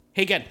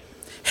Hey, again.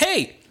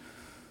 Hey!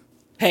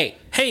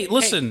 Hey,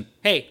 listen.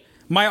 Hey.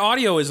 My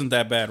audio isn't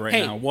that bad right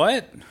Hey. now.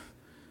 What?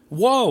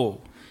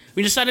 Whoa.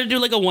 We decided to do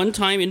like a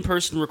one-time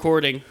in-person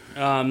recording.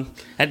 And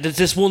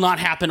this will not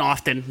happen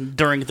often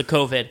during the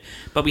COVID,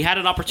 but we had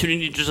an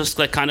opportunity to just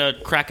like kind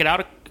of crack it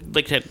out,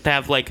 like to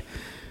have like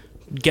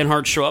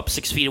Genhard show up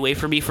 6 feet away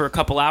from me for a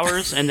couple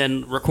hours and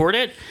then record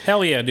it.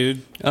 Hell yeah,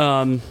 dude.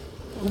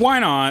 Why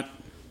not?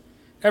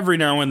 Every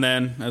now and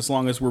then, as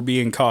long as we're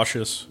being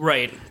cautious.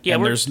 Right. Yeah.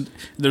 And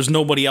there's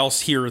nobody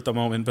else here at the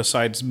moment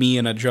besides me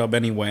and a Jub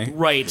anyway.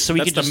 Right. So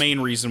that's the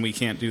main reason we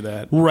can't do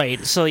that.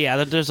 Right. So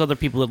yeah, there's other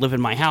people that live in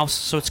my house,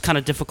 so it's kind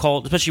of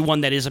difficult, especially one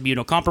that is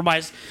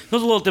immunocompromised. It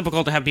was a little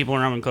difficult to have people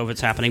around when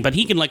COVID's happening, but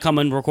he can like come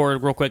and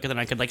record real quick, and then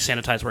I could like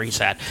sanitize where he's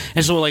at,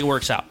 and so it like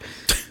works out.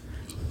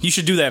 You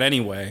should do that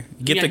anyway.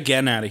 Get the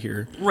Gen out of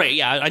here. Right,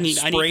 yeah. I need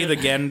the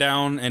Gen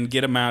down and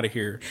get him out of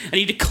here. I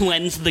need to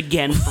cleanse the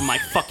Gen from my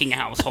fucking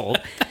household.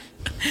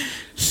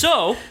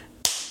 So,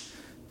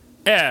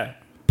 yeah.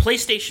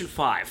 PlayStation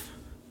 5.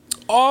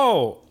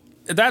 Oh,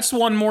 that's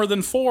one more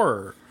than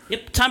 4.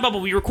 Yep, time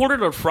bubble. We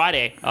recorded on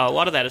Friday. A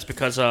lot of that is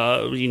because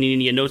you need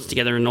to get notes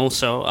together, and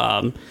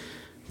also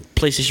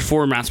PlayStation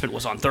 4 announcement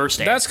was on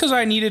Thursday. That's because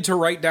I needed to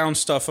write down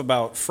stuff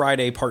about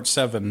Friday Part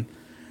 7.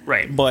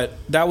 Right. But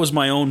that was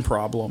my own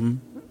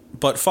problem.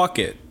 But fuck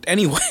it.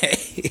 Anyway.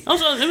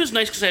 Also, it was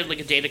nice because I had like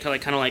a day to kind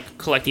of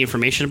collect the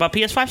information about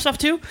PS5 stuff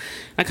too.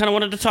 I kind of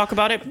wanted to talk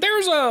about it.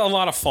 There's a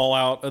lot of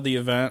fallout of the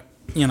event.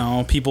 You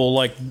know, people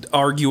like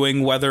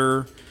arguing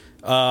whether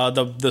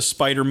the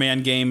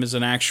Spider-Man game is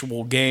an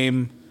actual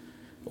game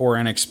or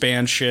an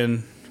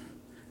expansion.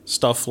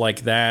 Stuff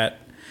like that.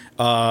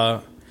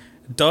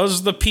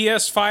 Does the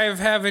PS5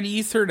 have an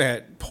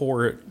Ethernet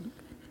port?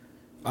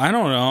 I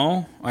don't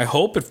know. I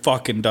hope it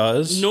fucking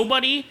does.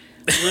 Literally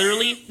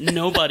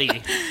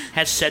nobody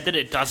has said that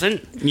it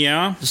doesn't.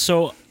 Yeah.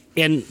 So,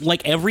 and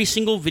like every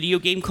single video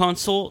game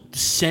console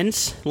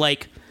since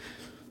like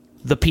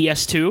the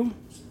PS2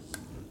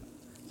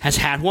 has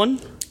had one.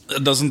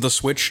 Doesn't the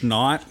Switch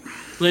not?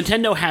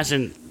 Nintendo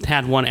hasn't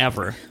had one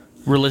ever.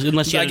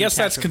 Unless you I guess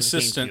that's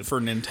consistent for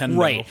Nintendo.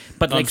 Right.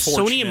 But like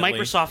Sony and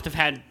Microsoft have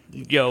had,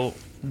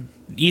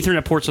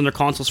 Ethernet ports on their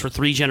consoles for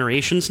 3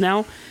 generations now,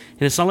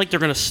 and it's not like they're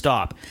going to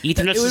stop.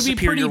 Ethernet's it would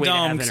be pretty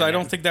dumb because I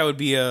don't think that would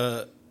be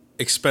a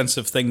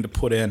expensive thing to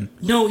put in.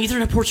 No,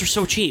 Ethernet ports are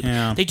so cheap.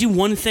 Yeah. They do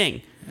one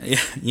thing.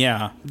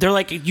 Yeah. They're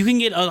like, you can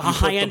get a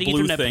high-end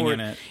Ethernet port. In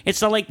it. It's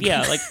not like,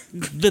 like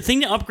the thing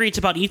that upgrades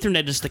about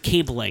Ethernet is the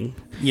cabling.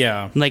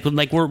 Yeah. Like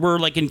we're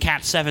like in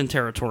Cat 7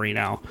 territory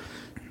now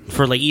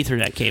for like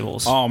Ethernet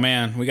cables. Oh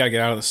man, we got to get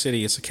out of the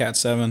city. It's a Cat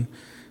 7.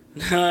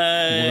 We're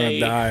going to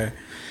die.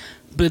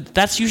 But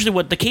that's usually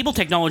what the cable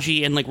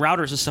technology and like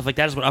routers and stuff like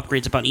that is what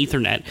upgrades about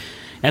Ethernet.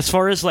 As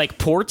far as like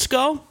ports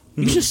go,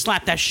 you just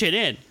slap that shit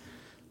in.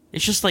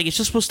 It's just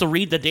supposed to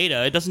read the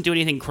data. It doesn't do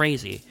anything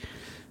crazy.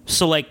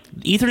 So like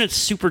Ethernet's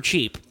super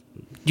cheap.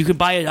 You could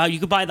buy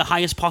the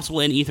highest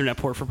possible end Ethernet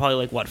port for probably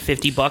like what,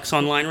 $50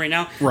 online right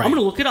now. Right. I'm gonna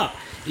look it up.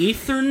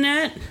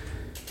 Ethernet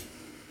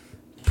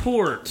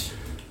port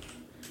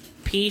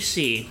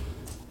PC.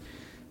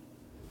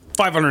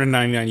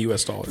 $599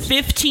 US.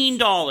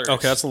 $15.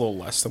 Okay, that's a little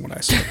less than what I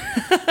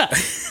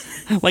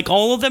said. Like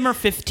all of them are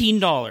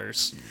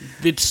 $15.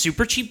 It's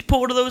super cheap to put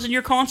one of those in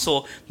your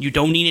console. You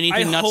don't need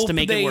anything nuts to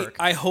make it work.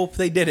 I hope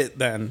they did it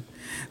then.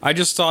 I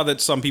just saw that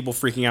some people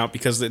freaking out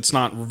because it's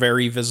not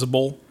very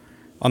visible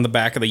on the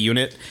back of the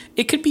unit.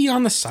 It could be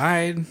on the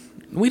side.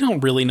 We don't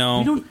really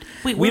know.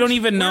 We don't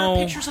even know.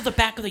 Where are pictures of the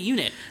back of the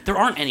unit? There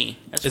aren't any.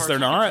 Is there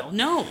not?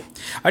 No.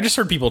 I just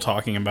heard people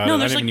talking about it. No,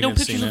 there's like no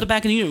pictures of the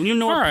back of the unit. We don't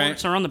know what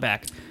ports are on the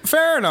back.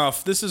 Fair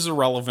enough. This is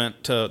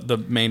irrelevant to the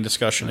main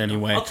discussion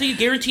anyway. I'll tell you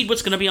guaranteed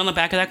what's going to be on the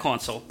back of that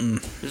console.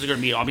 This is going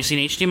to be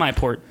obviously an HDMI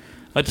port,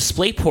 a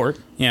display port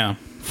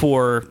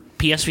for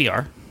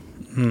PSVR,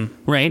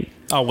 right?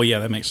 Oh, well, yeah,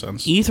 that makes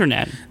sense.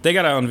 Ethernet. They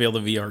got to unveil the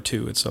VR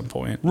 2 at some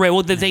point. Right,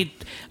 well, that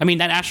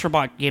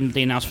Astrobot game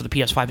they announced for the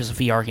PS5 is a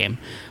VR game.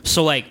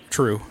 So, like...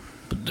 True.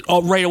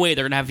 Right away,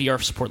 they're going to have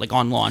VR support, like,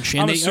 on launch.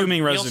 And I'm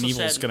assuming Resident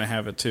Evil is going to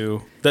have it,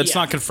 too. That's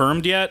not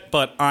confirmed yet,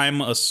 but I'm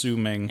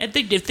assuming.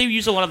 If they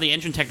use a lot of the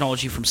engine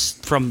technology from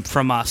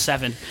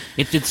 7,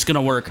 it's going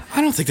to work. I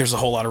don't think there's a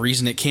whole lot of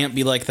reason it can't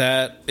be like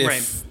that.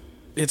 If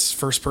it's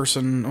first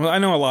person. Well, I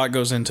know a lot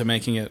goes into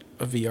making it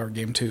a VR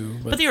game too,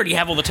 but they already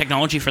have all the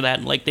technology for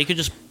that. Like they could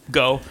just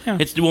go. Yeah.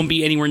 It won't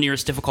be anywhere near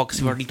as difficult because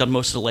they've already done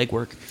most of the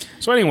legwork.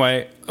 So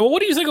anyway, what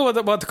do you think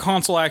about what the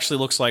console actually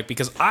looks like?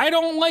 Because I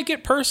don't like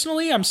it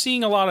personally. I'm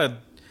seeing a lot of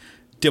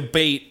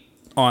debate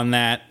on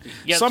that.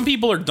 Yeah, some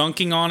people are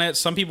dunking on it.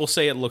 Some people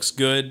say it looks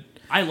good.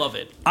 I love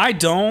it. I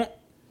don't.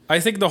 I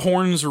think the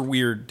horns are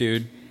weird,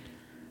 dude.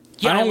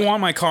 Yeah, I don't want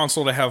my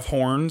console to have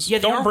horns. Yeah,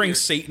 don't bring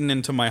Satan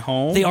into my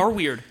home. They are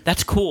weird.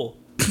 That's cool.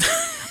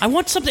 I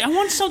want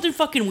something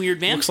fucking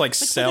weird, man. Looks like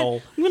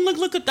Cell.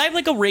 Look, I have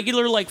like a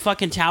regular like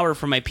fucking tower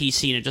for my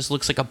PC, and it just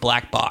looks like a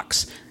black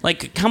box.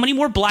 Like, how many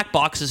more black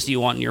boxes do you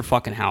want in your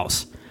fucking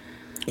house?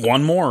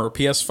 One more,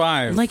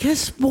 PS5. Like,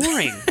 that's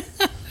boring.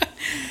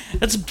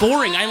 That's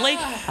boring.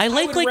 I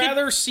would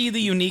rather see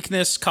the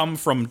uniqueness come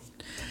from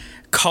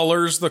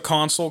colors the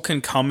console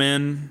can come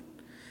in,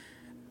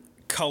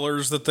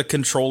 colors that the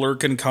controller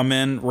can come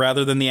in,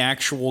 rather than the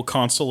actual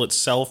console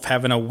itself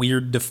having a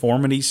weird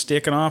deformity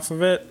sticking off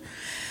of it.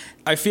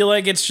 I feel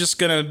like it's just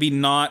going to be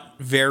not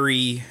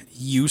very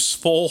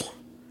useful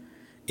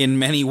in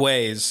many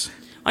ways.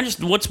 I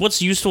just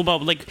what's useful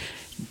about like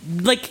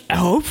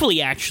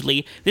hopefully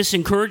actually this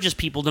encourages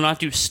people to not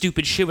do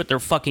stupid shit with their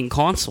fucking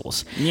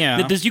consoles.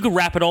 Yeah, you could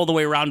wrap it all the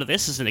way around to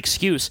this as an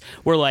excuse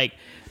where like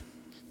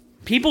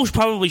people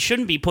probably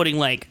shouldn't be putting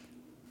like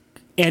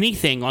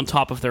anything on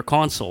top of their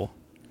console.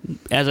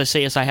 As I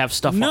say, as I have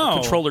stuff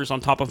on controllers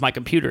on top of my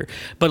computer,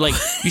 but like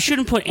you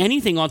shouldn't put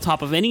anything on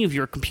top of any of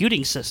your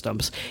computing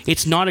systems.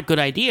 It's not a good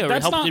idea.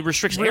 It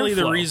restricts really airflow.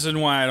 The reason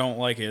why I don't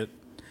like it.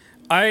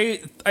 I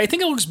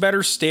think it looks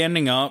better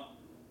standing up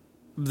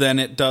than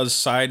it does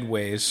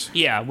sideways.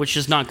 Yeah, which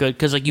is not good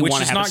because like you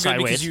want to have it sideways. Which is not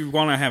good because you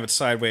want to have it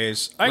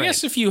sideways. I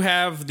guess if you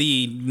have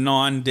the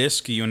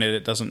non-disc unit,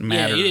 it doesn't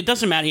matter. Yeah, it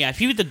doesn't matter. Yeah, if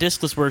you have the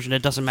discless version,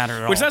 it doesn't matter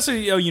at all. Which that's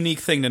a unique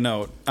thing to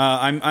note.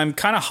 I'm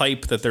kind of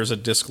hyped that there's a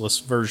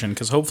discless version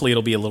because hopefully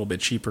it'll be a little bit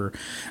cheaper.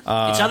 It's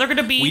either going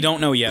to be. We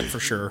don't know yet for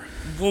sure.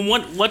 Well,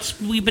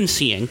 what's we've been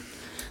seeing.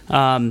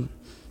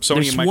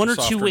 Sony There's one or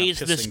two ways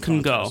this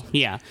can go.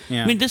 Yeah.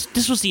 I mean,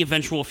 this was the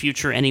eventual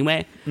future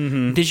anyway.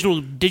 Mm-hmm.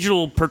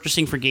 Digital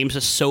purchasing for games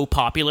is so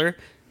popular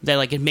that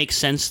like it makes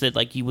sense that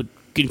like you would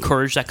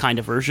encourage that kind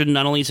of version.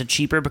 Not only is it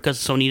cheaper because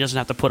Sony doesn't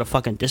have to put a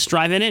fucking disc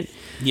drive in it.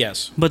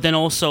 Yes. But then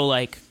also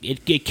like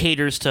it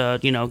caters to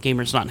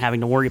gamers not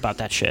having to worry about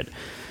that shit.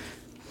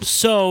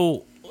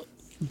 So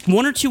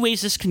one or two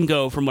ways this can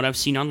go from what I've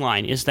seen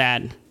online is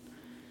that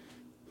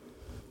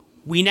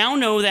we now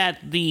know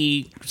that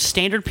the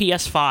standard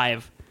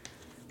PS5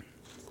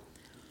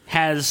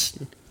 has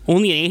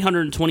only an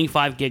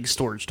 825 gig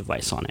storage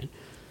device on it.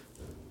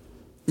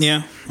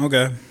 Yeah,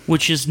 okay.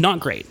 Which is not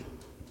great.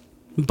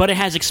 But it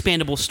has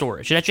expandable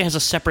storage. It actually has a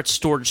separate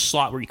storage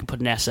slot where you can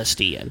put an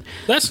SSD in.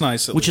 That's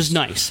nice. Which is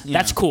nice. Yeah.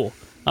 That's cool.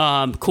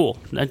 Cool.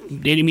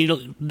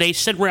 They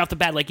said right off the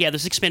bat, like, yeah,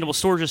 this expandable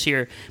storage is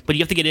here, but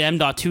you have to get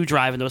an M.2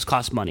 drive, and those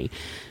cost money.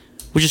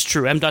 Which is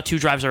true. M.2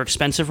 drives are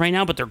expensive right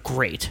now, but they're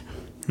great.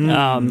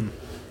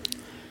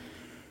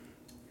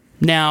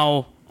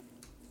 Now,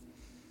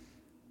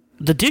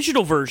 the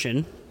digital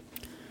version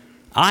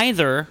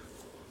either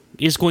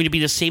is going to be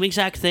the same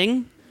exact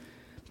thing,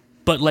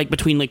 but like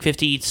between like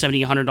 $50,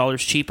 $70, $100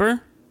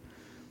 cheaper,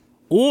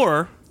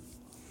 or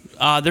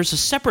there's a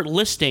separate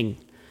listing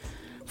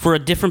for a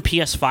different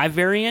PS5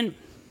 variant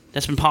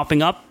that's been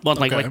popping up on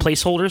like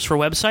placeholders for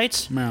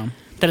websites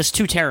that is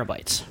 2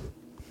 terabytes.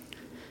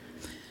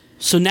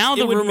 So now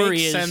the rumor is... It would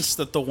make sense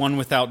that the one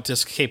without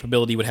disk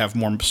capability would have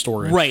more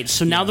storage. Right,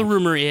 so now the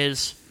rumor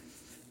is,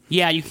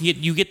 yeah, you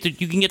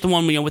can get the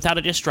one without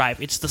a disk drive.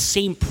 It's the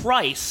same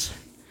price,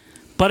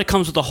 but it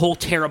comes with a whole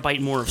terabyte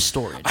more of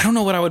storage. I don't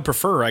know what I would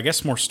prefer. I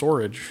guess more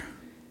storage.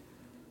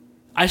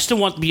 I still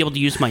want to be able to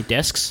use my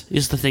discs,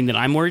 is the thing that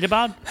I'm worried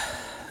about.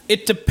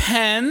 It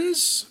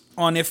depends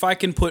on if I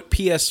can put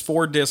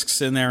PS4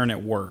 discs in there and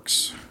it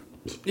works.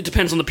 It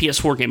depends on the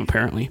PS4 game,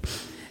 apparently.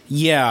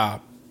 Yeah.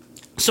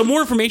 So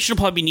more information will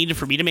probably be needed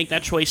for me to make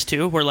that choice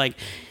too. Where like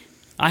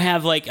I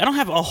don't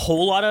have a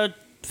whole lot of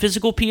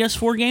physical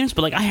PS4 games,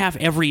 but like I have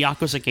every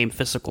Yakuza game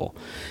physical.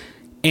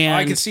 And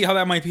I can see how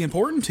that might be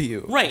important to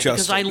you, right? Justin.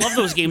 Because I love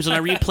those games and I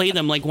replay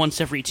them like once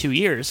every 2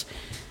 years.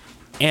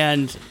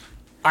 And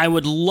I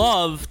would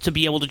love to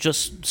be able to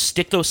just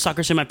stick those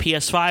suckers in my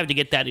PS5 to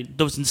get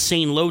those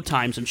insane load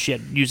times and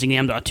shit using the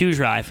M.2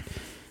 drive,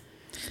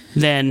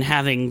 than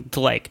having to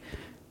like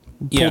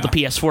pull the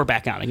PS4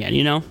 back out again,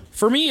 you know?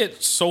 For me,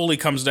 it solely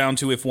comes down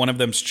to if one of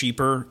them's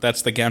cheaper,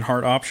 that's the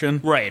Genhart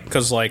option. Right.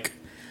 Because, like,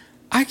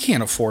 I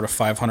can't afford a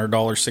 $500,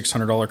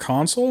 $600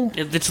 console.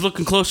 It's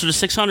looking closer to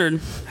 $600.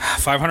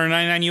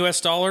 $599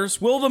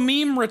 US. Will the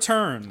meme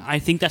return? I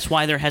think that's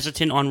why they're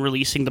hesitant on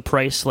releasing the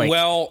price, like,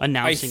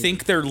 announcing. I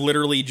think they're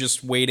literally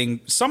just waiting.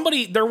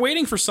 They're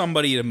waiting for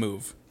somebody to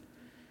move.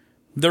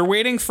 They're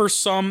waiting for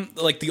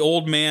the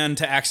old man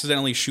to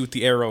accidentally shoot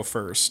the arrow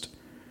first.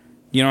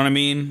 You know what I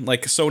mean?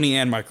 Like Sony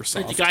and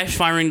Microsoft. The guy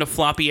firing the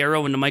floppy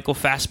arrow into Michael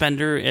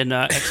Fassbender in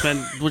X-Men.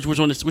 Which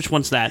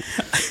one's that?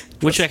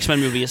 Which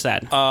X-Men movie is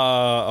that?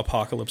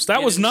 Apocalypse.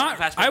 That was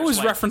not. I was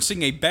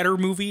referencing a better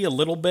movie a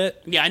little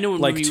bit. Yeah, I know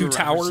what movie you were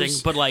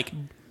referencing, but like.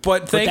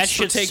 But thanks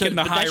for taking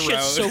the high road.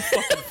 That shit's so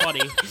fucking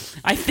funny.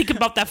 I think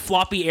about that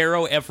floppy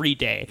arrow every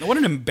day. What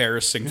an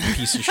embarrassing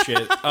piece of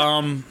shit.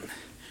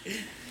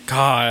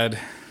 God.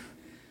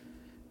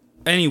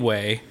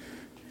 Anyway.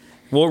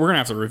 Well, we're going to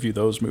have to review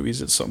those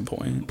movies at some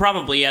point.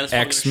 Probably, yeah.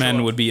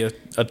 X-Men would be a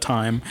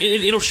time.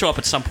 It'll show up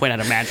at some point,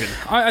 I'd imagine.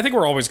 I think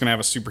we're always going to have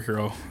a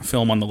superhero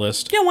film on the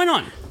list. Yeah, why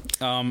not?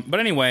 But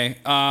anyway,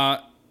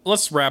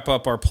 let's wrap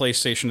up our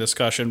PlayStation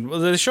discussion.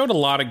 They showed a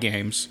lot of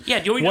games. Yeah,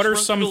 do you want to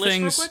run through the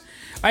list real quick?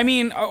 I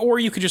mean, or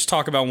you could just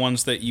talk about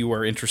ones that you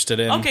are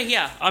interested in. Okay,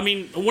 yeah. I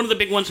mean, one of the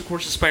big ones, of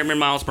course, is Spider-Man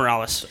Miles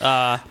Morales.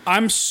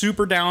 I'm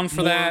super down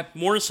for that.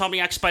 More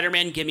Insomniac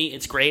Spider-Man, gimme.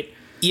 It's great.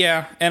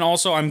 Yeah, and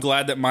also I'm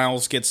glad that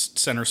Miles gets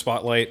center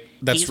spotlight.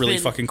 That's really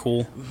fucking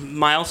cool.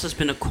 Miles has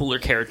been a cooler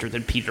character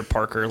than Peter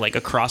Parker, like,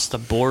 across the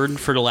board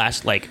for the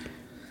last, like,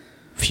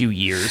 few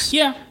years.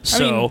 Yeah,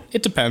 so I mean,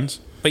 it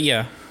depends. But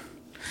yeah.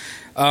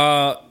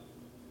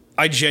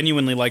 I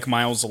genuinely like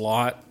Miles a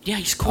lot. Yeah,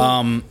 he's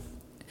cool.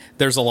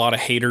 There's a lot of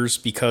haters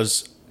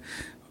because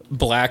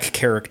black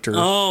character.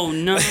 Oh,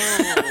 no.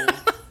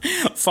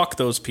 Fuck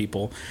those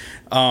people.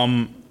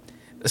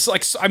 It's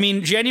like, I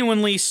mean,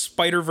 genuinely,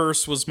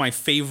 Spider-Verse was my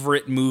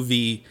favorite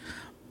movie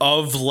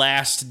of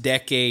last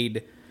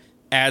decade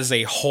as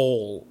a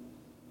whole.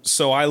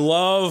 So I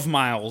love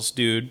Miles,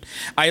 dude.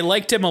 I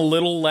liked him a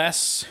little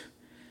less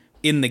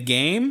in the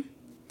game.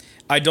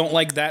 I don't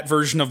like that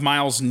version of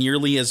Miles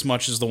nearly as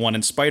much as the one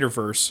in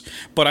Spider-Verse,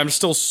 but I'm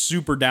still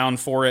super down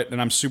for it,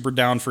 and I'm super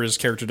down for his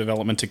character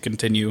development to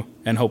continue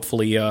and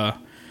hopefully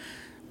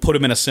put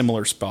him in a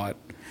similar spot.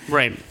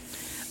 Right.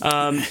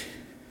 A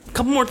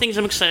couple more things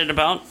I'm excited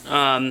about.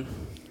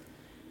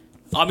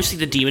 Obviously,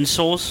 the Demon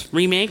Souls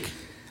remake.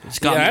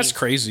 That's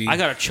crazy. I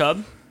got a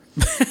chub.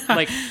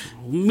 Like,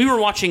 we were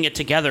watching it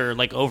together,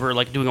 like, over,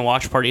 like, doing a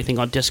watch party thing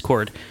on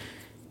Discord.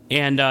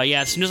 And,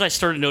 as soon as I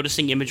started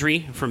noticing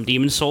imagery from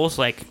Demon Souls,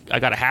 like, I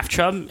got a half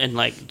chub and,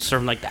 like,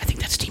 sort of like, I think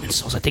that's Demon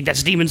Souls. I think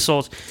that's Demon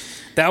Souls.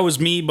 That was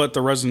me, but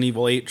the Resident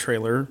Evil 8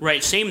 trailer.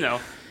 Right, same, though.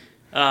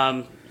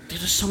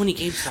 There's so many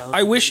games, though.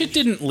 I wish it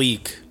didn't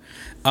leak.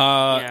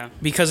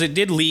 Because it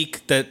did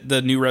leak that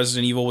the new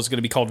Resident Evil was going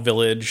to be called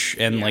Village,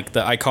 and like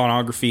the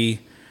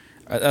iconography,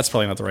 that's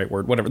probably not the right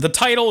word, whatever. The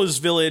title is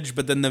Village,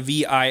 but then the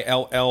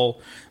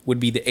VILL would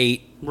be the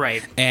 8.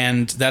 Right.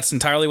 And that's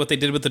entirely what they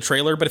did with the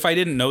trailer, but if I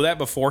didn't know that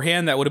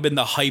beforehand, that would have been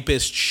the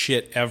hypest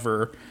shit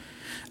ever.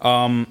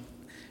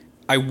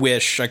 I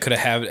wish I could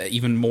have had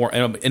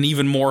an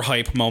even more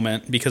hype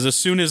moment, because as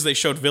soon as they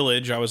showed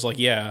Village, I was like,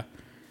 yeah.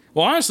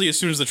 Well, honestly, as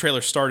soon as the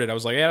trailer started, I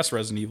was like, yeah, that's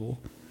Resident Evil.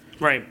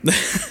 Right.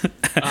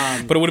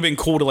 But it would have been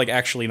cool to, like,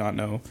 actually not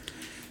know.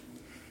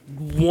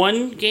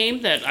 One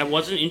game that I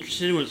wasn't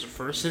interested in was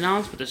first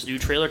announced, but this new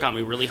trailer got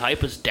me really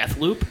hyped, was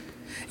Deathloop.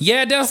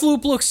 Yeah,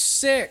 Deathloop looks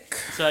sick.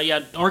 So,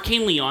 yeah,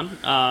 Arcane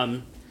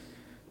Leon.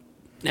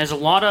 Has a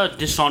lot of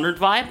Dishonored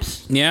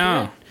vibes.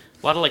 Yeah.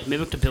 A lot of, like,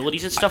 mimicked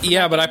abilities and stuff.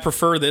 Yeah, but I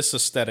prefer this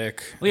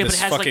aesthetic. Well, yeah, this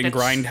but it has, fucking like,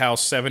 Grindhouse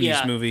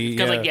 70s movie.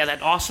 It's got,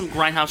 that awesome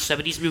Grindhouse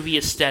 70s movie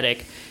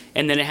aesthetic.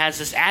 And then it has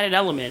this added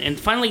element. And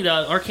finally,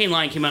 the Arcane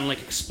line came out and,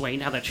 like,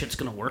 explained how that shit's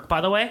going to work, by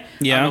the way.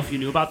 Yeah. I don't know if you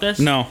knew about this.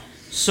 No.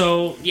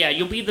 So, yeah,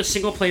 you'll be the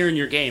single player in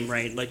your game,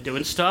 right? Like,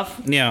 doing stuff.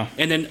 Yeah.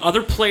 And then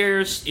other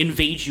players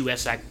invade you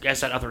as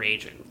that other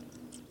agent.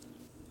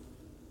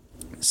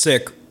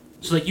 Sick.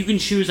 So, like, you can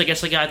choose, I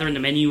guess, like, either in the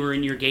menu or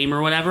in your game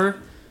or whatever,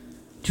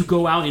 to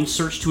go out and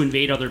search to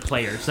invade other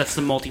players. That's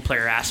the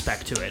multiplayer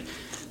aspect to it.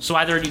 So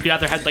you could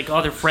either have, like,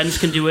 other friends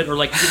can do it, or,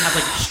 like, you can have,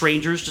 like,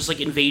 strangers just, like,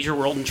 invade your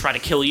world and try to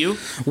kill you.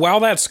 While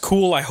that's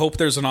cool, I hope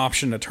there's an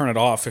option to turn it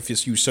off if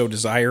you so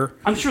desire.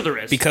 I'm sure there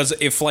is. Because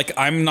if, like,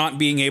 I'm not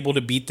being able to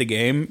beat the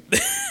game,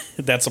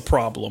 that's a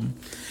problem.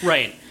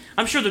 Right.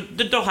 I'm sure that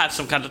they'll have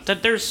some kind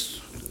of...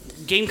 There's...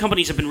 Game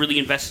companies have been really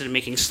invested in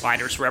making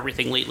sliders for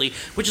everything lately,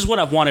 which is what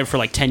I've wanted for,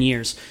 like, 10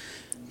 years.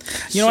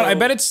 You know what? I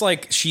bet it's,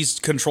 like, she's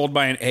controlled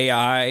by an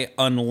AI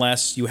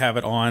unless you have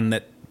it on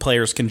that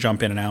players can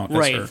jump in and out.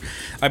 Right. Her.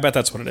 I bet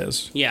that's what it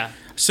is. Yeah.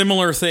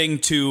 Similar thing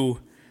to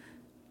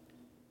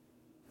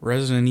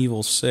Resident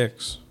Evil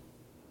 6.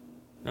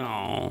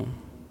 Oh.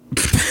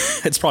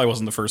 It probably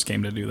wasn't the first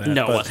game to do that.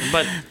 No, it wasn't.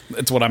 But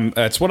it's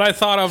what I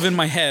thought of in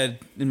my head,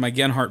 in my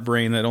Genhart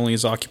brain, that only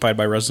is occupied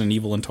by Resident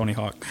Evil and Tony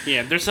Hawk.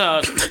 Yeah, there's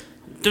a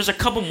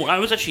couple more. I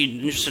was actually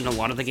interested in a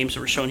lot of the games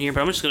that were shown here,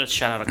 but I'm just going to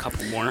shout out a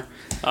couple more.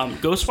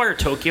 Ghostwire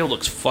Tokyo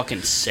looks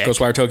fucking sick.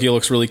 Ghostwire Tokyo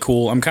looks really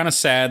cool. I'm kind of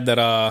sad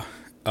that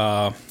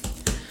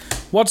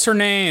what's her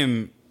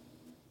name?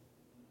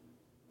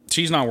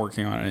 She's not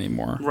working on it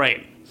anymore.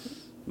 Right.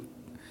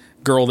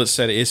 Girl that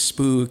said it's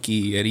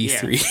spooky at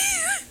E3. Yeah.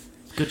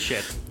 Good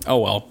shit. Oh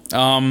well.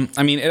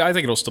 I mean, I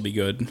think it'll still be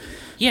good.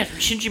 Yeah,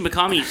 Shinji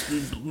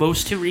Mikami's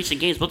most two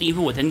recent games, both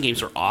even within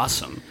games, are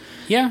awesome.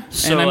 Yeah,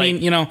 so, and I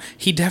mean, you know,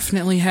 he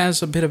definitely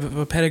has a bit of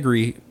a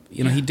pedigree.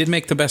 You know, he did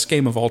make the best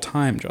game of all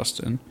time,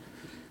 Justin.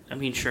 I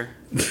mean, sure.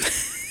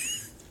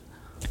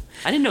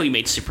 I didn't know he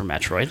made Super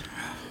Metroid.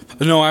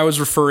 No, I was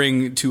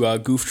referring to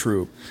Goof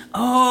Troop.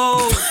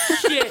 Oh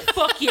shit!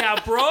 Fuck yeah,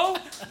 bro!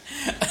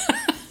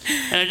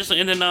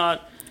 And then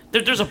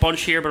there's a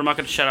bunch here, but I'm not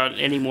going to shout out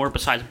any more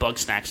besides Bug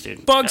Snacks,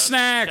 dude. Bug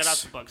Snacks. Shout out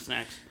to Bug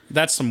Snacks.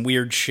 That's some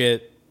weird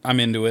shit. I'm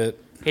into it.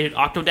 Hey, dude,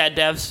 Octodad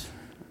devs,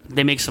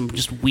 they make some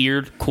just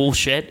weird, cool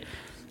shit.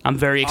 I'm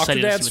very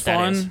excited to see what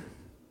that is.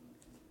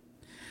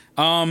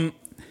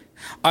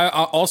 I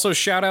also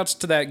shout outs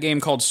to that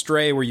game called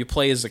Stray where you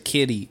play as a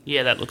kitty.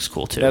 Yeah, that looks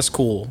cool too. That's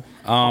cool.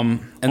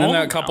 And then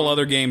a couple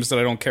other games that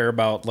I don't care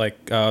about,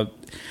 like I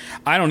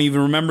don't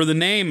even remember the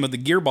name of the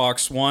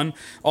Gearbox one.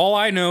 All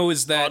I know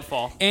is that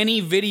Godfall. Any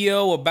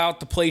video about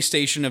the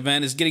PlayStation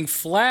event is getting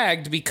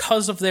flagged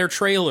because of their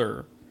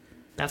trailer.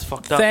 That's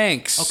fucked up.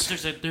 Thanks. Oh,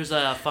 'cause there's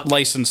a fucking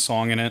Licensed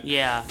song in it.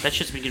 Yeah, that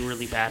shit's been getting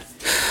really bad.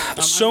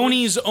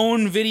 Sony's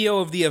own video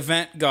of the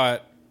event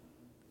got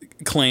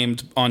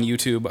claimed on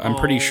YouTube, I'm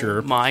pretty sure.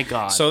 Oh my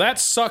god. So that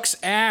sucks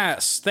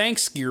ass.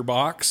 Thanks,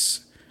 Gearbox.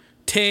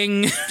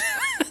 Ting.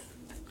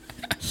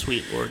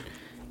 Sweet lord.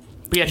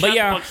 But yeah, shout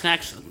out to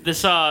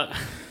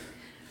Bugsnax.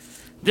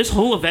 This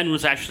whole event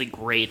was actually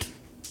great.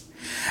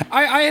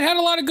 I had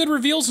a lot of good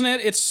reveals in it.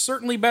 It's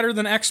certainly better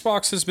than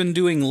Xbox has been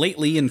doing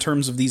lately in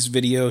terms of these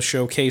video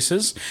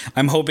showcases.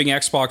 I'm hoping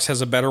Xbox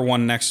has a better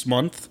one next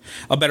month.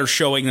 A better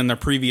showing than their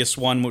previous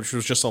one, which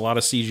was just a lot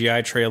of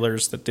CGI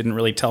trailers that didn't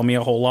really tell me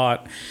a whole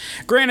lot.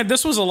 Granted,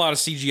 this was a lot of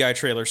CGI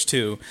trailers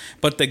too,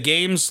 but the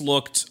games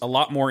looked a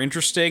lot more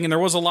interesting, and there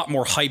was a lot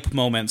more hype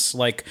moments,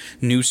 like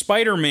new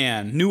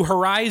Spider-Man, new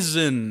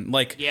Horizon.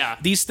 Like, yeah.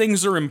 These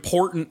things are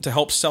important to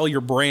help sell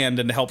your brand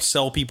and to help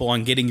sell people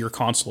on getting your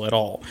console at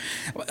all.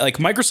 Like,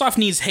 Microsoft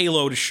needs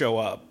Halo to show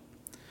up,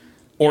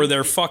 or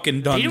they're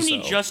fucking done. They don't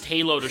need just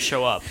Halo to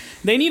show up.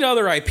 They need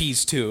other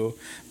IPs too,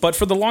 but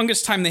for the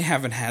longest time they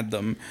haven't had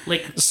them.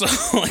 So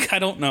I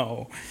don't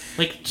know.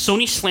 Like,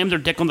 Sony slammed their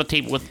dick on the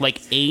table with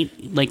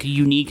 8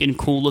 unique and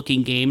cool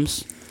looking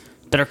games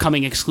that are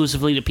coming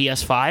exclusively to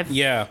PS5.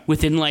 Yeah.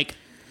 Within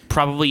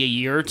probably a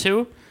year or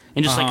two,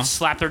 and just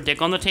slap their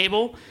dick on the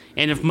table.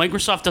 And if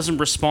Microsoft doesn't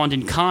respond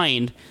in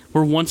kind,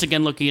 we're once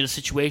again looking at a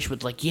situation with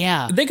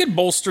they could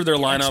bolster their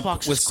lineup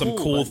Xbox with some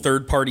cool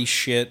third-party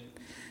shit.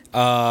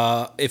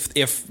 If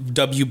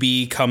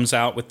WB comes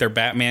out with their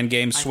Batman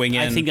game, swing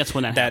in. I think that's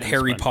when that happens,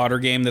 Harry Potter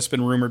game that's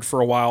been rumored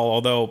for a while.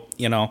 Although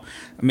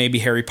maybe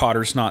Harry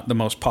Potter's not the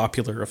most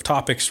popular of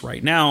topics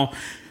right now.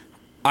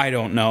 I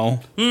don't know.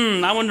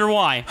 I wonder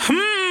why.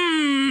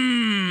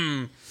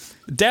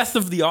 Death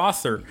of the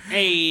author.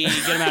 Hey, get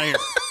him out of here.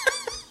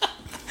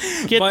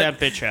 Get that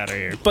bitch out of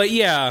here. But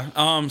yeah,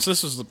 so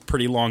this was a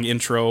pretty long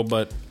intro,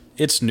 but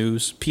it's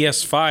news.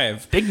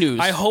 PS5. Big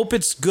news. I hope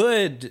it's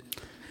good.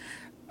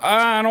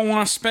 I don't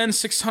want to spend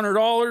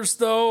 $600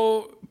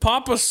 though.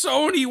 Papa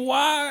Sony,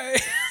 why?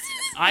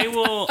 I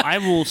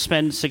will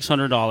spend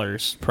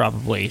 $600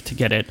 probably to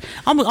get it.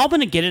 I'm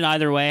gonna get it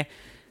either way.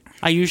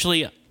 I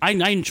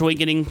enjoy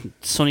getting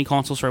Sony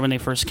consoles right when they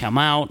first come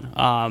out.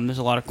 There's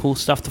a lot of cool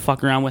stuff to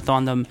fuck around with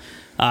on them.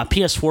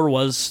 PS4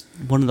 was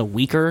one of the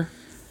weaker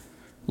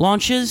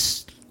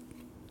launches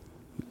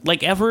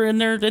ever in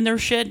their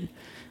shit.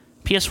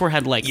 PS4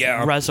 had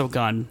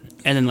Resogun,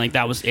 and then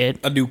that was it.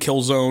 A new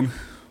Killzone.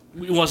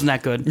 It wasn't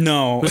that good.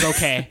 No, it was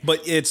okay.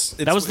 But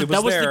that was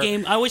the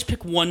game. I always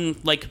pick one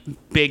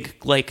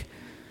big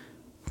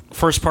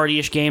first party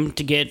ish game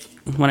to get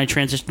when I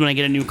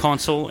get a new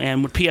console.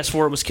 And with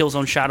PS4, it was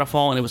Killzone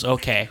Shadowfall, and it was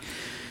okay.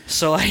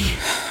 So I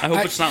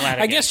hope it's not that.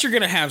 I guess you're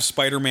gonna have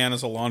Spider-Man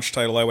as a launch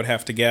title. I would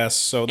have to guess.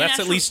 So that's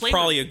at least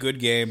probably a good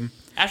game.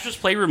 Astro's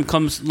Playroom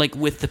comes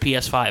with the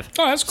PS5.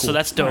 Oh, that's cool. So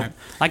that's dope. Right.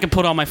 I can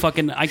put on my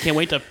fucking. I can't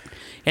wait to.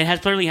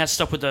 It clearly has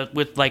stuff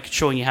with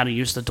showing you how to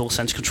use the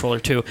DualSense controller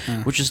too,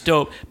 which is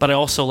dope. But I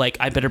also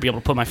I better be able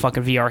to put my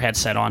fucking VR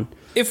headset on.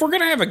 If we're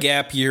gonna have a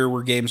gap year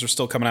where games are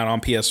still coming out on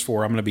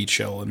PS4, I'm gonna be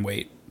chill and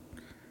wait.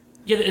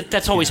 Yeah,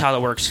 that's always how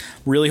that works.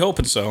 Really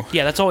hoping so.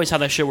 Yeah, that's always how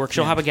that shit works.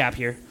 You'll have a gap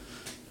year.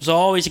 There's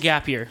always a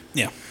gap year.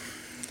 Yeah.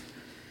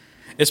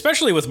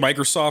 Especially with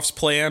Microsoft's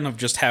plan of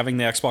just having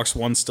the Xbox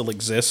One still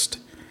exist,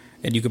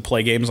 and you could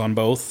play games on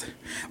both.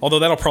 Although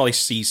that'll probably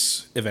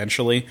cease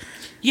eventually.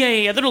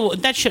 Yeah.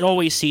 That shit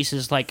always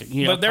ceases. But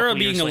they're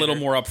being a little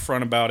more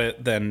upfront about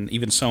it than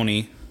even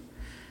Sony.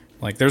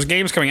 There's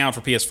games coming out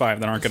for PS5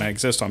 that aren't going to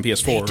exist on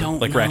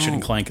PS4, like Ratchet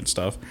and Clank and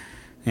stuff.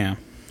 Yeah.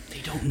 They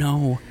don't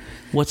know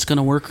what's going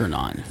to work or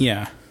not.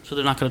 Yeah. So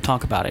they're not going to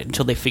talk about it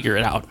until they figure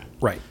it out.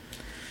 Right.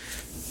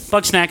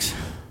 Bugsnax.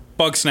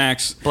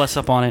 Bless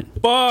up on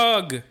it.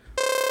 Bug.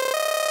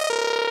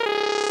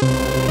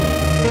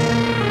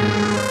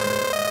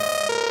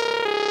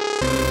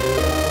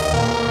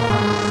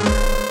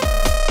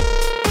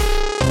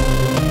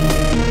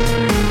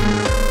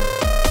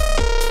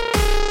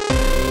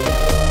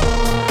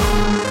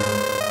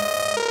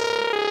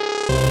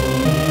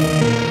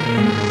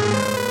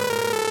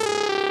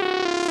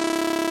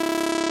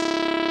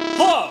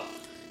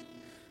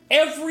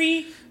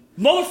 Every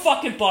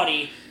motherfucking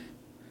buddy.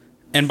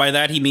 And by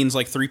that, he means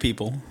 3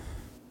 people.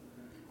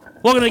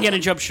 Welcome to the Get a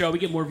Jump Show. We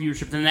get more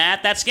viewership than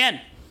that. That's Gen.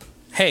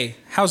 Hey,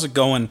 how's it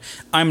going?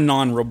 I'm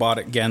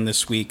non-robotic Gen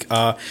this week.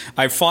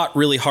 I fought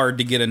really hard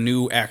to get a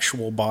new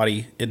actual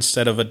body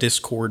instead of a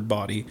Discord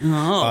body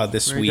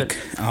this week.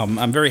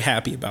 I'm very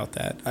happy about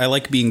that. I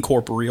like being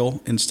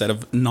corporeal instead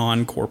of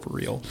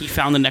non-corporeal. He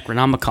found the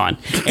Necronomicon.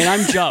 And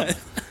I'm Jub.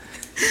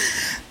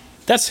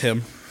 That's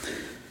him.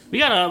 We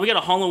got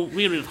a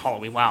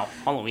Halloween. Wow,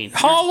 Halloween.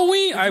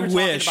 Halloween. I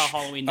wish. Talking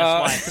about Halloween.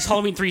 That's why. Because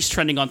Halloween 3 is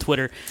trending on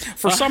Twitter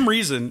for some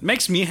reason.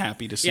 Makes me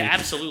happy to see. Yeah,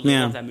 absolutely.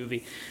 I love that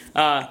movie.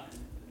 Got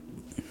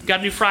a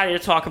new Friday to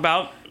talk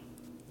about.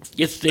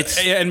 It's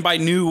and by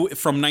new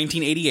from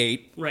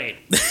 1988. Right.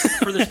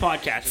 For this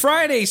podcast.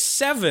 Friday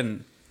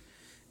 7.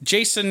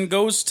 Jason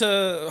Goes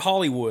to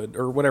Hollywood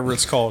or whatever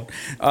it's called.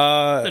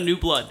 The New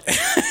Blood.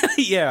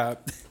 Yeah.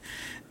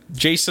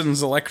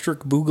 Jason's Electric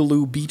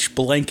Boogaloo Beach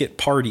Blanket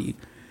Party.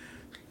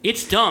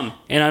 It's dumb,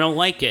 and I don't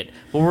like it.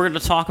 But we're going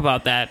to talk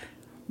about that.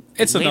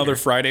 It's later. another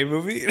Friday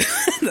movie.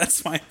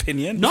 That's my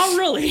opinion. Not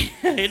really.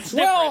 It's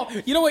well,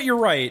 different. you know what? You're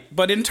right.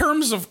 But in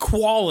terms of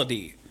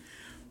quality,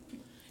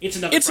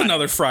 it's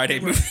another Friday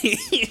movie.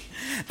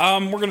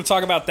 We're going to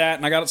talk about that,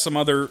 and I got some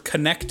other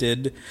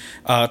connected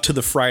to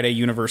the Friday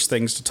universe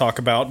things to talk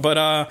about.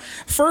 But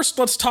first,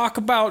 let's talk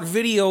about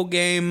video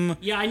game.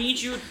 Yeah, I need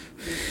you.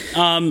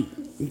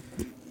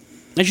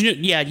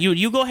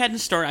 You go ahead and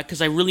start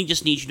because I really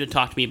just need you to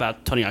talk to me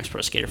about Tony Hawk's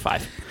Pro Skater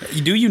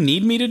 5. Do you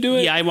need me to do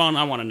it? Yeah, I want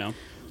to know.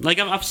 Like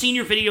I've seen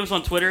your videos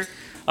on Twitter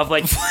of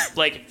like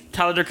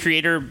Tyler the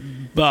Creator,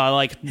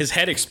 like his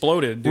head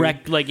exploded. Dude.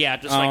 Wrecked, like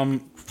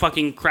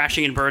fucking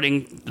crashing and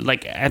burning,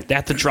 like at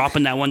the drop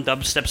in that one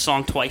dubstep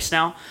song twice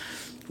now,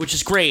 which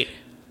is great.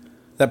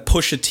 That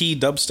Pusha T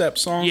dubstep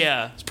song?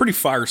 Yeah. It's a pretty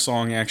fire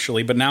song,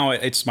 actually, but now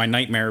it's my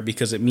nightmare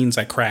because it means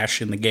I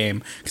crash in the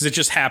game. Because it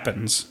just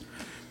happens.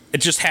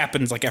 It just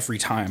happens, like, every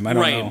time. I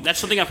don't know. Right. That's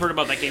something I've heard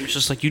about that game. It's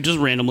just, like, you just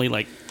randomly,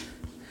 like,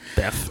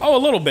 Beth. Oh, a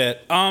little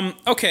bit.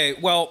 Okay,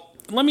 well,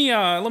 let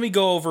me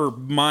go over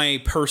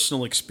my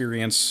personal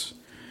experience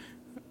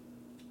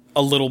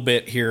a little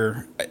bit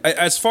here.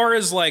 As far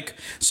as like,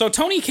 so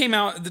Tony 5 came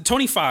out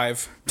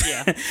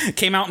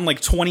in like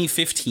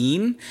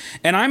 2015,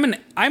 and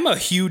I'm a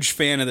huge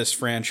fan of this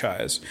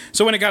franchise.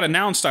 So when it got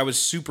announced, I was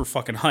super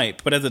fucking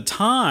hyped. But at the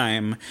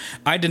time,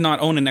 I did not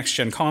own a next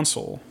gen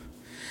console.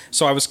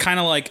 So I was kind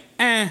of like,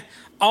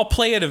 I'll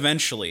play it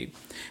eventually.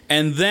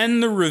 And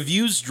then the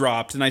reviews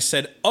dropped, and I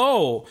said,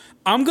 oh,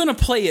 I'm going to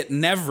play it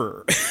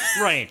never.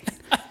 Right.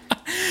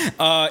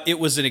 It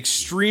was an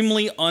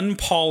extremely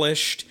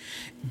unpolished,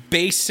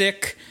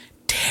 basic,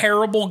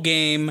 terrible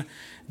game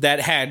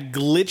that had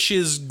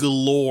glitches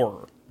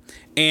galore.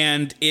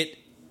 And it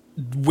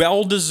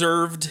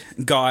well-deserved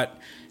got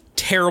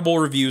terrible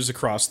reviews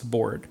across the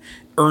board.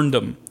 Earned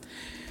them.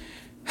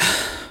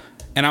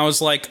 And I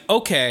was like,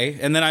 okay.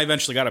 And then I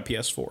eventually got a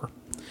PS4.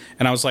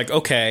 And I was like,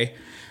 okay,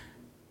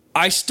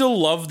 I still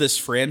love this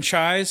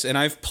franchise, and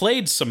I've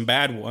played some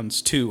bad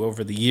ones, too,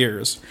 over the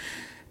years.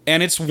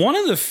 And it's one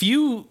of the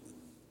few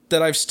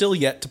that I've still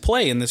yet to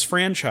play in this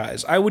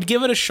franchise. I would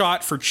give it a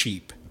shot for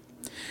cheap.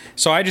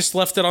 So I just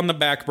left it on the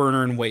back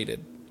burner and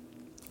waited.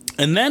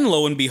 And then,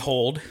 lo and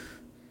behold,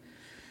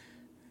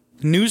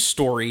 news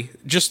story,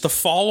 just the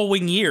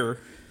following year,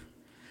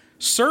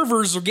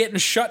 servers are getting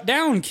shut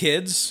down,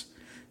 kids.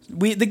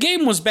 The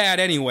game was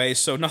bad anyway,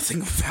 so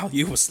nothing of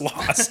value was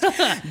lost.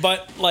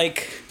 But,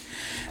 like,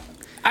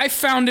 I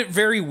found it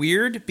very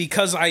weird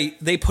because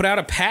they put out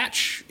a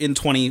patch in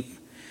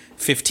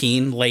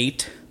 2015,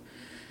 late,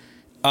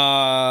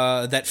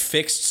 that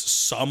fixed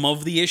some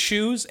of the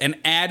issues and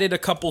added a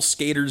couple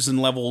skaters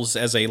and levels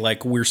as a,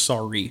 like, we're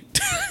sorry.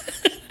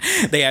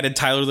 They added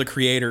Tyler the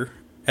Creator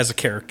as a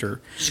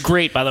character. It's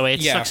great, by the way.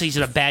 It sucks he's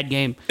in a bad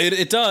game.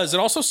 It does. It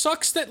also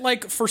sucks that,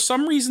 like, for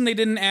some reason they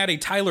didn't add a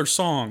Tyler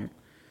song.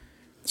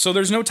 So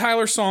there's no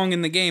Tyler song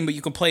in the game, but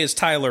you can play as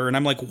Tyler, and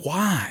I'm like,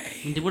 why?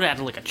 They would have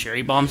added, like, a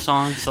Cherry Bomb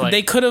song. So, like,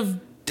 they could have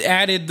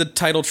added the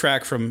title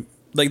track from,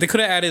 like, they could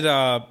have added,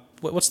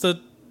 what's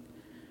the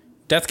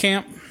Death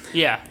Camp?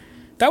 Yeah.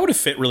 That would have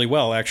fit really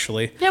well,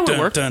 actually. Yeah, it would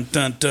work. Dun,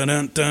 dun, dun,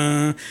 dun,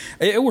 dun.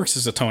 It works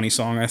as a Tony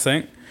song, I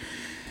think.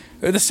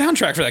 The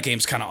soundtrack for that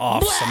game's kind of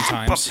off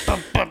sometimes.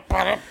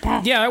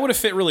 Yeah, that would have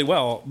fit really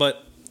well,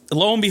 but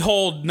lo and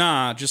behold,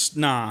 nah.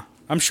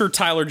 I'm sure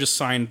Tyler just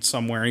signed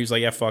somewhere, and he's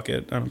like, yeah, fuck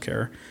it, I don't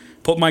care.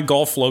 Put my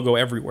golf logo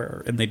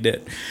everywhere, and they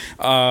did.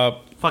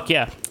 Fuck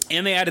yeah.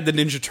 And they added the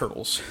Ninja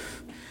Turtles.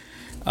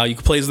 You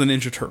can play as the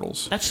Ninja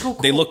Turtles. That's so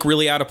cool. They look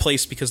really out of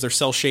place because they're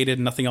cel-shaded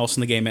and nothing else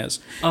in the game is.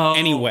 Oh,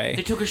 anyway.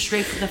 They took her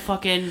straight from the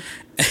fucking...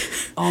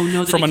 Oh,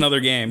 no. From another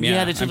game, yeah.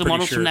 Yeah, they took the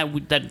models from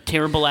that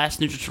terrible-ass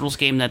Ninja Turtles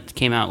game that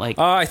came out, like...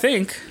 I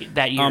think.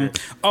 That year.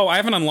 I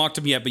haven't unlocked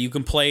them yet, but you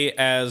can play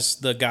as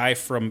the guy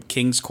from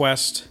King's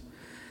Quest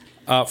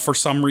for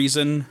some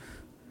reason.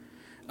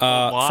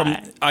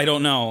 Why? I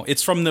don't know.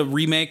 It's from the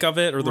remake of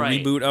it or the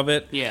reboot of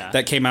it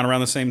that came out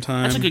around the same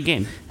time. That's a good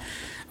game.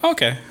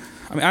 Okay.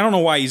 I mean, I don't know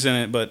why he's in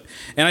it,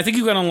 and I think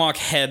you can unlock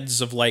heads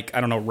of, like, I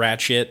don't know,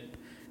 Ratchet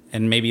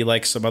and maybe,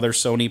 like, some other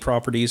Sony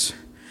properties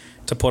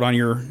to put on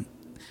your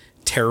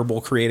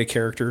terrible creative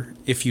character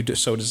if you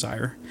so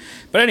desire.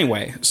 But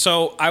anyway,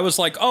 so I was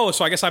like, oh,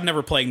 so I guess I'm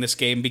never playing this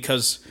game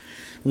because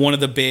one of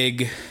the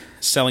big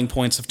selling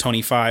points of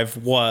Tony 5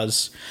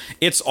 was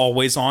it's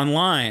always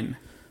online.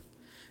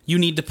 You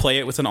need to play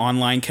it with an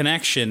online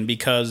connection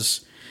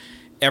because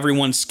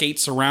everyone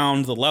skates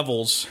around the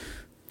levels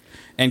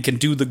and can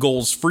do the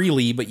goals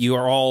freely, but you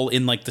are all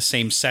in, like, the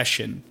same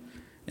session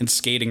and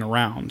skating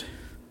around.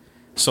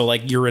 So,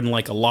 like, you're in,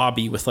 like, a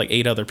lobby with, like,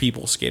 8 other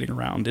people skating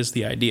around is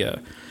the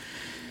idea.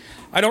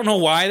 I don't know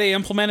why they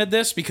implemented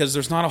this because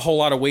there's not a whole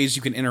lot of ways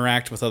you can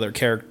interact with other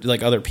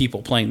other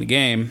people playing the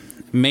game.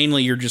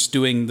 Mainly, you're just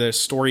doing the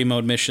story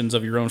mode missions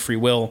of your own free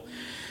will.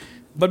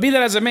 But be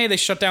that as it may, they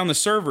shut down the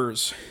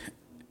servers.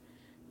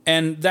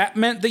 And that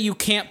meant that you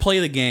can't play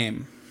the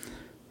game.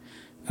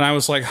 And I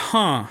was like,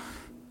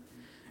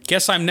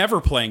 Guess I'm never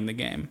playing the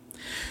game.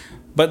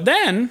 But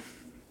then,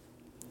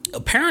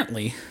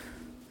 apparently,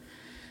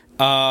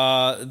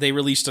 they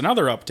released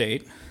another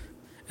update,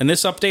 and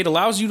this update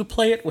allows you to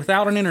play it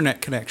without an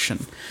internet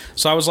connection.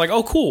 So I was like,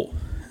 oh, cool.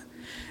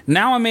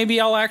 Now maybe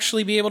I'll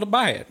actually be able to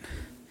buy it.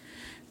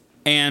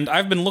 And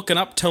I've been looking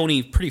up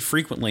Tony pretty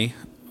frequently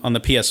on the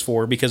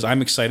PS4 because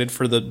I'm excited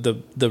for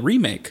the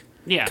remake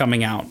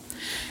coming out.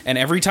 And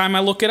every time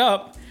I look it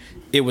up,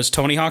 it was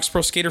Tony Hawk's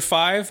Pro Skater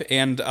 5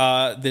 and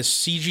this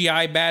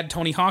CGI bad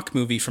Tony Hawk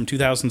movie from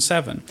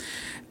 2007.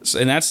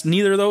 And that's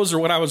neither of those are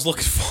what I was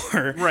looking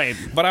for. Right.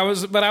 But I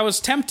was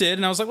tempted,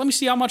 and I was like, let me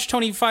see how much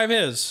Tony 5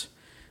 is.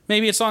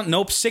 Maybe it's on.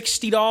 Nope,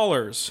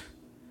 $60.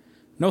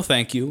 No,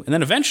 thank you. And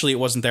then eventually it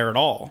wasn't there at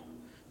all.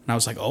 And I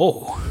was like,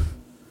 oh,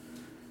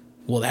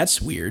 well,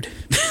 that's weird.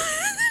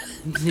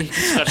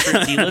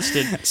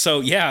 Delisted. So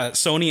yeah,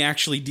 Sony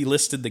actually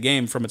delisted the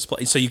game from its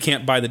place, so you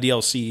can't buy the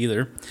DLC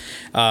either.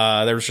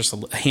 There was just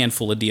a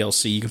handful of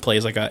DLC you can play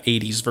as like a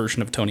 80s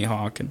version of Tony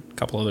Hawk and a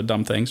couple other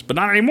dumb things, but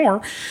not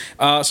anymore.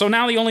 So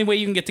now the only way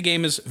you can get the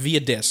game is via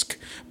disc.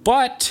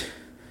 But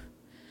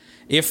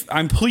if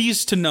I'm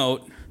pleased to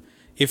note,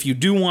 if you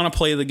do want to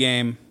play the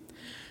game,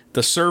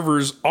 the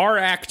servers are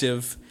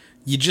active.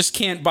 You just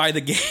can't buy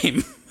the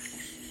game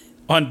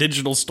on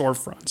digital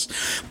storefronts.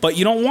 But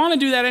you don't want to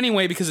do that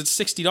anyway because it's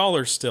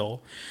 $60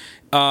 still.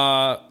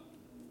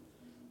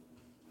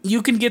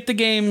 You can get the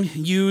game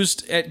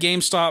used at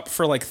GameStop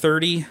for like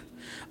 $30.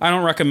 I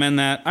don't recommend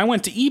that. I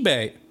went to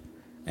eBay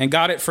and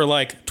got it for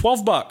like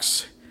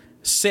 $12.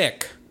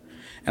 Sick.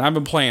 And I've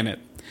been playing it.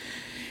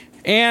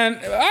 And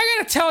I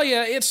gotta tell you,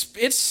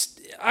 it's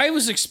I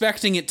was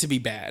expecting it to be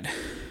bad.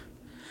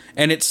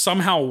 And it's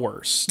somehow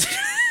worse.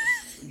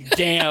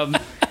 Damn.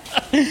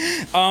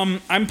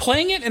 I'm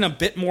playing it in a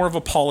bit more of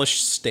a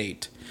polished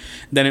state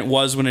than it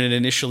was when it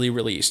initially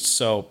released.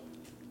 So,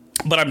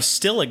 but I'm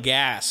still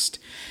aghast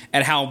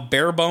at how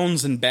bare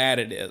bones and bad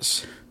it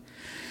is.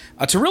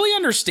 To really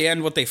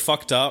understand what they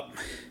fucked up,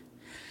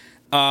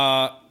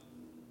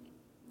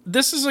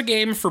 this is a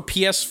game for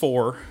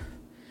PS4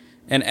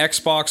 and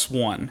Xbox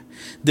One.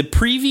 The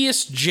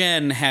previous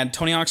gen had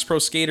Tony Hawk's Pro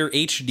Skater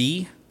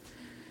HD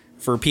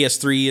for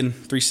PS3 and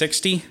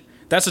 360.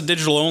 That's a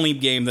digital-only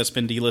game that's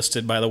been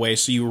delisted, by the way,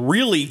 so you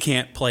really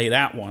can't play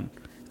that one.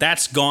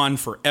 That's gone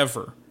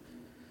forever.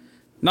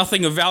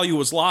 Nothing of value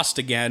was lost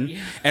again,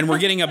 and we're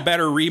getting a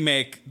better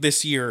remake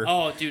this year.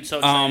 Oh, dude, so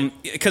excited.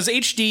 Because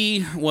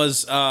HD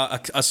was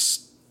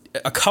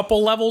a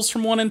couple levels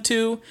from 1 and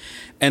 2,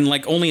 and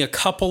like only a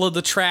couple of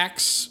the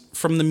tracks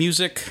from the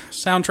music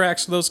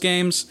soundtracks of those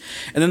games.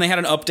 And then they had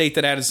an update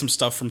that added some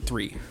stuff from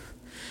 3.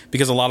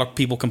 Because a lot of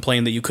people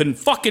complained that you couldn't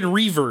fucking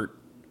revert.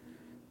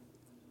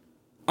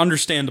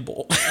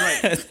 Understandable.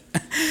 Right.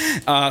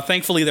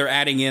 Thankfully, they're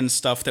adding in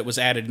stuff that was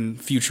added in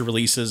future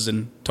releases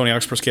in Tony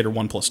Hawk's Pro Skater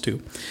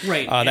 1+2.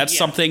 Right. That's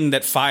something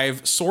that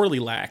 5 sorely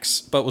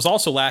lacks, but was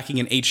also lacking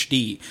in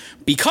HD.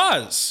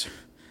 Because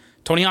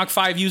Tony Hawk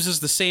 5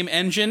 uses the same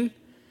engine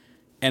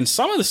and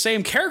some of the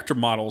same character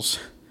models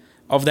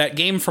of that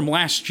game from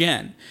last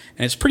gen.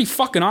 And it's pretty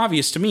fucking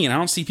obvious to me, and I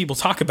don't see people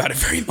talk about it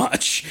very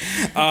much.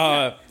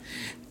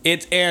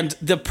 And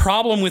the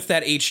problem with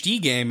that HD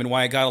game and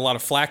why I got a lot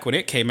of flack when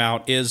it came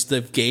out is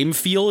the game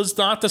feel is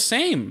not the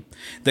same.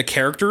 The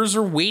characters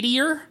are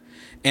weightier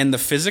and the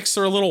physics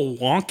are a little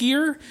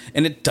wonkier,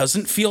 and it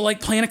doesn't feel like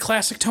playing a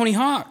classic Tony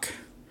Hawk.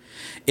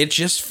 It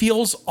just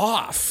feels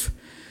off.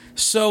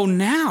 So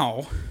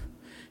now,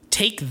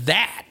 take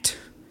that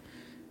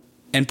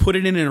and put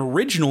it in an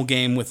original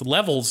game with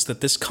levels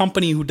that this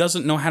company who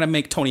doesn't know how to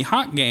make Tony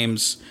Hawk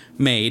games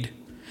made,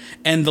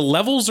 and the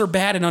levels are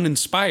bad and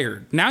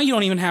uninspired. Now you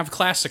don't even have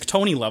classic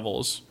Tony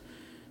levels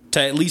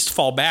to at least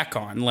fall back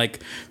on. Like,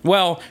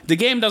 well, the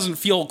game doesn't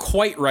feel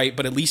quite right,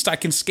 but at least I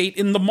can skate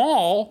in the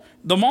mall.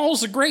 The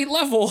mall's a great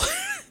level.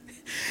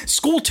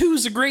 School 2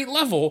 is a great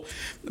level.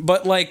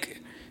 But,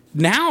 like,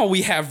 now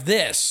we have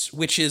this,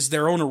 which is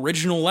their own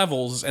original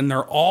levels, and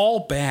they're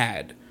all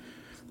bad.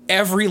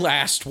 Every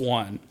last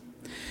one.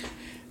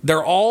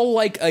 They're all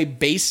like a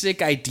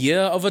basic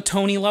idea of a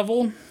Tony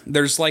level.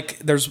 There's like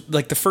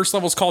the first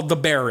level is called the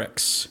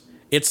Barracks.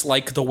 It's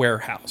like the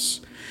warehouse.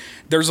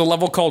 There's a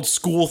level called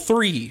School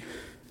 3.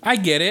 I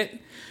get it.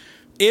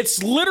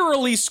 It's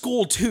literally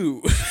School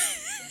 2.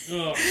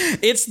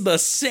 It's the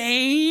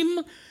same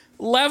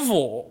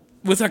level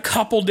with a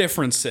couple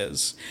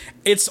differences.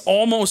 It's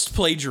almost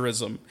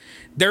plagiarism.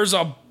 There's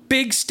a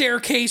big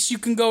staircase you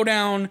can go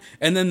down,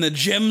 and then the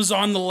gym's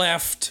on the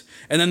left.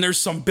 And then there's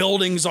some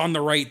buildings on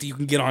the right that you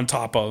can get on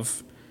top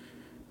of.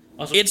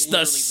 Also, it's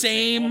the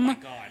same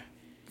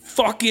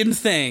fucking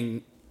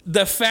thing.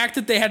 The fact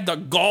that they had the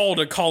gall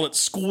to call it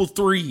School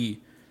 3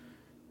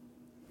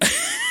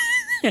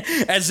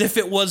 as if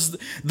it was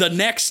the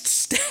next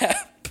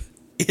step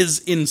is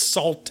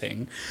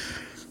insulting.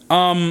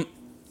 And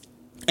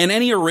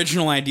any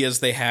original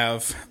ideas they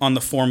have on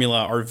the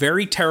formula are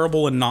very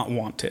terrible and not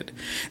wanted.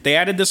 They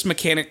added this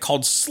mechanic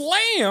called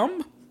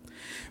Slam,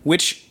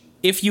 which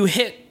if you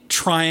hit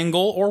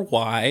triangle or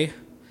Y,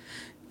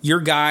 your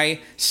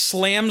guy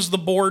slams the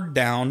board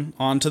down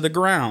onto the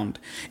ground.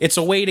 It's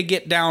a way to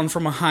get down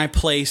from a high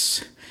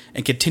place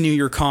and continue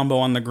your combo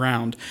on the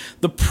ground.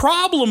 The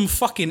problem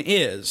fucking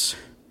is,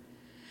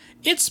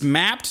 it's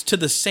mapped to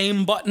the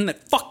same button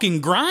that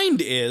fucking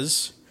grind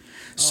is.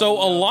 So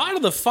a lot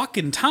of the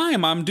fucking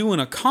time I'm doing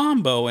a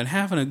combo and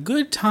having a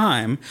good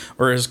time,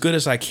 or as good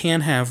as I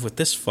can have with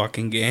this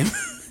fucking game.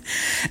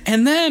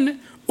 And then,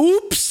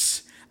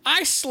 oops!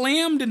 I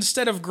slammed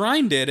instead of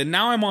grinded, and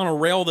now I'm on a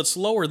rail that's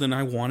lower than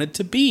I wanted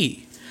to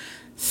be.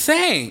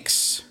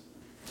 Thanks.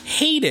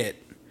 Hate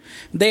it.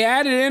 They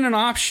added in an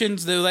option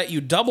to let you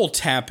double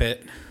tap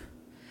it,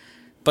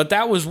 but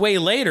that was way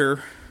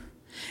later,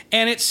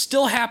 and it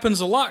still happens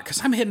a lot,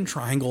 because I'm hitting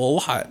triangle a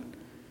lot.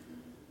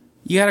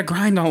 You gotta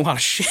grind on a lot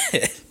of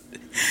shit.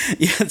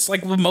 Yeah, it's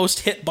like the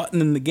most hit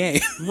button in the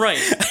game. Right.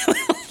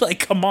 Like,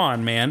 come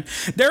on, man.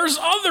 There's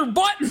other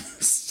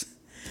buttons.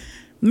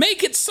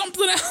 Make it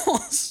something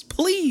else,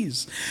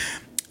 please.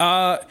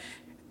 And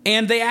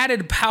they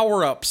added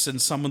power-ups in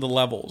some of the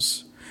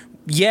levels.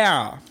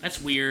 Yeah.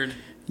 That's weird.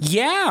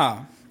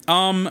 Yeah.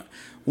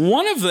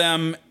 One of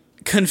them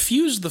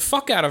confused the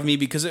fuck out of me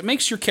because it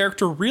makes your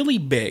character really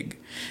big.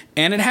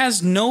 And it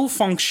has no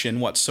function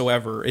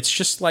whatsoever. It's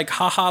just like,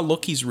 haha,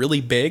 look, he's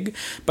really big.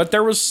 But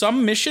there was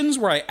some missions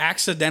where I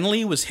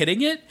accidentally was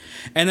hitting it.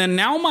 And then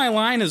now my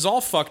line is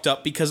all fucked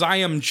up because I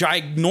am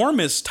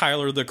ginormous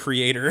Tyler, the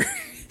Creator.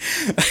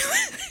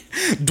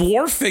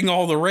 Dwarfing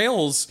all the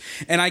rails,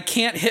 and I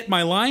can't hit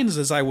my lines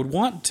as I would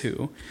want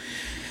to.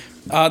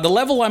 The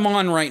level I'm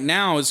on right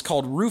now is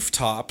called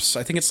Rooftops.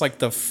 I think it's like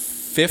the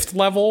 5th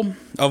level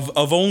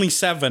of only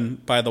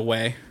 7, by the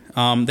way.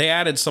 They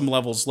added some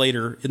levels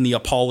later in the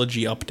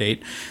Apology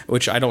update,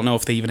 which I don't know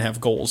if they even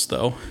have goals,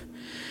 though.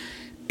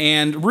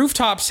 And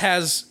Rooftops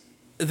has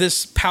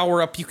this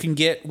power-up you can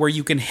get where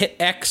you can hit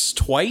X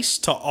twice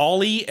to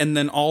ollie and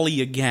then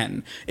ollie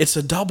again. It's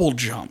a double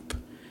jump.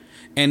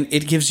 And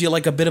it gives you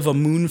like a bit of a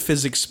moon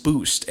physics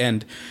boost.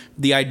 And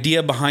the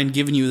idea behind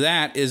giving you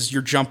that is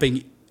you're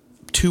jumping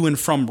to and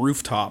from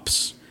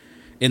rooftops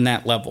in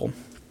that level.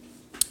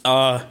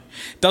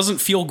 Doesn't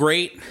feel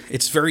great.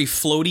 It's very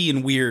floaty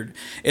and weird.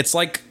 It's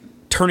like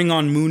turning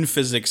on moon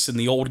physics in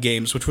the old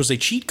games, which was a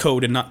cheat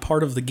code and not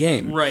part of the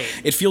game. Right.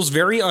 It feels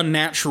very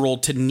unnatural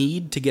to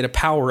need to get a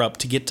power-up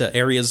to get to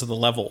areas of the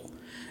level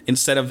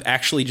instead of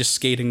actually just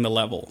skating the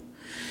level.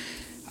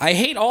 I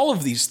hate all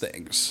of these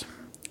things.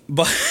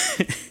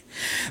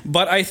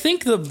 But I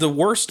think the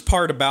worst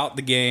part about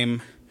the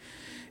game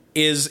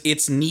is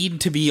its need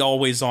to be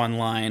always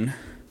online,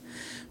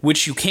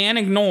 which you can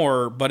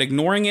ignore, but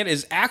ignoring it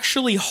is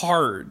actually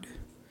hard.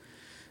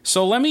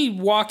 So let me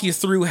walk you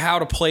through how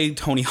to play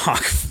Tony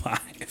Hawk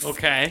 5.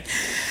 Okay.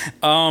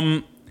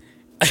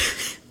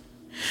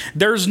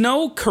 There's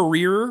no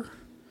career.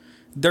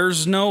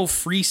 There's no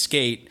free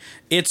skate.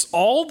 It's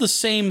all the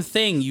same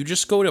thing. You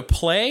just go to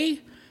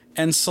play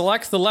and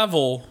select the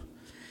level.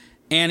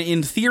 And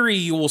in theory,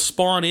 you will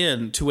spawn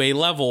in to a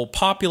level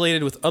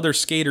populated with other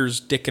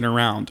skaters dicking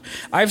around.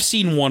 I've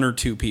seen 1 or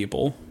 2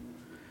 people.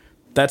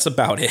 That's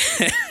about it.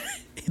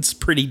 It's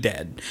pretty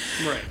dead.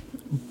 Right.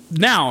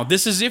 Now,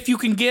 this is if you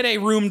can get a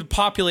room to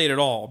populate at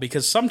all,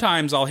 because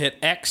sometimes I'll hit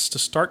X to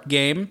start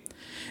game,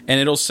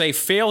 and it'll say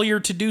failure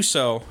to do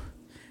so,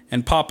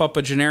 and pop up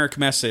a generic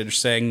message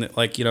saying that,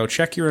 like, you know,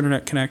 check your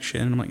internet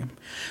connection. And I'm like, I'm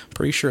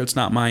pretty sure it's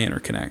not my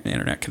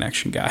internet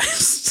connection,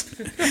 guys.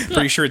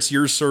 Pretty sure it's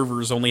your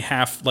servers only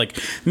half,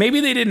 like, maybe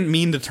they didn't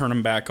mean to turn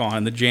them back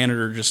on. The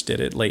janitor just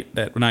did it late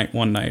that night,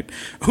 one night.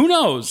 Who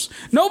knows?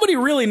 Nobody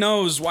really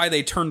knows why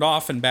they turned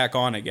off and back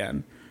on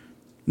again.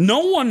 No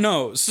one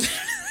knows.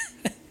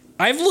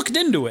 I've looked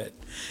into it,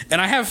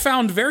 and I have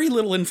found very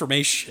little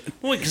information.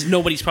 Well, because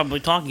nobody's probably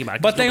talking about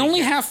it. But they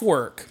only half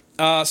work.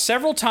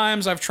 Several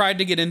times I've tried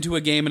to get into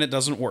a game and it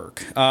doesn't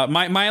work.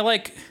 My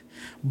like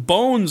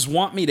bones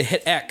want me to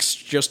hit X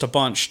just a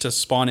bunch to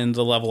spawn into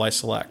the level I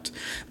select.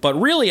 But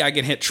really I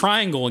can hit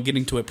triangle and get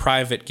into a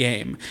private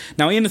game.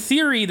 Now in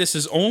theory this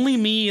is only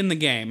me in the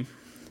game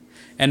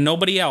and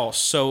nobody else.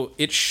 So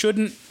it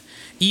shouldn't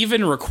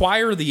even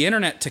require the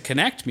internet to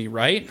connect me,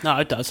 right? No,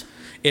 it does.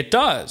 It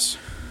does.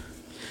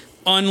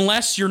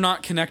 Unless you're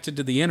not connected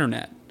to the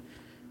internet.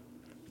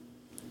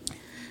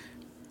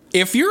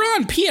 If you're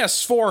on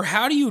PS4,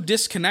 how do you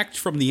disconnect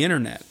from the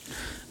internet?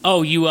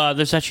 Oh,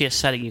 there's actually a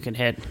setting you can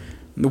hit.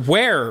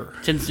 Where?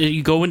 Since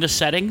you go into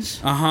settings.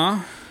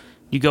 Uh-huh.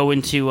 You go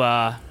into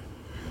the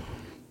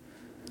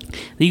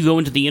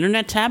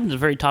internet tab. At the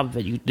very top of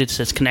it, it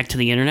says connect to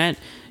the internet.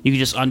 You can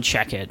just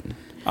uncheck it.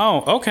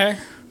 Oh, okay.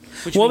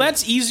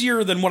 That's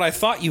easier than what I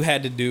thought you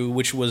had to do,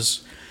 which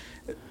was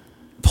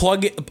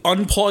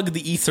unplug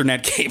the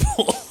Ethernet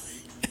cable.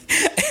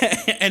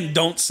 And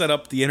don't set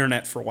up the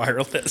internet for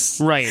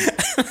wireless. Right.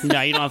 No,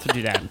 you don't have to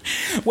do that.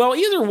 Well,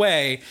 either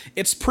way,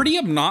 it's pretty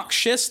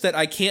obnoxious that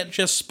I can't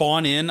just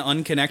spawn in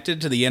unconnected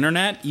to the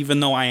internet,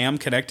 even though I am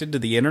connected to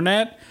the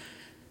internet.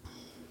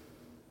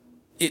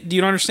 Do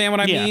you understand what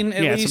I mean?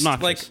 At least? It's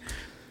obnoxious.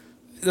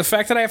 the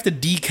fact that I have to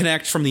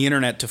deconnect from the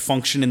internet to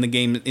function in the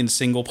game in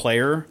single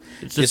player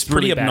is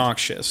pretty really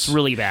obnoxious. It's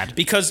really bad.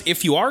 Because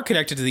if you are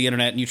connected to the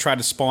internet and you try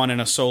to spawn in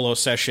a solo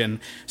session,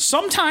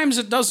 sometimes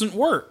it doesn't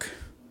work.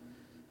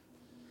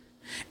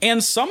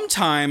 And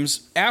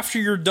sometimes after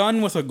you're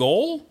done with a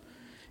goal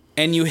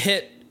and you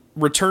hit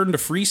return to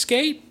free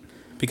skate,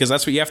 because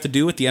that's what you have to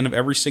do at the end of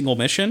every single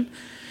mission,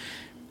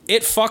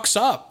 it fucks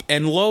up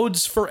and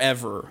loads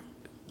forever.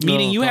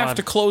 Meaning you have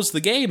to close the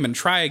game and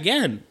try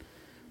again,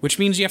 which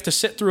means you have to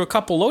sit through a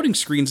couple loading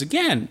screens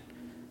again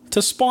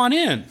to spawn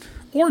in.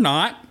 Or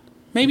not.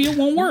 Maybe it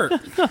won't work.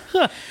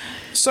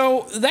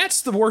 So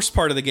that's the worst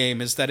part of the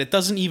game, is that it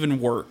doesn't even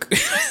work.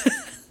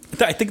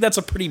 I think that's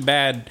a pretty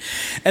bad.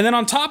 And then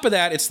on top of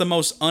that, it's the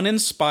most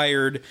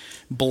uninspired,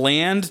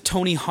 bland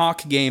Tony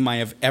Hawk game I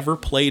have ever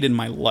played in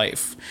my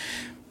life.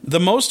 The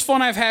most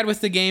fun I've had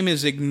with the game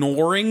is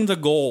ignoring the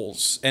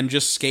goals and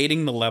just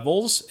skating the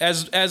levels.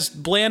 As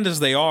bland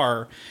as they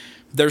are,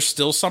 there's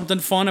still something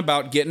fun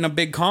about getting a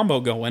big combo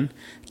going.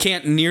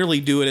 Can't nearly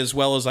do it as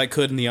well as I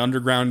could in the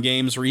Underground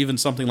games or even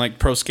something like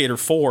Pro Skater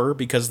 4,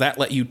 because that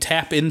let you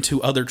tap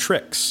into other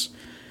tricks.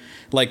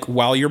 Like,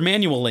 while you're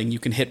manualing, you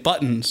can hit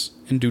buttons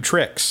and do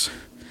tricks.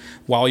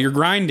 While you're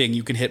grinding,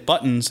 you can hit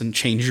buttons and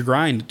change your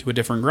grind to a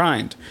different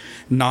grind.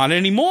 Not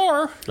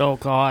anymore. Oh,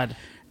 God.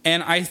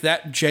 And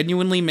that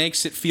genuinely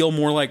makes it feel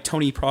more like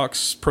Tony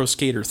Hawk's Pro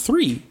Skater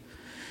 3.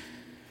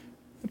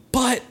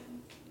 But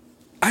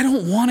I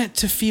don't want it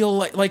to feel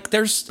like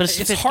there's...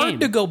 It's hard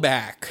to go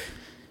back.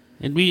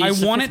 I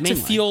want it to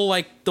feel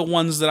like the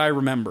ones that I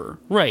remember.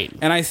 Right.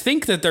 And I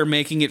think that they're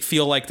making it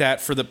feel like that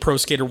for the Pro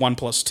Skater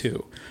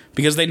 1+2.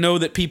 Because they know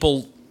that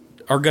people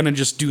are going to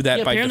just do that by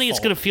default. Apparently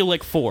it's going to feel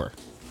like 4,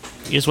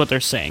 is what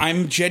they're saying.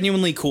 I'm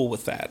genuinely cool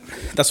with that.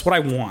 That's what I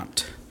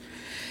want.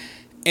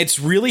 It's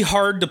really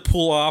hard to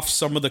pull off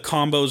some of the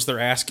combos they're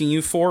asking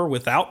you for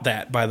without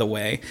that, by the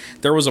way.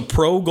 There was a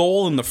pro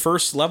goal in the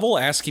first level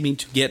asking me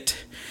to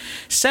get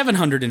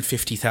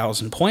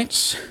 750,000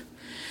 points.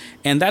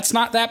 And that's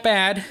not that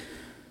bad.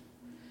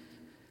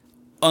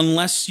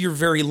 Unless you're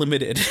very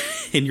limited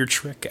in your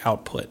trick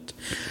output,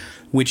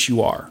 which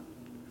you are.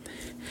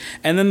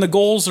 And then the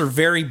goals are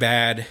very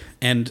bad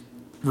and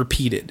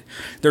repeated.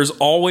 There's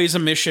always a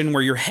mission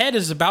where your head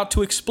is about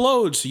to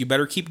explode, so you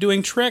better keep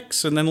doing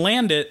tricks and then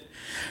land it.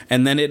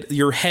 And then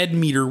your head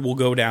meter will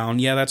go down.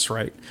 Yeah, that's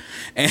right.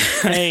 And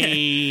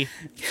hey.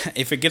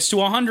 If it gets to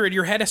 100,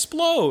 your head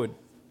explode.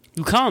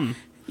 You come.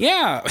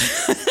 Yeah.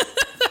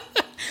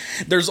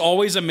 There's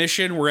always a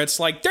mission where it's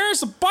like,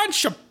 there's a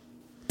bunch of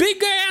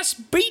big-ass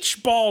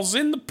beach balls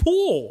in the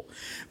pool.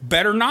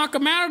 Better knock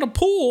them out of the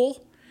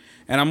pool.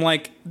 And I'm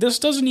like, this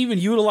doesn't even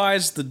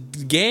utilize the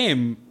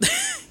game.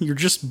 You're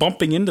just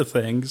bumping into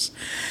things.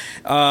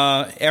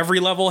 Every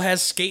level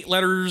has skate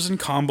letters and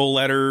combo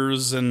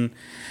letters and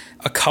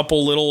a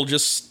couple little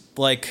just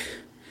like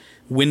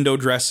window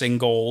dressing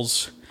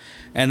goals.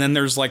 And then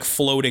there's like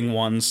floating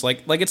ones.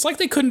 Like it's like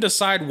they couldn't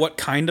decide what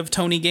kind of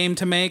Tony game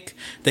to make.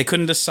 They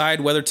couldn't decide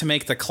whether to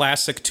make the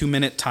classic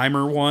 2-minute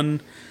timer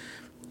one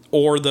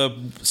or the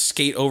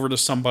skate over to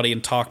somebody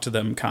and talk to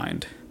them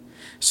kind.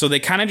 So they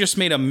kind of just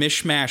made a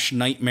mishmash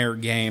nightmare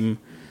game.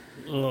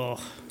 Ugh.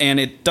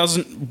 And it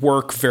doesn't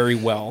work very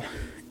well.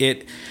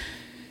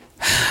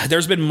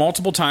 There's been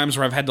multiple times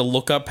where I've had to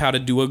look up how to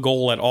do a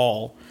goal at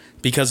all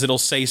because it'll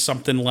say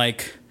something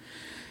like,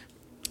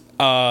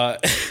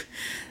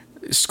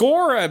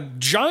 score a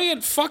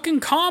giant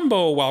fucking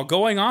combo while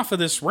going off of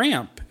this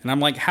ramp. And I'm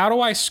like, how do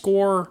I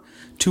score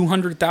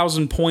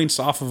 200,000 points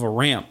off of a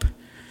ramp?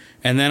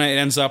 And then it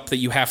ends up that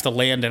you have to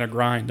land in a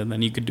grind and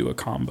then you could do a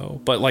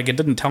combo. But like, it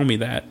didn't tell me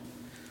that.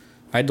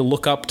 I had to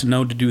look up to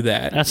know to do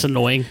that. That's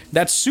annoying.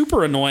 That's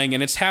super annoying,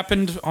 and it's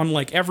happened on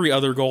like every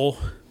other goal.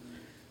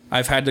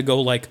 I've had to go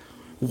like,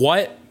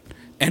 what?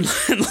 And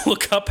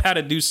look up how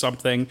to do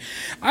something.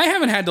 I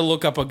haven't had to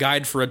look up a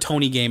guide for a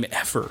Tony game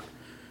ever.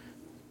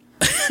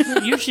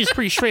 Usually it's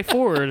pretty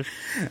straightforward.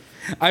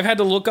 I've had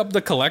to look up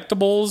the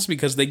collectibles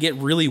because they get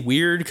really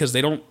weird because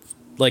they don't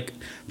like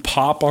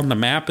pop on the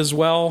map as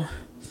well.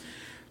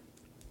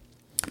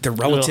 They're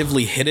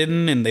relatively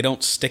hidden and they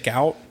don't stick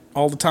out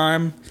all the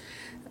time.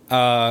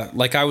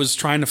 Like I was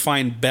trying to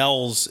find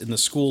bells in the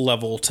school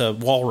level to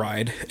wall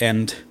ride,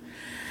 and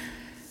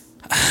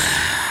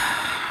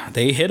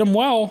they hit them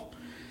well,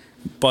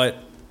 but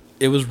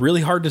it was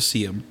really hard to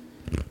see them,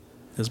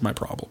 is my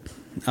problem.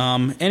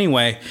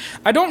 Anyway,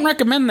 I don't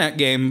recommend that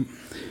game,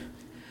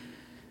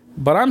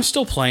 but I'm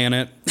still playing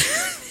it.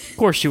 Of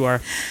course you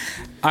are.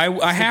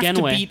 I have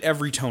to beat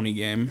every Tony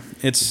game.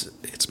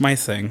 It's my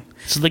thing.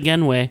 It's the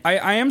Gen way.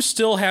 I am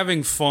still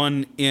having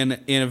fun in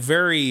a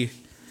very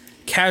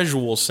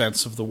casual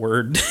sense of the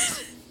word,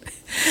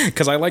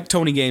 because I like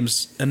Tony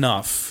games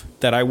enough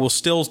that I will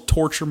still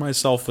torture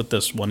myself with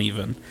this one.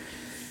 Even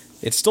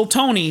it's still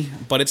Tony,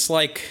 but it's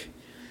like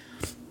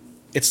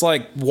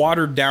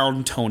watered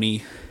down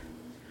Tony.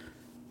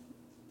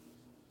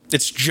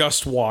 It's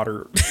just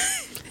water.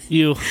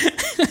 You.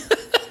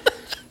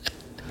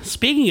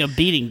 Speaking of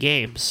beating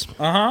games,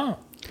 I'm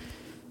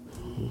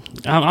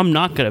I'm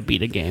not gonna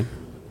beat a game.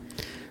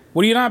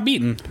 What are you not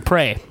beating?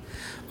 Prey.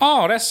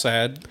 Oh, that's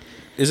sad.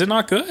 Is it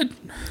not good?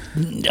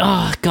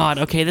 Oh, God.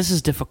 Okay, this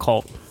is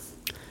difficult.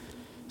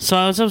 So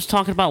as I was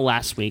talking about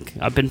last week,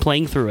 I've been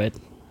playing through it,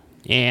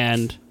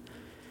 and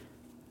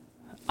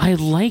I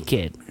like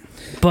it,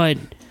 but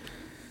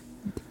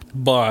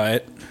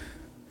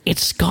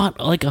it's got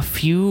like a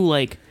few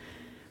like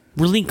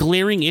really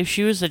glaring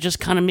issues that just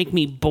kind of make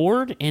me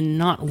bored and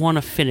not want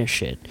to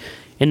finish it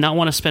and not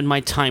want to spend my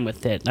time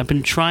with it. I've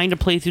been trying to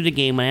play through the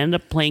game. I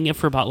ended up playing it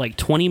for about like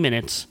 20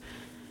 minutes,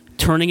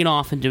 turning it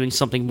off and doing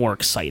something more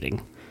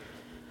exciting.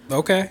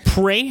 Okay.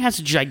 Prey has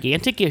a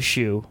gigantic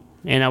issue,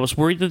 and I was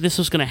worried that this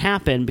was going to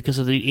happen because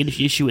of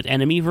the issue with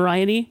enemy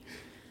variety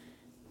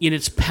in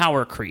its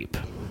power creep.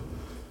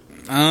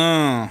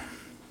 Oh.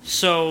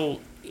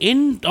 So,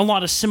 in a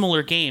lot of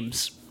similar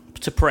games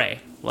to Prey,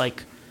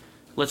 like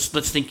let's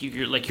think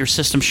your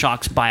System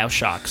Shocks,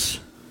 BioShocks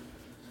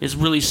is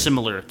really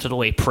similar to the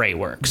way Prey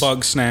works.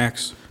 Bug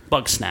snacks,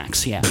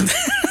 yeah.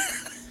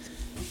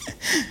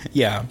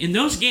 Yeah. In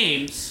those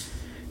games,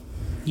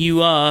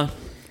 they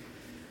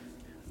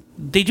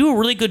do a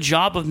really good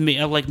job of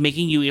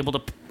making you able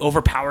to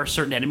overpower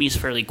certain enemies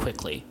fairly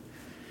quickly.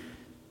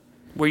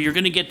 Where you're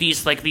going to get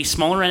these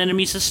smaller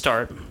enemies to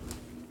start,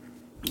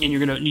 and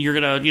you're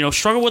gonna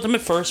struggle with them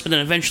at first, but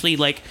then eventually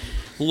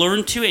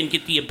learn to and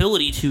get the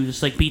ability to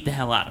just beat the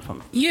hell out of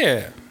them.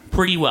 Yeah.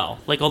 Pretty well.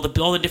 Like all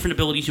the different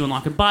abilities you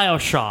unlock in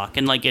BioShock,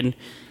 and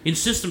in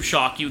System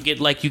Shock you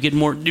get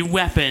more new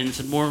weapons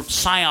and more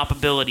psyop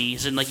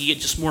abilities, and you get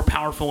just more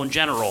powerful in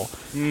general.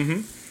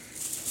 Mm-hmm.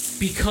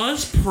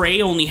 Because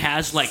Prey only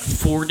has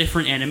 4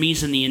 different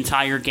enemies in the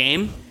entire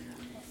game,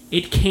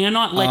 it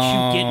cannot let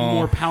you get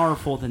more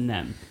powerful than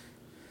them.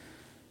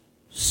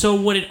 So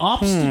what it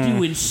opts to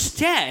do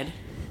instead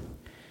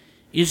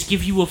is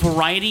give you a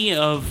variety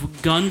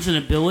of guns and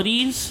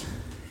abilities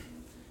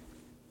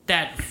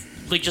that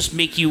just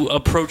make you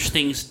approach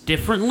things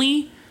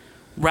differently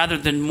rather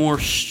than more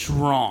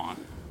strong.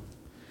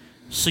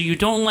 So you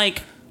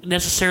don't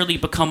necessarily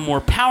become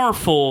more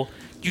powerful,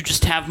 you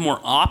just have more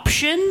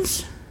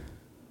options.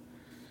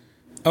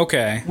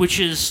 Okay. Which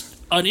is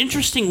an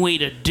interesting way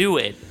to do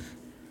it,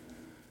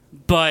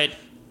 but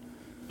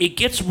it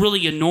gets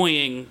really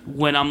annoying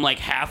when I'm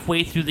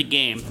halfway through the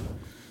game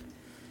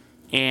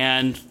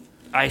and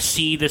I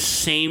see the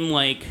same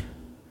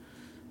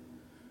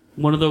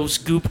one of those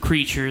goop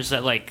creatures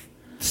that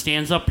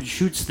stands up and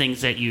shoots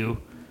things at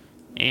you,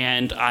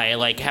 and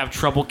I have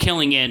trouble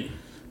killing it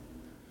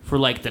for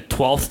the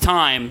 12th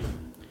time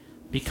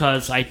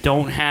because I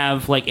don't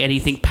have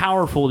anything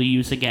powerful to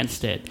use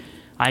against it.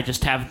 I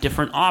just have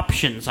different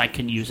options I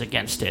can use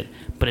against it,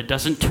 but it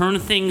doesn't turn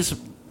things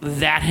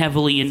that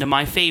heavily into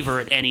my favor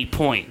at any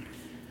point.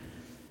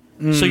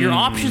 So your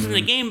options in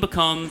the game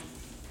become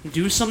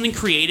do something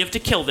creative to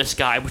kill this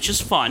guy, which is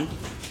fun,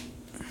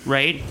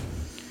 right?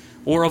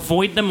 Or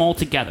avoid them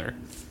altogether,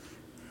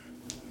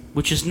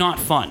 which is not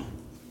fun.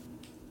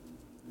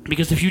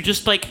 Because if you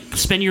just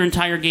spend your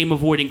entire game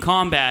avoiding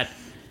combat,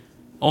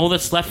 all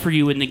that's left for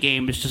you in the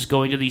game is just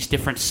going to these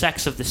different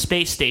sects of the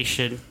space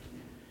station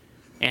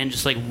and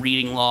just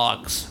reading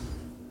logs.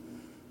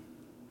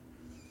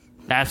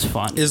 That's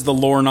fun. Is the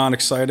lore not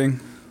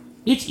exciting?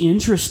 It's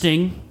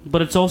interesting,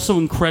 but it's also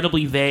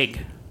incredibly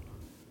vague.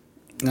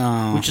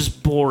 Oh. Which is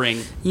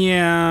boring.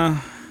 Yeah.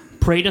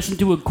 Prey doesn't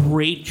do a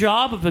great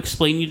job of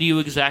explaining to you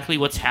exactly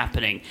what's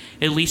happening,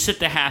 at least at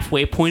the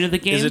halfway point of the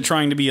game. Is it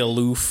trying to be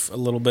aloof a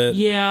little bit?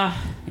 Yeah,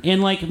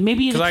 and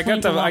maybe because I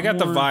got the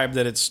vibe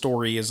that its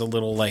story is a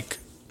little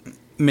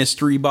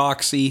mystery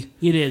boxy.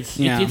 It is.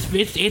 Yeah.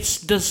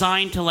 It's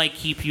designed to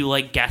keep you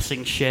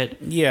guessing shit.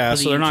 Yeah,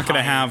 so they're not going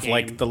to have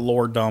game. the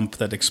lore dump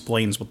that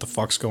explains what the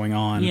fuck's going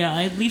on. Yeah,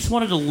 I at least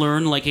wanted to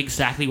learn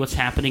exactly what's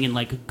happening in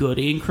good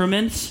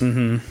increments.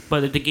 Mm-hmm.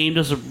 But the game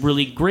does a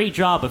really great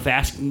job of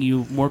asking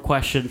you more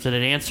questions than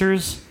it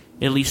answers.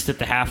 At least at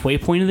the halfway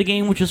point of the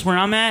game, which is where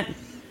I'm at.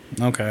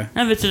 Okay.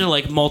 I've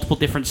visited multiple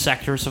different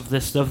sectors of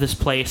this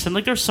place, and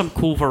there's some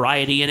cool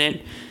variety in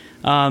it.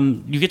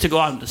 You get to go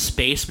out into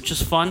space, which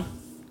is fun.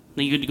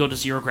 Then you get to go to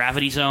zero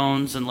gravity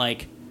zones, and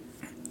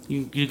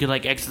you could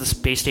exit the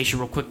space station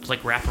real quick to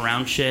wrap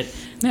around shit.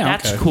 Yeah,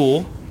 that's okay.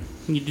 cool.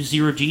 You do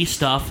zero G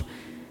stuff,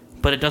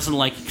 but it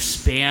doesn't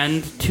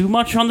expand too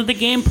much onto the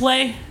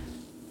gameplay.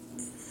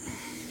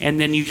 And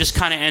then you just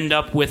kind of end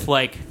up with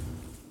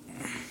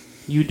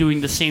you doing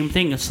the same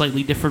thing a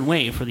slightly different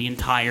way for the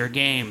entire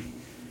game.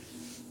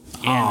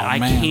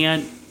 And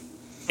can't.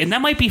 And that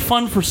might be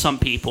fun for some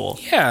people.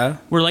 Yeah.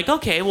 We're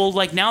okay, well,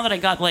 now that I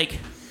got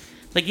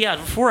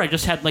before I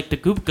just had the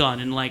goop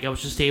gun, and I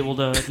was just able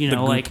to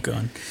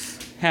gun.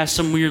 have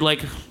some weird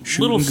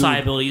Shoot little and side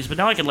goop. abilities, but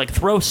now I can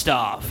throw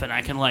stuff, and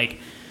I can and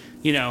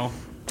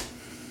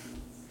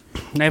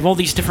I have all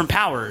these different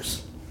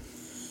powers,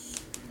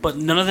 but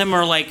none of them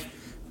are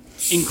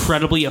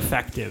incredibly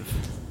effective,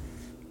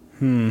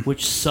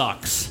 which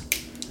sucks.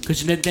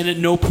 Because then at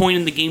no point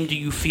in the game do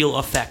you feel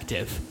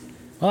effective.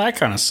 Well, that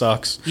kind of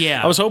sucks.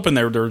 Yeah. I was hoping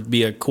there'd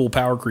be a cool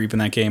power creep in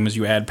that game as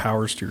you add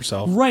powers to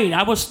yourself. Right.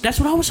 That's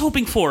what I was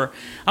hoping for.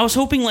 I was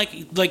hoping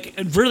like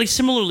really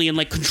similarly in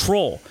like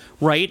Control,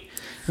 right?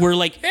 Where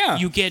like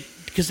you get,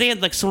 because they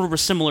had like sort of a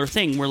similar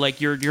thing where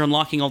like you're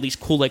unlocking all these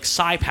cool like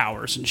psi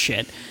powers and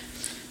shit.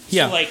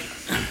 Yeah. So, like,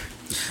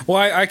 well,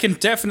 I can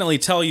definitely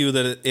tell you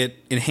that it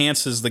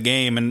enhances the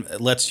game and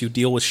it lets you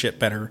deal with shit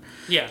better.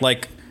 Yeah.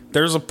 Like,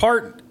 there's a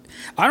part...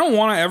 I don't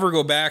want to ever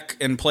go back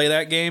and play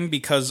that game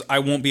because I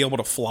won't be able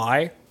to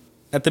fly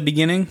at the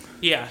beginning.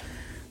 Yeah.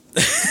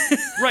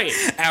 Right.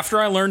 After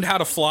I learned how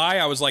to fly,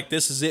 I was like,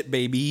 this is it,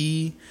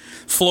 baby.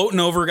 Floating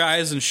over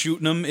guys and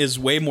shooting them is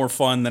way more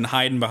fun than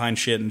hiding behind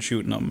shit and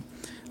shooting them.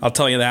 I'll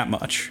tell you that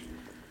much.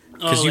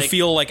 Because you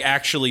feel like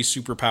actually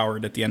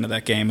superpowered at the end of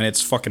that game, and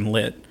it's fucking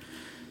lit.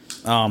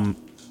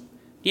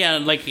 Yeah,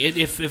 like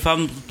if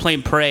I'm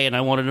playing Prey and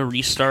I wanted to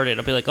restart it,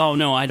 I'll be like, oh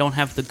no, I don't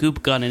have the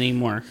goop gun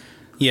anymore.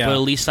 Yeah. But at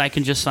least I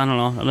can just, I don't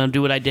know, I'm going to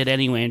do what I did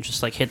anyway and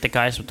just like hit the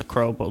guys with the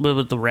crowbar,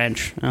 with the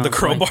wrench. The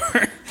crowbar?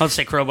 I would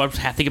say crowbar. I was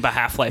thinking about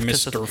Half-Life.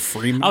 Mr.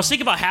 Freeman? I was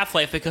thinking about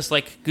Half-Life because,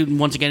 like,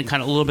 once again,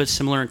 kind of a little bit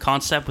similar in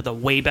concept with a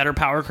way better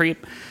power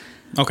creep.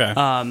 Okay.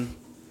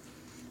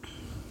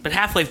 But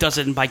Half-Life does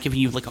it by giving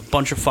you, like, a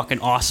bunch of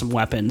fucking awesome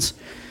weapons.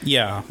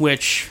 Yeah.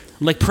 Which,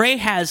 like, Prey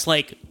has,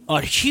 like,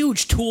 a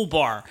huge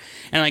toolbar.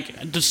 And,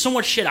 like, there's so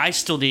much shit I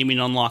still didn't even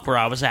unlock where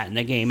I was at in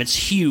the game. It's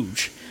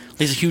huge.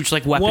 There's a huge,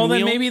 like, weapon wheel. Well,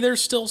 then maybe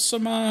there's still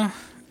some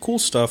cool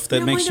stuff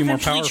that makes you more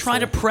powerful. I might eventually try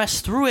to press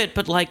through it,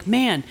 but, like,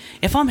 man,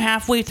 if I'm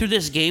halfway through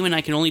this game and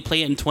I can only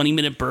play it in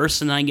 20-minute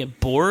bursts and then I get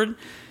bored,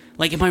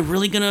 like, am I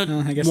really going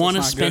to want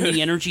to spend the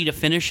energy to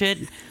finish it?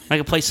 I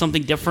could play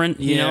something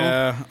different, you know?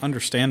 Yeah,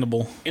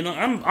 understandable. You know,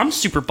 I'm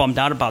super bummed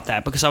out about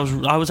that because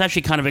I was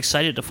actually kind of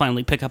excited to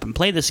finally pick up and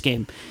play this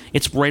game.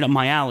 It's right up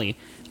my alley.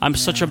 I'm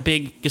such a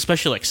big,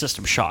 especially, like,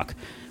 System Shock.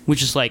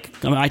 Which is like,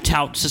 I mean, I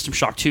tout System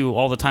Shock 2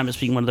 all the time as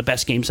being one of the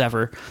best games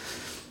ever.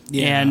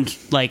 Yeah. And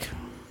like,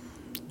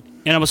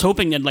 and I was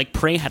hoping that like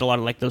Prey had a lot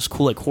of like those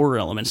cool like horror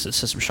elements that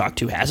System Shock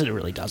 2 has, and it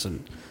really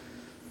doesn't.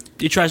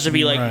 It tries to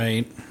be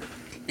like,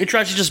 it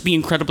tries to just be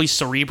incredibly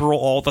cerebral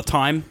all the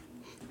time.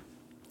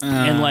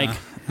 And like,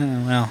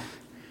 well,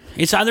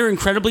 it's either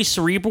incredibly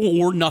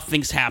cerebral or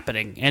nothing's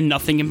happening and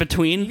nothing in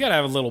between. You gotta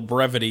have a little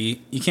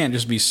brevity. You can't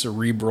just be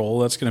cerebral.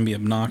 That's gonna be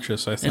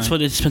obnoxious, I think. That's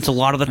what it spends a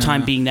lot of the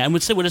time being that. I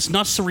would say when it's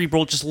not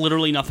cerebral, just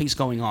literally nothing's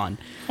going on.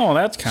 Oh,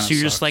 that's kind of so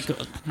you're just like,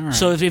 right.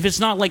 So if it's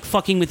not like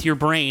fucking with your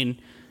brain,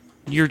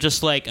 you're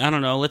just like, I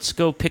don't know, let's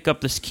go pick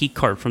up this key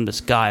card from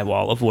this guy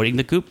while avoiding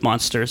the goop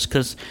monsters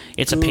because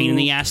it's a pain in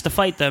the ass to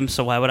fight them.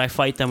 So why would I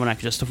fight them when I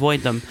could just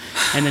avoid them?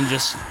 And then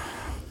just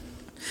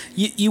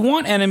you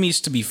want enemies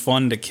to be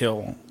fun to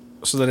kill.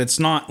 So that it's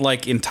not,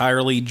 like,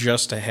 entirely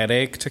just a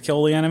headache to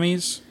kill the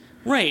enemies.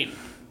 Right.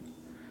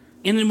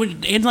 And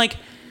then, like,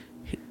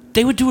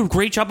 they would do a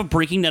great job of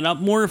breaking that up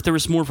more if there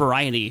was more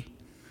variety.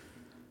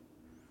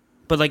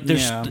 But, like,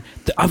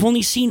 I've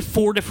only seen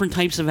 4 different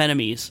types of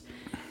enemies.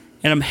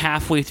 And I'm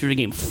halfway through the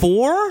game.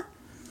 4?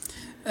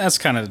 That's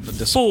kind of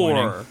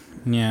disappointing. 4.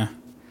 Yeah.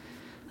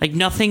 Like,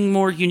 nothing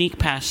more unique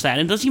past that.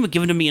 And it doesn't even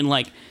give it to me in,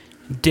 like,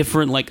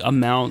 different like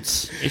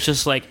amounts. It's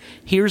just like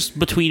here's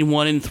between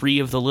 1 and 3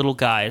 of the little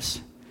guys.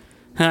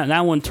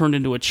 That one turned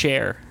into a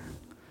chair.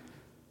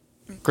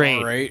 Great.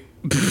 All right.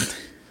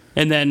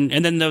 and then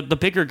the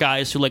bigger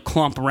guys who like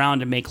clomp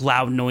around and make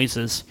loud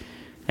noises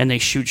and they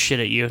shoot shit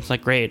at you. It's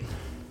like great.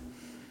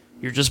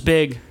 You're just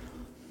big.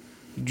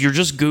 You're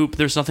just goop.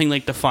 There's nothing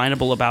like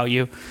definable about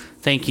you.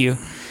 Thank you.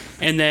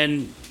 And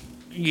then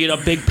you get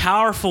a big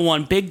powerful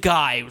one, big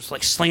guy who's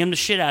like slam the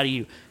shit out of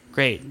you.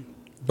 Great.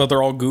 But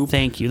they're all goop?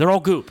 Thank you. They're all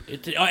goop.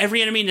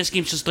 Every enemy in this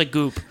game's just like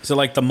goop. Is it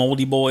like the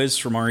moldy boys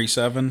from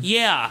RE7?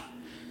 Yeah.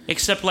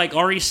 Except like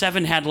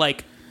RE7 had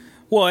like...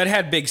 Well, it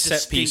had big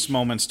set-piece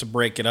moments to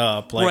break it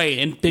up. Like, right,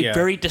 and big,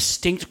 very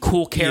distinct,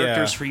 cool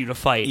characters for you to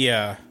fight.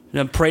 Yeah.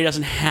 And Prey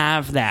doesn't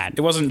have that.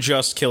 It wasn't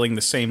just killing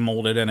the same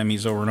molded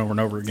enemies over and over and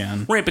over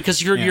again. Right,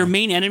 because your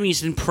main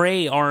enemies in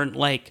Prey aren't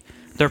like...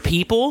 They're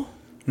people,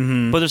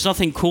 but there's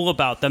nothing cool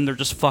about them. They're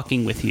just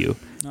fucking with you.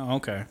 Oh,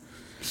 okay.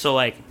 So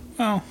like...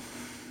 Well...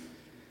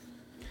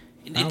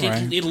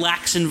 It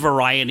lacks in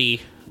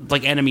variety,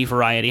 like enemy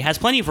variety. It has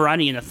plenty of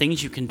variety in the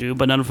things you can do,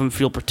 but none of them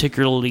feel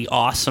particularly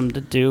awesome to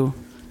do.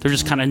 They're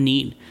just kind of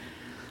neat.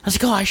 I was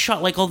like, oh, I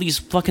shot like all these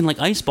fucking like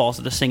ice balls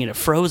at this thing and it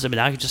froze him, and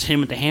I could just hit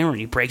him with the hammer and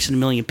he breaks in a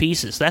million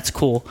pieces. That's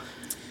cool.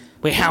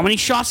 Wait, how many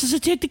shots does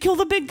it take to kill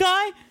the big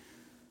guy?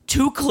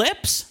 2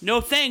 clips?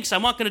 No thanks,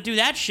 I'm not going to do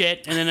that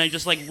shit. And then I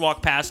just like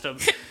walk past him.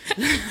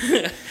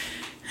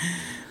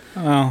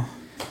 Oh.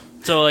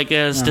 So, like,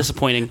 it's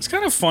disappointing. It's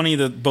kind of funny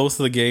that both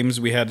of the games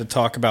we had to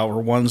talk about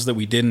were ones that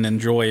we didn't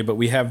enjoy, but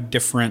we have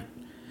different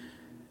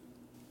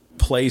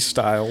play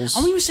styles.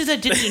 I don't even say that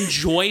I didn't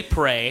enjoy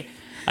Prey.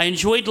 I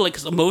enjoyed,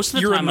 like, most of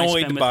the time I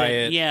spent with it. You're annoyed by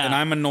it, and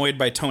I'm annoyed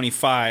by Tony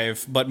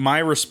 5, but my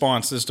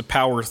response is to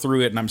power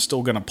through it, and I'm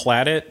still going to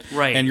plat it.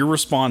 Right. And your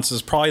response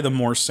is probably the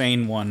more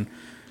sane one,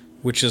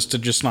 which is to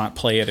just not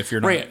play it if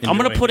you're not right. I'm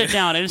going to put it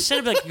down, and instead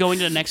of, like, going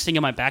to the next thing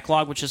in my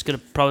backlog, which is going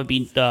to probably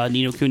be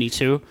Ni no Kuni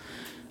 2,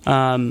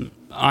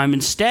 I'm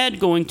instead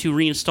going to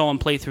reinstall and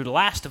play through The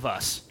Last of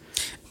Us.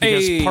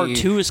 Because Part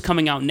 2 is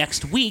coming out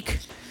next week,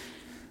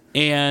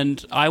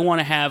 and I want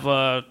to have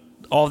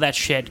all that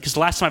shit. Because the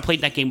last time I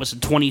played that game was in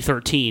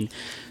 2013.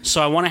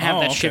 So I want to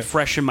have that shit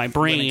fresh in my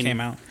brain. When it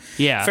came out.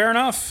 Yeah. Fair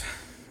enough.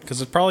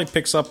 Because it probably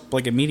picks up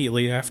like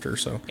immediately after,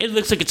 so. It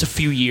looks like it's a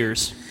few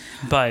years,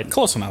 but...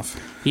 Close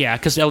enough. Yeah,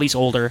 because Ellie's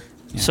older.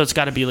 Yeah. So it's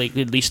got to be like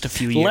at least a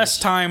few years. Less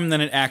time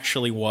than it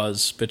actually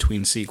was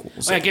between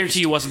sequels. I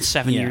guarantee you it wasn't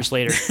 7 years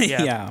later.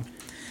 Yeah. Yeah.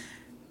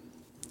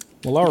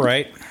 Well, all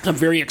right. I'm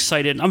very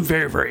excited. I'm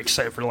very, very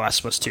excited for The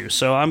Last of Us 2.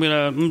 So I'm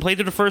gonna play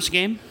through the first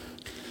game.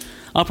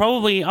 I'll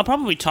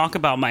probably talk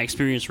about my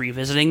experience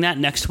revisiting that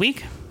next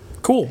week.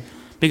 Cool.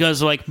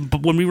 Because like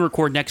when we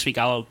record next week,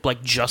 I'll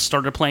like just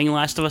started playing The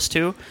Last of Us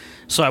 2,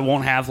 so I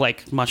won't have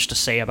like much to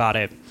say about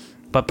it.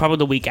 But probably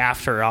the week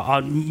after,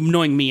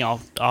 knowing me,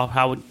 I'll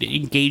how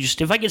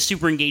engaged. If I get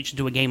super engaged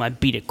into a game, I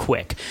beat it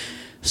quick.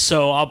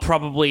 So I'll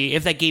probably,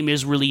 if that game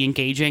is really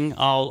engaging,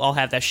 I'll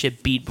have that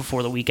shit beat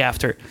before the week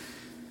after.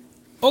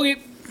 Okay.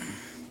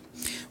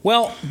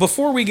 Well,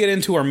 before we get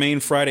into our main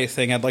Friday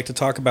thing, I'd like to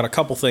talk about a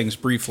couple things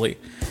briefly.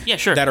 Yeah,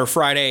 sure. That are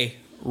Friday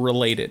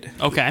related.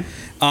 Okay.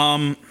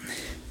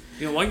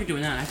 While you're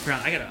doing that, I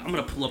forgot. I'm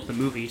gonna pull up the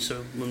movie.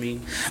 So let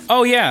me.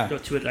 Oh yeah. Go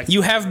to it.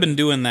 You have been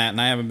doing that,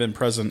 and I haven't been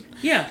present.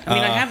 Yeah, I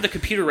mean, I have the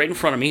computer right in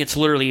front of me. It's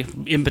literally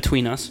in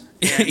between us.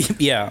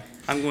 Yeah.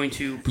 I'm going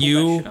to pull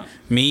that shit up.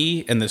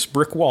 Me, and this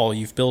brick wall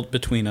you've built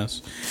between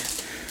us.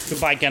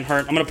 Goodbye,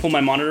 Genhart. I'm gonna pull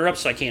my monitor up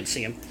so I can't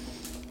see him.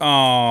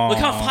 Oh. Look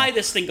how high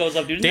this thing goes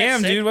up, dude.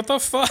 Damn, dude, what the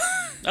fuck?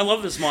 I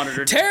love this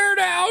monitor. Tear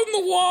down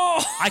the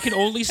wall! I can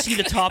only see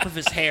the top of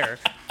his hair.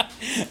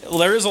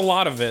 There is a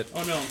lot of it.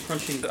 Oh no, I'm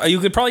crunching. You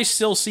could probably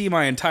still see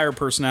my entire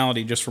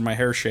personality just from my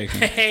hair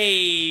shaking.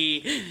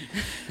 Hey!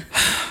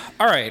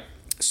 Alright,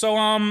 so,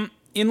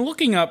 in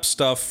looking up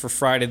stuff for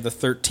Friday the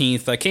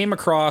 13th, I came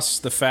across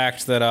the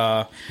fact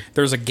that,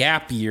 there's a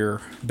gap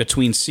year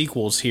between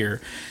sequels here.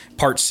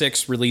 Part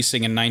 6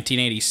 releasing in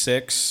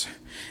 1986,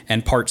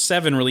 and Part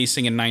 7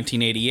 releasing in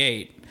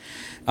 1988.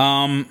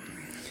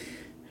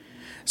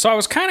 So I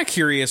was kind of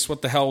curious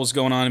what the hell was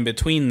going on in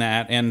between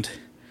that, and,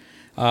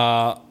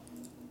 well,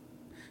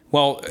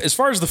 as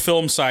far as the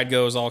film side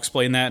goes, I'll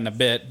explain that in a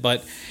bit,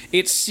 but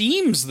it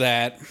seems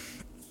that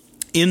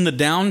in the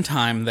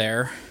downtime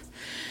there,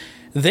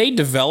 they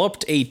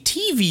developed a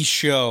TV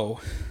show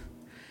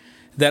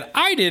that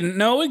I didn't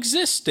know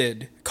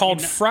existed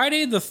called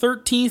Friday the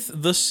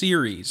 13th, the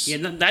series.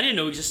 Yeah, I didn't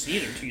know it existed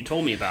either until you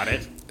told me about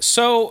it.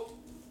 So,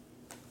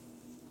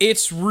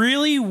 it's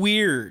really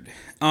weird.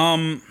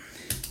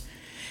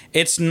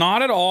 It's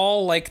not at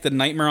all like the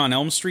Nightmare on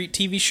Elm Street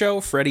TV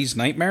show, Freddy's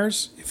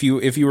Nightmares, if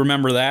you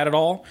remember that at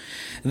all.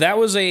 That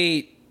was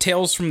a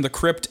Tales from the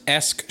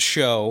Crypt-esque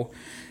show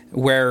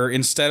where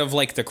instead of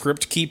like the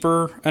Crypt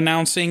Keeper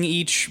announcing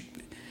each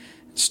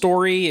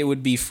story, it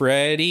would be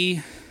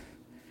Freddy.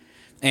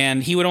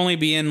 And he would only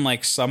be in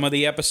like some of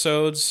the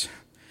episodes.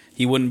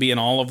 He wouldn't be in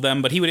all of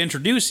them, but he would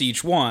introduce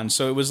each one.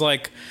 So it was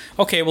like,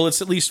 okay, well,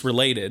 it's at least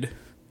related.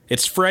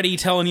 It's Freddy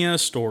telling you a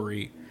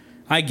story.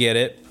 I get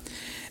it.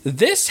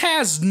 This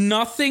has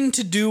nothing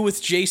to do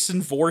with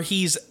Jason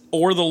Voorhees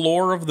or the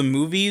lore of the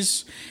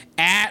movies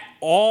at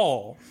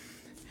all.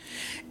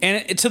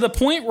 And to the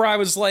point where I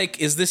was like,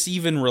 is this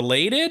even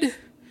related?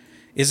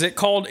 Is it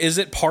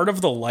part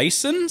of the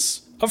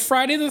license of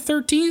Friday the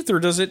 13th, or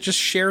does it just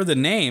share the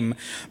name?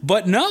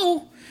 But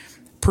no.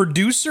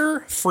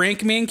 Producer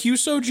Frank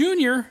Mancuso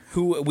Jr.,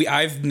 who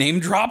I've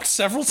name dropped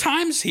several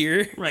times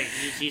here. Right,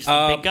 he's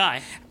the big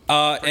guy.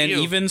 And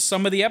even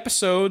some of the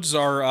episodes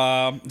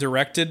are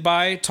directed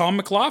by Tom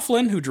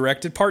McLaughlin, who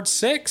directed Part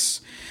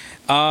 6.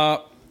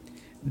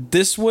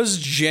 This was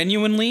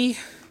genuinely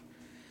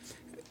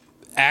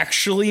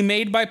actually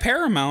made by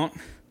Paramount,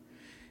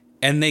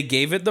 and they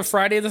gave it the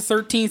Friday the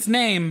 13th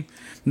name,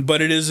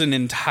 but it is an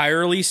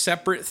entirely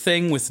separate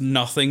thing with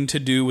nothing to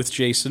do with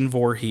Jason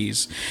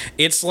Voorhees.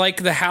 It's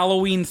like the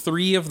Halloween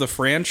 3 of the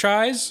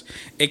franchise,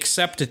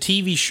 except a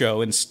TV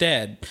show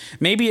instead.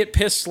 Maybe it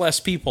pissed less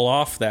people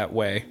off that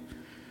way,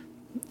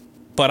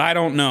 but I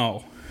don't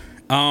know.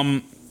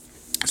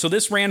 So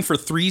this ran for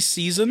 3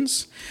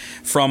 seasons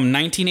from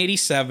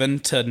 1987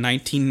 to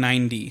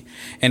 1990,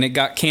 and it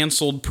got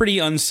canceled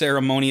pretty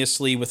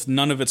unceremoniously with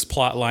none of its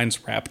plot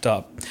lines wrapped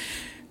up.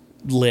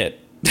 Lit.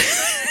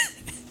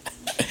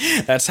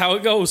 That's how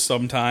it goes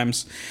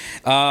sometimes.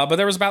 But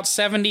there was about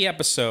 70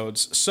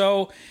 episodes.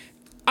 So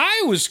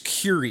I was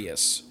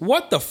curious,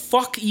 what the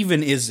fuck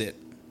even is it?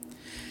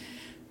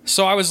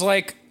 So I was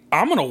like,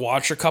 I'm going to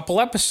watch a couple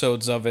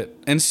episodes of it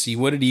and see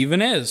what it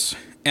even is.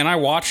 And I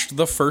watched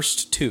the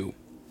first 2.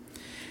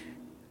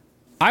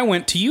 I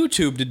went to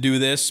YouTube to do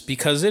this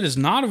because it is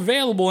not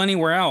available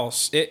anywhere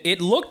else.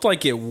 It looked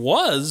like it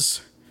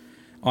was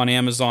on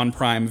Amazon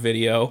Prime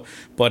Video,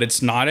 but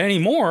it's not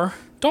anymore.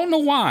 Don't know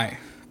why.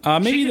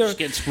 Maybe it just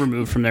gets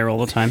removed from there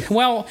all the time.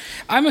 Well,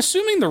 I'm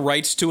assuming the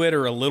rights to it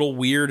are a little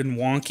weird and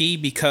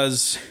wonky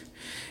because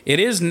it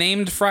is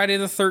named Friday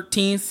the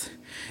 13th,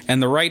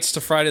 and the rights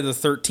to Friday the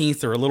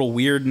 13th are a little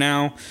weird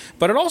now,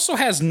 but it also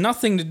has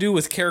nothing to do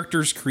with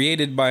characters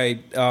created by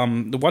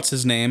what's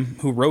his name,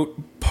 who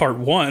wrote part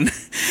 1.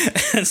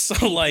 And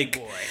so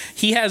like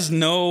he has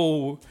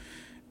no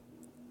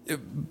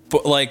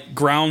like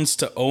grounds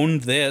to own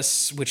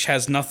this, which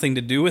has nothing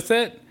to do with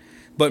it,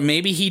 but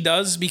maybe he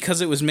does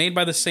because it was made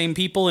by the same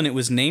people and it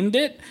was named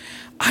it.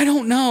 I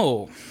don't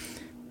know.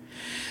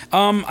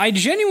 I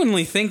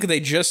genuinely think they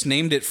just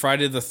named it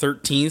Friday the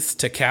 13th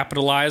to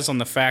capitalize on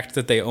the fact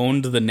that they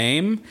owned the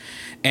name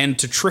and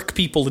to trick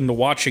people into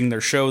watching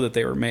their show that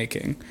they were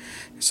making.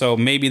 So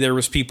maybe there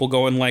was people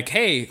going like,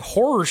 hey,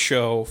 horror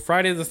show,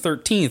 Friday the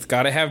 13th,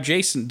 gotta have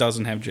Jason,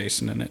 doesn't have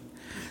Jason in it.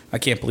 I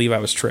can't believe I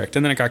was tricked.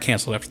 And then it got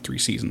canceled after 3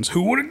 seasons.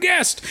 Who would have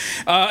guessed?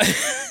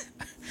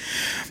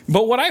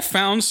 But what I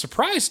found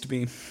surprised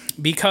me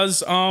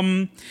because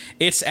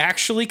it's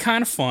actually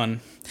kind of fun.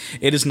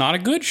 It is not a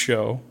good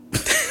show.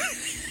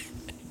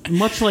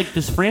 Much like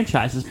this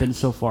franchise has been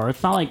so far.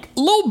 It's not like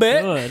a little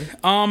bit good.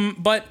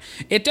 But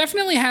it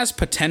definitely has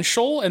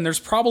potential, and there's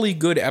probably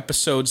good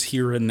episodes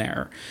here and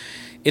there.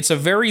 It's a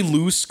very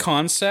loose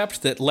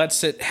concept that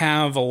lets it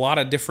have a lot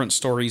of different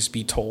stories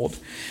be told.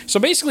 So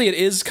basically it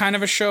is kind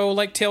of a show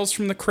like Tales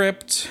from the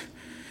Crypt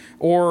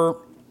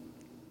or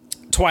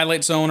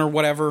Twilight Zone or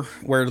whatever,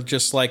 where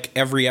just like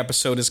every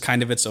episode is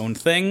kind of its own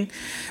thing.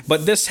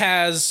 But this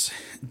has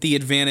the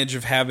advantage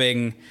of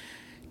having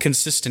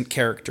consistent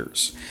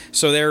characters.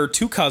 So there are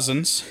 2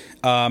 cousins,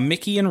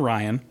 Mickey and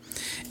Ryan,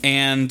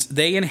 and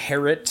they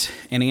inherit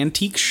an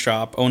antique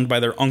shop owned by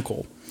their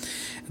uncle.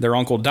 Their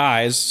uncle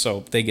dies,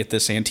 so they get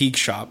this antique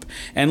shop.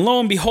 And lo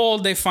and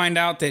behold, they find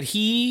out that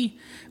he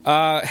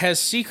has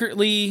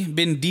secretly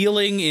been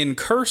dealing in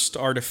cursed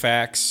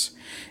artifacts,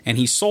 and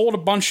he sold a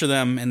bunch of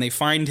them, and they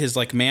find his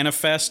like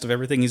manifest of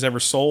everything he's ever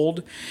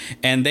sold,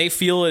 and they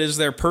feel it is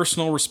their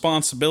personal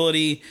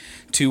responsibility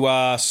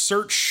to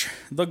search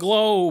the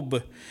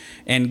globe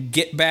and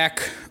get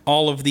back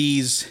all of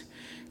these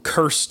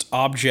cursed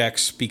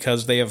objects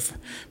because they have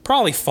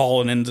probably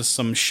fallen into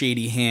some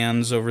shady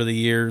hands over the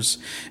years.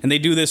 And they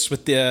do this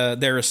with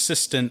their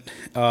assistant,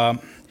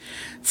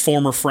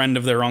 former friend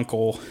of their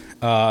uncle,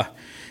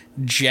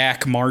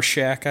 Jack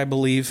Marshak, I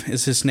believe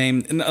is his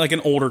name, like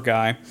an older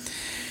guy.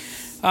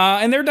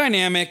 And their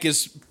dynamic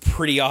is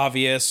pretty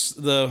obvious.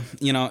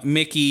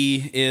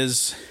 Mickey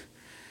is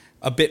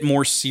a bit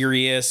more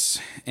serious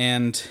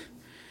and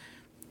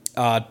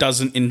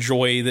doesn't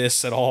enjoy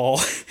this at all.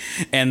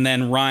 And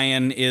then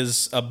Ryan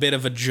is a bit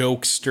of a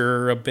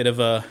jokester, a bit of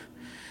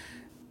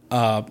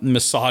a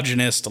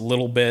misogynist, a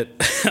little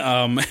bit,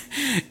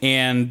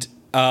 and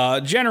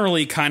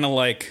generally kind of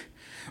like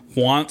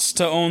wants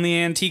to own the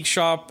antique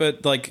shop,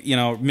 but like,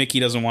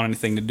 Mickey doesn't want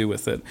anything to do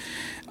with it.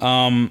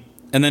 And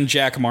then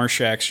Jack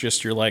Marshak's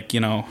just your like,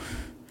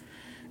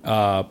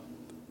 a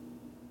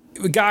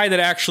guy that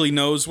actually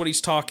knows what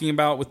he's talking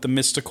about with the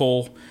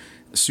mystical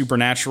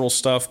supernatural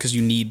stuff, because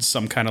you need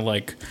some kind of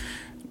like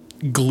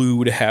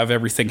glue to have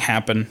everything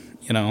happen,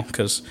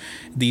 because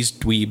these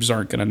dweebs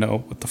aren't going to know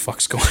what the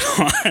fuck's going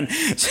on.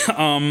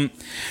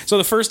 So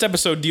the first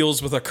episode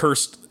deals with a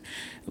cursed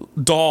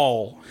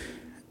doll,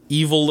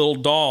 evil little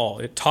doll.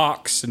 It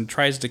talks and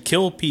tries to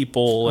kill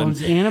people. And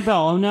it's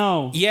Annabelle. Oh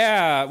no.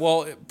 Yeah,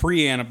 well,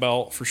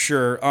 pre-Annabelle for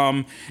sure.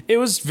 It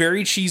was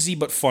very cheesy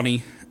but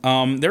funny.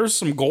 There's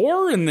some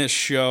gore in this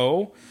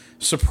show.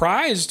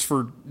 Surprised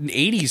for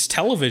 80s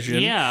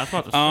television. Yeah, I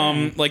thought the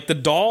same. Like the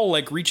doll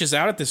like reaches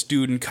out at this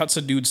dude and cuts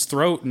a dude's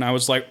throat, and I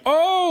was like,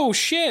 oh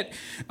shit.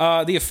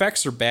 The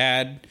effects are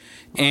bad.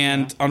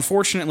 And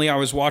unfortunately, I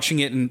was watching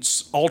it in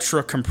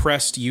ultra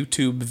compressed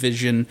YouTube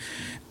vision.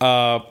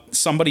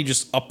 Somebody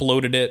just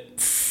uploaded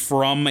it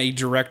from a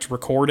direct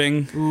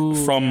recording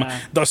from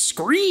the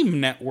Scream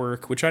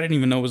Network, which I didn't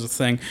even know was a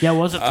thing. Yeah, it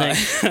was a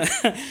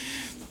thing.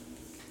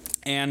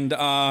 And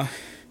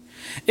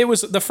it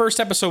was, the first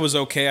episode was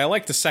okay. I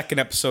liked the second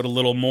episode a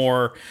little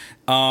more.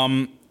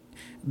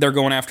 They're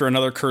going after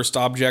another cursed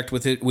object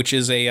with it, which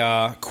is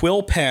a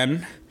quill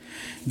pen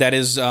that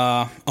is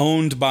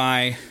owned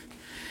by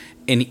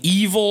an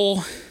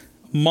evil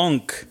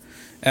monk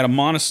at a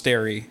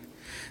monastery,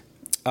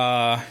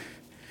 or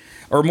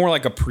more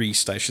like a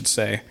priest, I should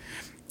say.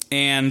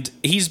 And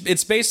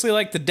it's basically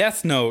like the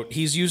Death Note.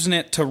 He's using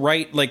it to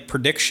write like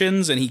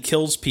predictions, and he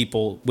kills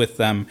people with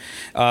them,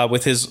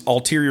 with his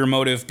ulterior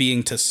motive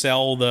being to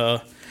sell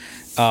the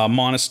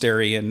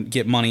monastery and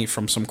get money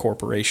from some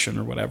corporation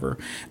or whatever.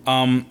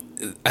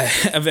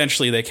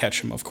 Eventually they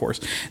catch him, of course.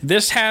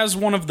 This has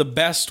one of the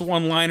best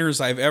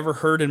one-liners I've ever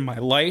heard in my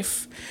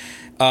life.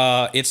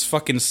 It's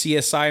fucking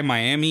CSI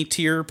Miami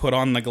tier. Put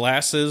on the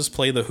glasses,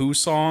 play the Who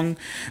song.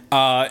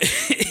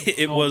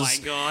 It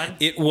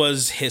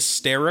was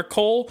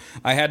hysterical.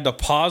 I had to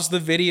pause the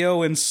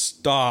video and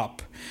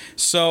stop.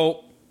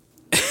 So,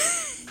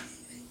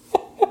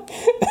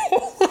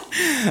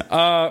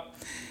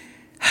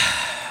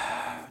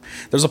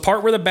 there's a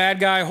part where the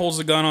bad guy holds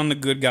a gun on the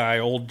good guy,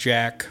 old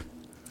Jack.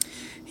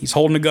 He's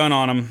holding a gun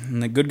on him,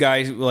 and the good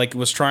guy like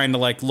was trying to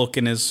like look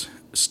in his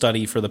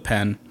study for the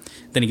pen.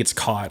 Then he gets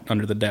caught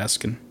under the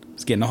desk and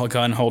He's getting a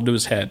gun hold to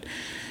his head.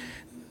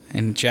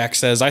 And Jack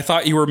says, I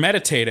thought you were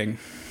meditating.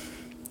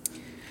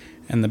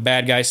 And the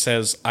bad guy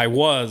says, I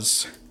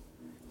was.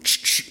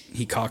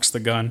 He cocks the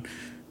gun.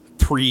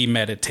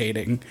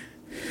 Premeditating.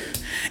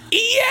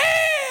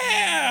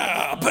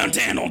 Yeah!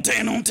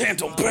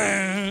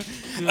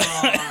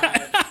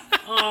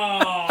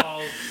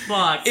 Oh,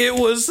 fuck. It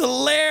was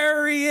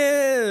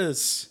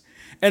hilarious.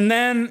 And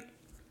then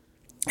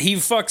he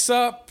fucks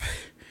up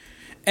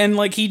and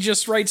like he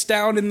just writes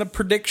down in the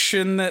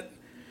prediction that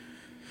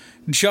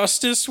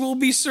justice will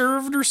be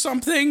served or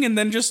something, and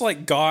then just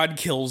like God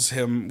kills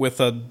him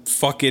with a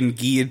fucking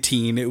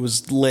guillotine. It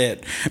was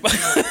lit.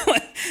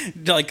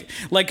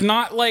 like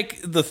not like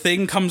the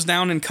thing comes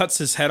down and cuts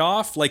his head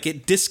off, like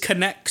it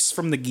disconnects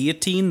from the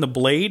guillotine, the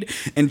blade,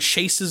 and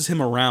chases him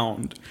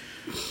around.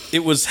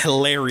 It was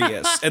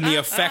hilarious. And the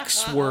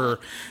effects were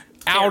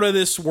out of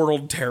this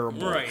world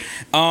terrible. Right.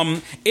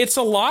 It's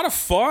a lot of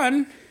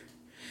fun.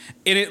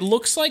 And it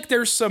looks like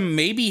there's some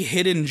maybe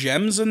hidden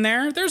gems in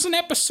there. There's an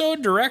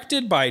episode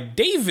directed by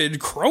David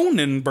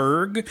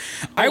Cronenberg.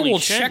 I will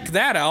check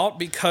that out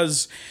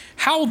because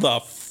how the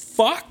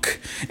fuck?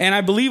 And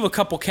I believe a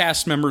couple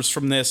cast members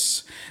from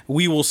this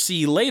we will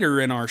see later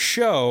in our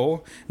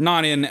show.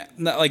 Not in,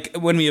 like,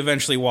 when we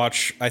eventually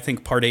watch, I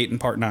think, part 8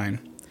 and part 9.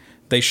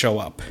 They show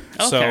up.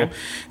 Okay. So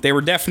they were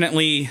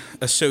definitely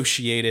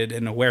associated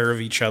and aware of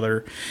each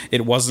other.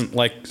 It wasn't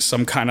like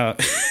some kind of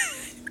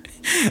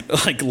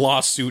like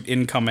lawsuit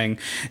incoming.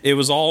 It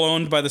was all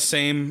owned by the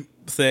same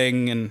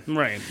thing and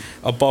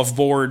above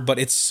board, but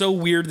it's so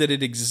weird that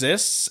it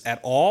exists at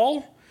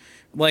all.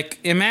 Like,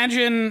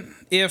 imagine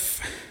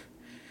if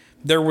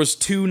there was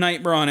 2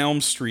 Nightmare on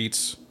Elm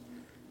Streets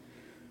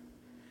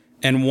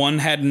and one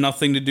had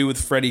nothing to do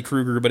with Freddy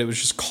Krueger, but it was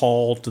just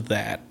called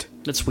that.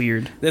 That's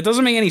weird. That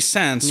doesn't make any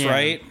sense,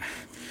 right?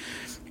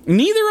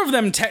 Neither of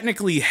them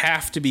technically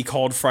have to be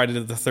called Friday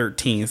the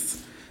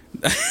 13th.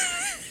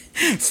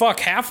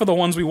 Fuck, half of the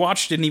ones we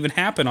watched didn't even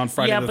happen on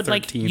Friday the 13th. Yeah, but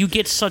like, you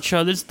get such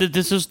a...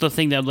 This is the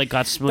thing that like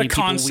got really the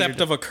concept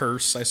of a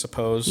curse, I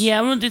suppose. Yeah,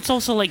 well, it's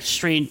also like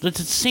strange. It's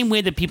the same way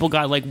that people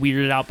got like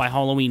weirded out by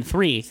Halloween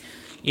 3.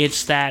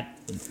 It's that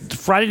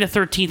Friday the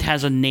 13th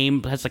has a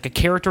name, has like a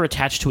character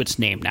attached to its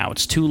name now.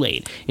 It's too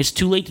late. It's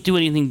too late to do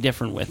anything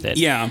different with it.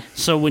 Yeah.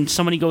 So when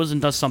somebody goes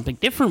and does something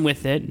different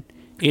with it,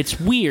 it's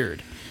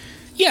weird.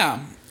 Yeah.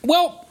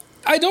 Well,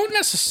 I don't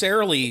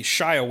necessarily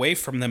shy away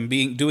from them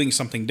doing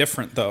something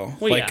different, though.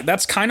 Well, like,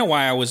 that's kind of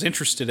why I was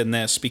interested in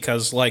this,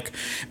 because, like,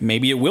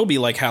 maybe it will be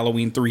like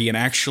Halloween 3, and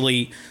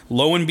actually,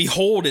 lo and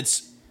behold,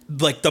 it's,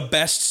 like, the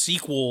best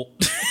sequel.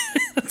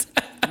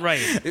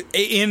 Right.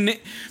 In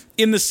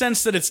the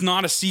sense that it's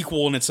not a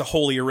sequel and it's a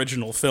wholly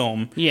original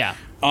film. Yeah.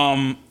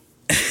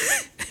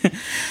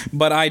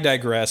 But I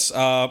digress.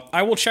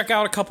 I will check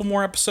out a couple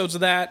more episodes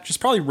of that, just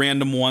probably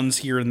random ones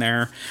here and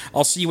there.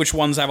 I'll see which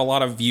ones have a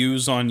lot of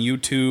views on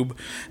YouTube.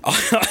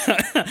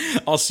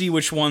 I'll see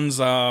which ones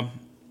I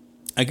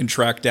can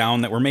track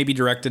down that were maybe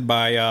directed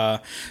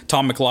by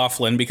Tom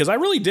McLaughlin, because I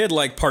really did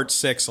like part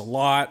 6 a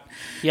lot.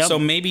 Yep. So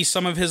maybe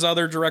some of his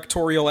other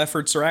directorial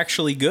efforts are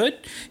actually good.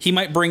 He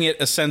might bring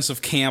it a sense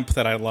of camp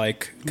that I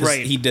like, because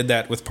he did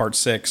that with part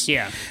 6.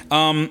 Yeah.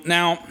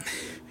 Now,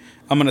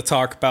 I'm going to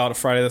talk about a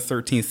Friday the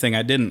 13th thing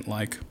I didn't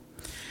like,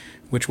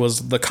 which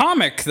was the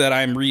comic that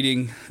I'm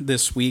reading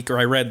this week, or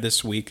I read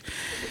this week.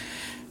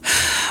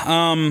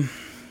 Last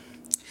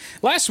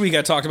week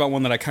I talked about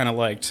one that I kind of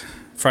liked,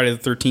 Friday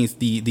the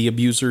 13th, the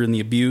Abuser and the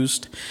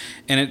Abused,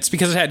 and it's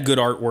because it had good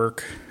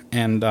artwork,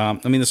 and I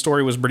mean, the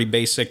story was pretty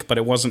basic, but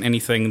it wasn't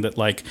anything that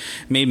like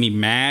made me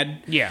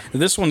mad. Yeah.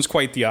 This one's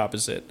quite the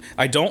opposite.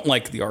 I don't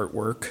like the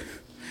artwork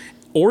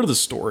or the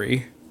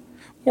story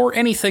or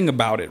anything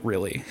about it,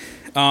 really.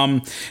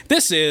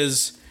 This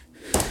is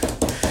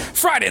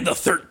Friday the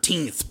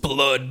 13th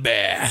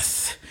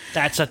Bloodbath.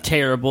 That's a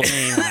terrible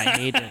name. I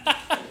hate it.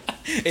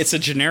 It's a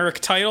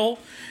generic title,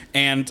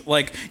 and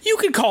like, you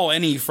could call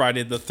any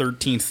Friday the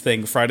 13th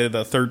thing Friday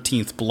the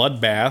 13th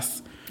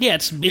Bloodbath. Yeah,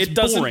 it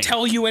doesn't boring.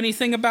 tell you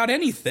anything about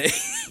anything.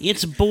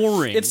 It's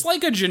boring. It's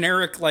like a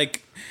generic,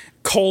 like,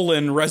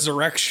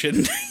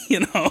 resurrection,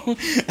 you know?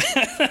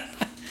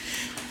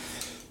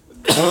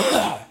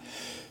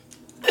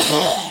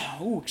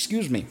 Oh,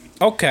 excuse me.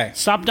 Okay.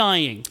 Stop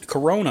dying.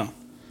 Corona.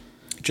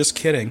 Just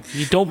kidding.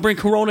 You don't bring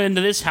Corona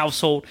into this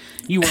household.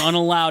 You are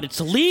unallowed.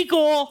 It's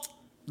illegal.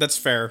 That's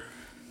fair.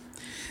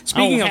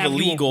 Speaking of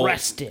illegal,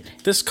 arrested.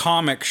 This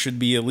comic should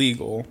be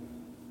illegal.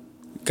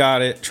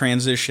 Got it.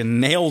 Transition.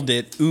 Nailed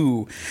it.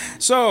 Ooh.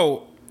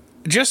 So,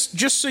 just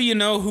so you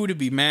know who to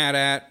be mad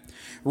at,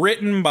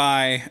 written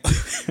by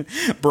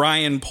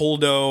Brian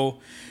Poldo,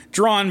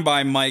 drawn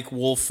by Mike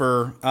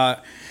Wolfer.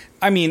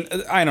 I mean,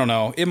 I don't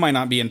know. It might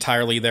not be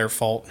entirely their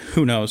fault.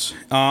 Who knows?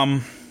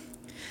 I'm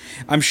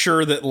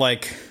sure that,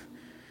 like,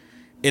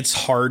 it's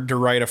hard to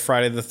write a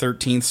Friday the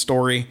 13th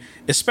story,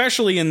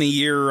 especially in the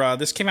year,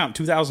 this came out in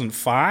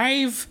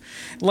 2005.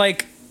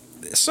 Like,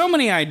 so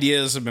many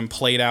ideas have been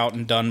played out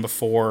and done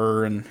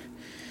before, and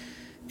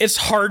it's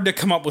hard to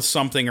come up with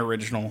something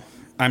original,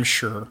 I'm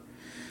sure.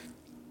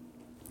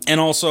 and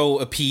also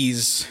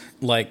appease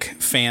like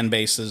fan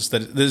bases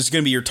that there's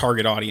going to be your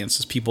target audience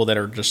is people that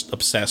are just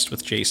obsessed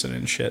with Jason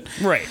and shit.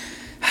 Right.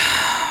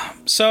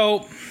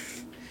 So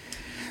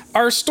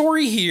our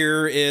story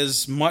here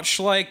is much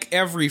like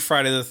every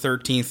Friday the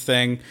 13th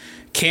thing.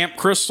 Camp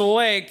Crystal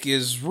Lake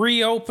is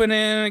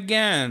reopening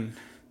again.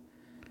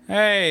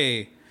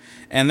 Hey.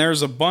 And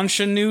there's a bunch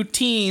of new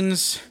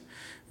teens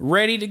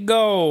ready to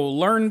go.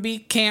 Learn be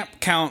camp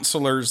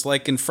counselors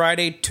like in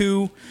Friday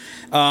 2.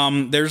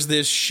 There's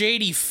this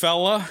shady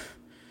fella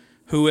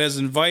who has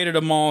invited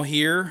them all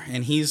here,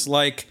 and he's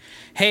like,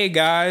 hey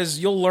guys,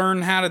 you'll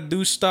learn how to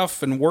do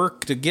stuff and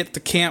work to get the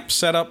camp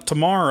set up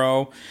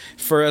tomorrow.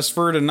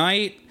 For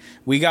tonight,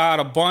 we got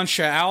a bunch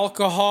of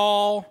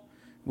alcohol,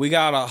 we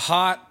got a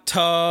hot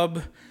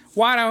tub.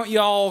 Why don't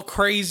y'all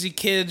crazy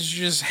kids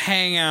just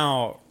hang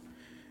out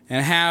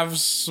and have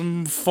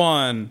some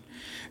fun?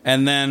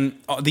 And then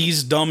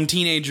these dumb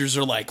teenagers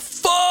are like,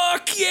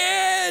 fuck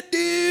yeah,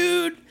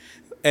 dude!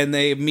 And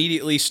they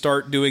immediately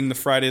start doing the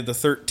Friday the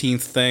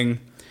 13th thing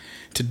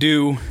to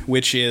do,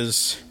 which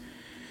is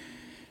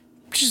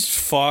just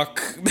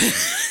fuck.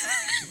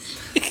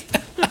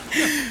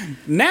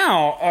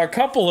 Now, a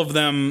couple of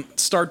them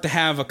start to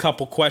have a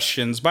couple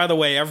questions. By the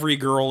way, every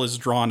girl is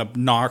drawn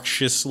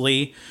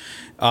obnoxiously.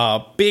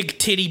 Big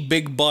titty,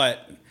 big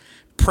butt,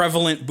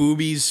 prevalent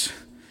boobies.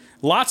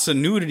 Lots of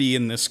nudity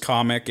in this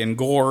comic and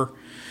gore.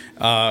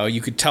 You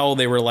could tell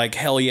they were like,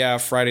 hell yeah,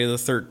 Friday the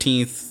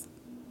 13th.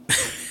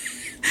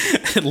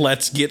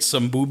 Let's get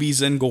some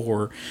boobies and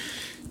gore.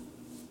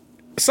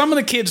 Some of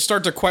the kids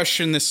start to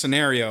question this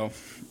scenario.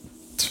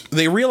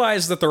 They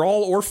realize that they're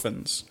all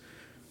orphans.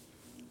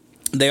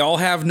 They all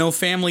have no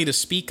family to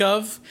speak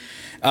of.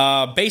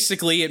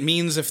 Basically, it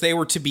means if they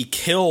were to be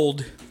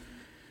killed,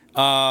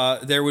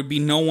 there would be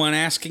no one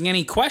asking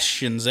any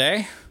questions,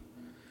 eh?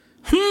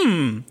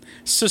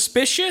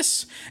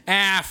 Suspicious?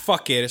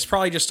 Fuck it. It's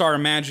probably just our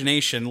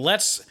imagination.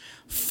 Let's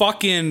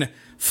fucking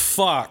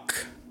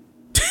fuck.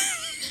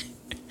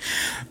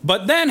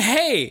 But then,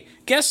 hey,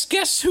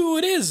 guess who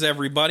it is,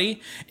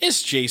 everybody?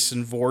 It's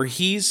Jason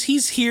Voorhees.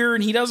 He's here,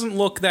 and he doesn't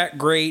look that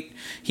great.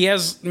 He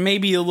has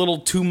maybe a little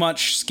too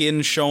much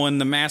skin showing.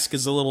 The mask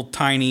is a little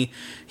tiny.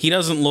 He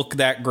doesn't look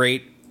that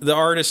great. The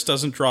artist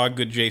doesn't draw a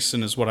good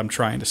Jason, is what I'm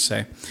trying to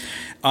say.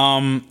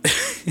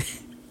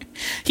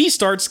 He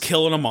starts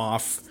killing them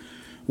off.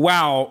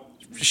 Wow,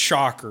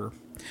 shocker.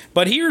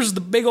 But here's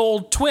the big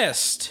old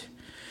twist.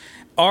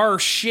 Our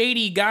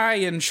shady guy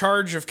in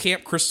charge of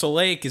Camp Crystal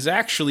Lake is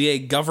actually a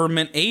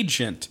government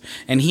agent,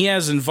 and he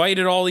has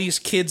invited all these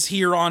kids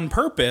here on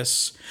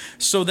purpose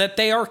so that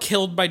they are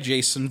killed by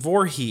Jason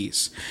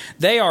Voorhees.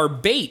 They are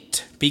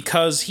bait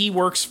because he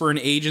works for an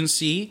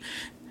agency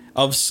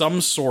of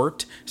some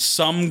sort,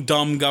 some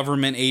dumb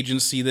government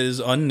agency that is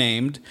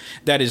unnamed,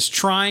 that is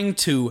trying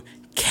to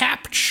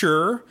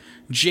capture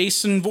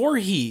Jason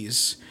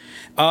Voorhees.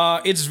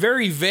 It's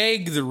very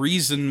vague the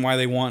reason why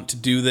they want to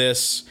do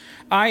this.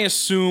 I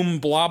assume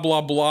blah,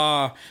 blah,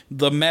 blah,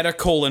 the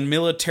medical and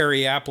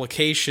military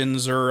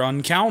applications are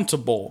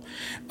uncountable.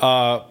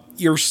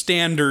 Your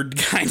standard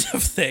kind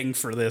of thing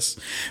for this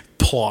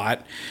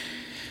plot.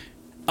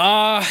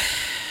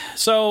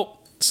 So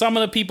some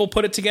of the people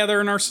put it together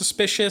and are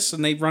suspicious,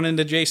 and they run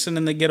into Jason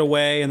and they get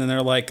away, and then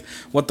they're like,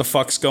 what the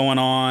fuck's going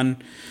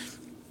on?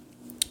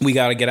 We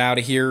gotta get out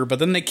of here. But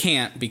then they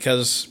can't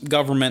because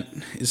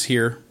government is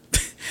here.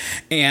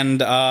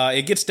 And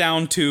it gets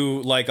down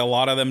to like a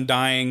lot of them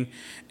dying,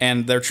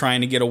 and they're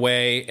trying to get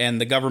away, and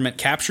the government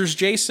captures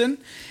Jason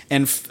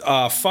and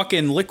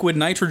fucking liquid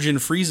nitrogen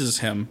freezes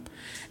him.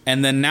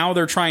 And then now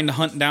they're trying to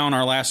hunt down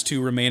our last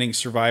two remaining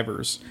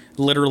survivors,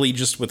 literally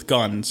just with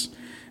guns.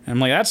 And I'm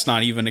like, that's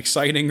not even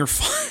exciting or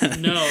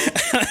fun. No.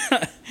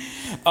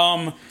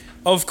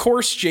 Of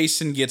course,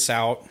 Jason gets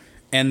out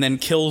and then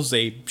kills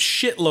a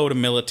shitload of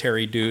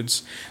military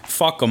dudes.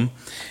 Fuck them.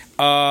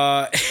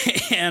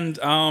 And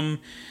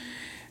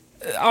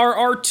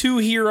our two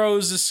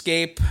heroes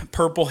escape,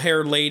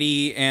 purple-haired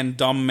lady and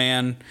dumb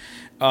man.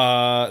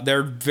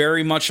 They're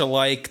very much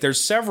alike. There's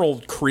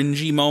several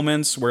cringy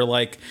moments where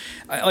like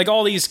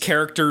all these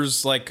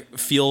characters like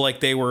feel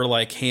like they were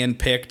like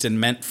handpicked and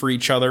meant for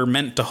each other,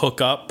 meant to hook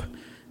up,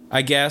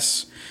 I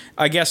guess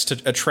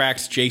to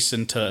attract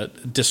Jason to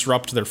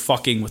disrupt their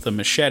fucking with a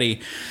machete.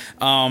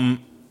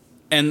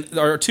 And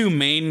our two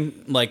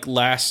main, like,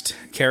 last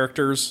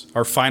characters,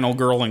 our final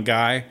girl and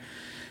guy,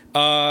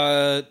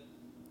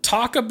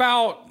 talk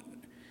about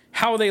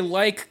how they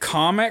like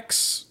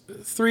comics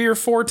 3 or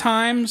 4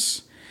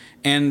 times.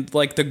 And,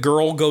 like, the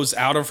girl goes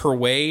out of her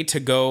way to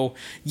go,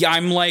 yeah,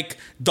 I'm, like,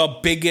 the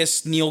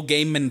biggest Neil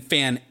Gaiman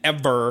fan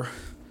ever.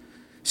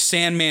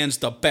 Sandman's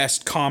the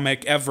best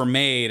comic ever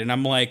made. And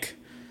I'm like,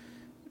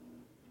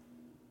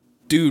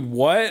 dude,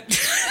 what?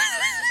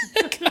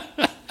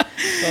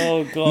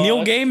 Oh, God.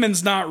 Neil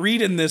Gaiman's not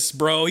reading this,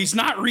 bro. He's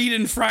not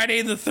reading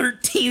Friday the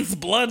 13th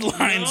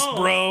Bloodlines,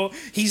 bro.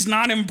 He's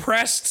not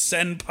impressed,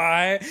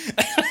 senpai.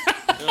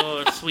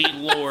 Oh, sweet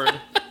Lord.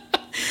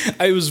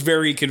 It was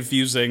very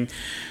confusing.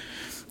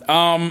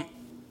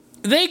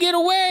 They get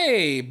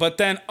away, but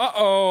then,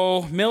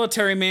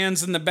 military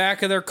man's in the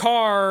back of their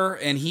car,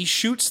 and he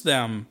shoots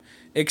them.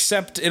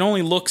 Except it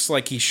only looks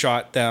like he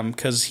shot them,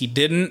 because he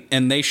didn't,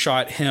 and they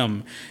shot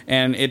him.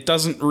 And it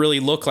doesn't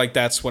really look like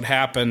that's what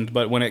happened,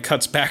 but when it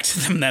cuts back to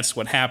them, that's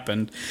what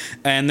happened.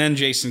 And then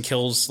Jason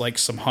kills, like,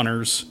 some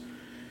hunters,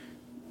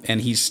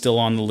 and he's still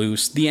on the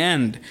loose. The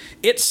end.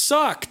 It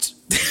sucked.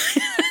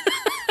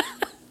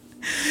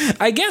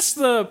 I guess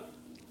the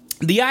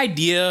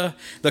idea,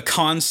 the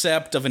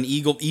concept of an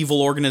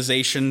evil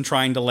organization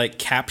trying to, like,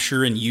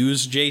 capture and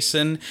use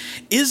Jason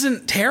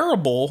isn't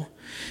terrible,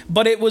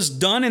 but it was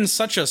done in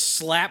such a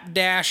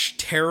slapdash,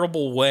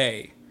 terrible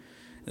way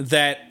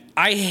that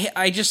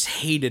I just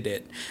hated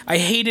it. I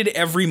hated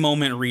every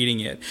moment reading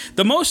it.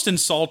 The most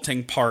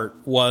insulting part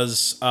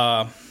was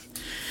our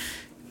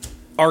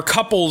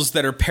couples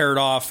that are paired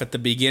off at the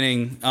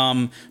beginning.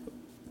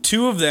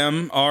 Two of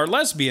them are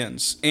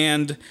lesbians,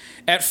 and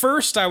at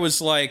first I was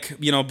like,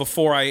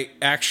 before I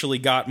actually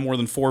got more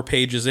than 4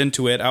 pages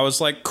into it, I was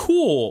like,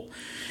 cool,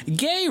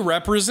 gay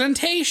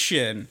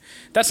representation.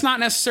 That's not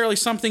necessarily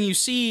something you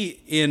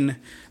see in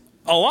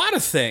a lot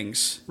of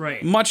things,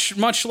 right?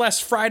 Much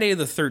less Friday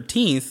the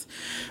 13th.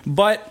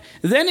 But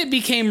then it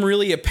became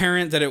really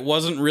apparent that it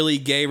wasn't really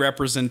gay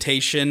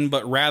representation,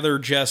 but rather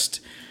just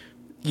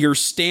your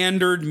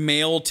standard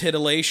male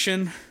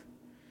titillation.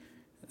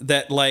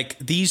 That, like,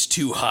 these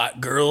two hot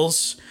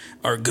girls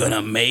are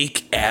gonna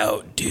make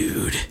out,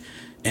 dude,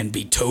 and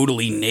be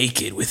totally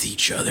naked with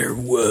each other.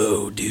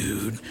 Whoa,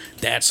 dude,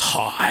 that's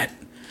hot.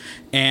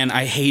 And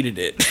I hated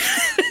it.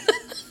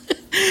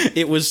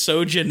 It was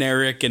so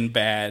generic and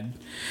bad.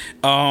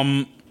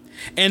 And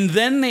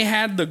then they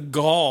had the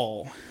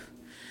gall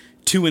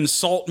to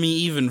insult me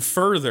even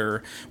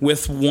further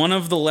with one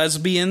of the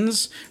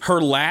lesbians.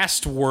 Her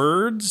last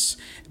words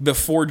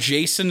before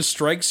Jason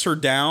strikes her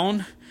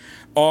down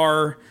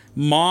are,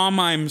 "Mom,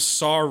 I'm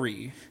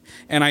sorry."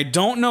 And I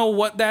don't know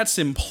what that's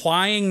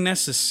implying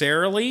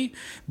necessarily,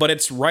 but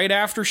it's right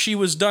after she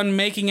was done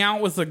making out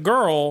with a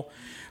girl.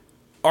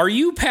 Are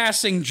you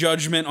passing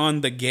judgment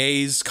on the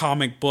gays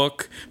comic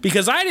book?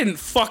 Because I didn't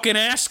fucking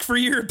ask for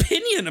your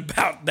opinion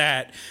about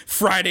that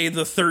Friday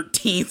the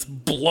 13th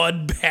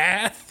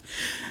bloodbath.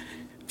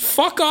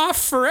 Fuck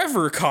off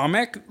forever,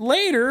 comic.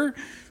 Later,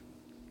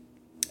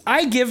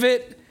 I give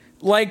it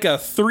like a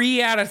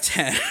 3 out of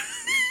 10.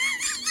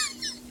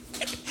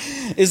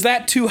 Is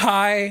that too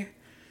high?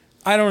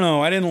 I don't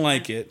know. I didn't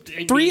like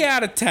it. 3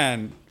 out of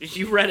 10.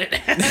 You read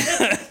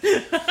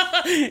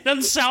it.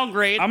 Doesn't sound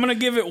great. I'm going to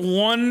give it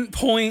 1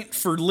 point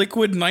for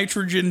liquid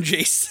nitrogen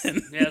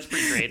Jason. Yeah, that's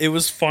pretty great. It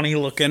was funny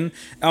looking.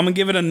 I'm going to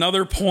give it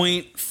another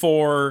point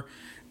for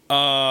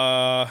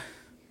a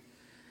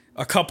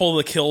couple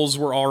of the kills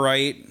were all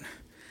right.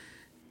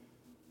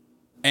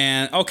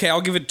 And, okay,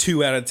 I'll give it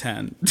 2 out of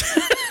 10.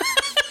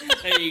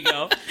 There you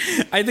go.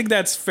 I think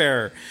that's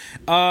fair.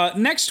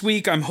 Next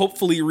week, I'm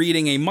hopefully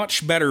reading a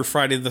much better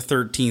Friday the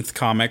 13th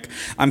comic.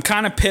 I'm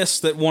kind of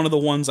pissed that one of the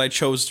ones I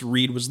chose to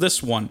read was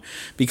this one,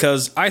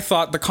 because I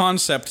thought the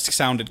concept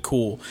sounded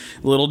cool.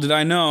 Little did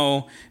I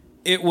know,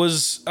 it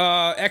was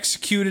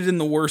executed in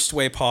the worst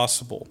way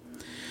possible.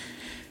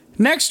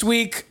 Next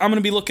week, I'm going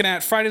to be looking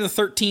at Friday the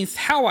 13th,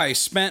 How I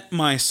Spent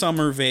My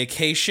Summer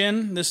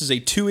Vacation. This is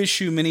a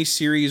 2-issue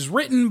miniseries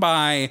written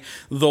by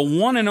the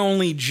one and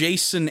only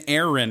Jason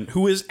Aaron,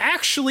 who is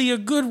actually a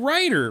good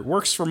writer.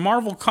 Works for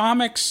Marvel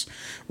Comics,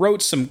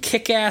 wrote some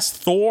kick-ass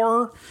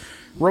Thor,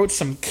 wrote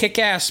some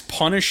kick-ass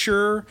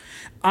Punisher.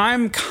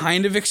 I'm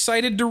kind of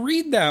excited to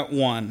read that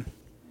one.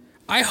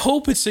 I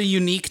hope it's a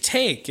unique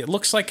take. It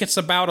looks like it's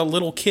about a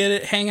little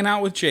kid hanging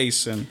out with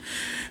Jason.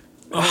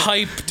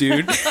 Hype,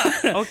 dude.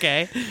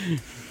 Okay.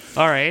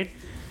 All right,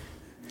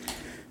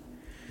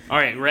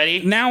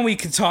 ready? Now we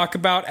can talk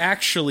about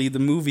actually the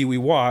movie we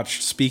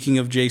watched, speaking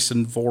of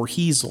Jason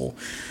Voorhees.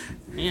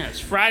 Yeah,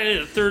 it's Friday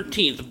the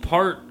 13th,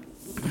 part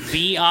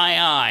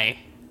VII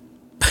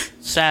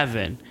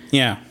 7.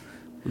 Yeah.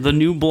 The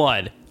New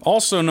Blood.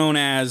 Also known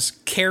as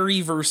Carrie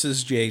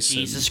versus Jason.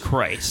 Jesus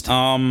Christ.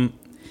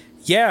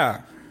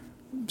 Yeah.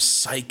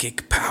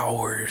 Psychic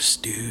powers,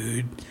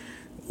 dude.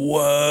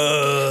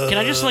 Whoa. Can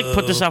I just, like,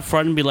 put this out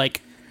front and be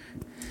like,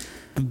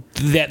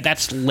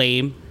 that's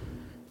lame?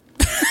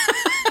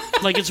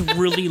 Like, it's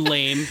really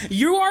lame.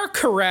 You are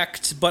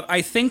correct, but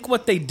I think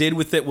what they did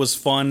with it was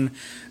fun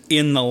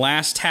in the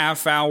last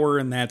half hour,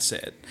 and that's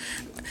it.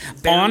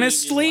 Barely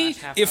Honestly,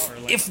 if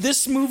if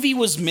this movie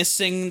was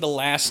missing the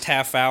last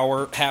half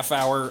hour,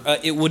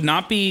 it would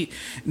not be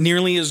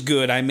nearly as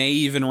good. I may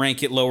even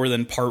rank it lower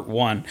than part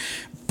 1.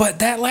 But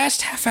that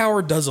last half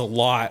hour does a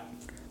lot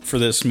for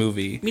this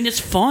movie. I mean, it's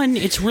fun.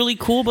 It's really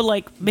cool, but,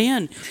 like,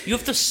 man, you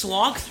have to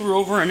slog through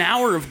over an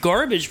hour of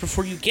garbage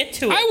before you get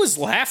to it. I was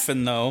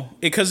laughing, though,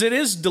 because it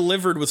is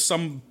delivered with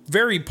some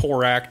very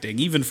poor acting,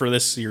 even for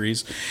this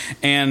series,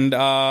 and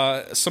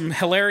some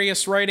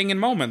hilarious writing and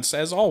moments,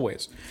 as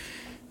always.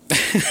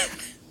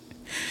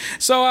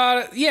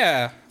 So,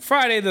 yeah,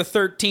 Friday the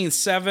 13th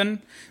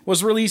 7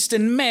 was released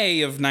in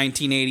May of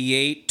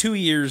 1988, 2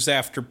 years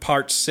after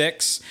Part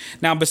 6.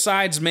 Now,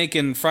 besides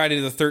making Friday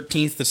the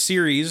 13th the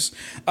series,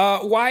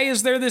 why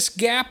is there this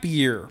gap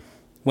year?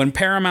 When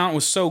Paramount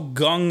was so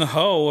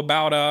gung-ho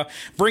about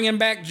bringing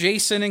back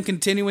Jason and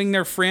continuing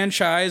their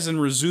franchise and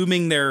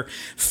resuming their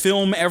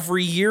film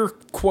every year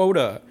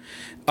quota.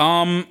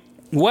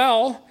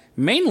 Well,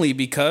 mainly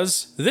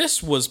because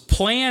this was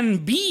Plan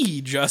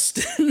B,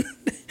 Justin.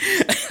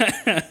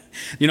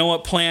 You know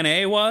what Plan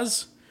A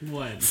was?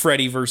 What?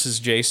 Freddy versus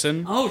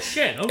Jason. Oh,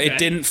 shit. Okay. It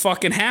didn't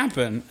fucking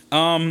happen.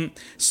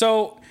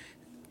 So,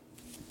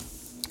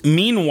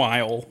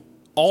 meanwhile,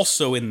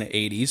 also in the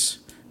 80s,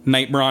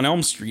 Nightmare on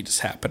Elm Street is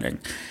happening.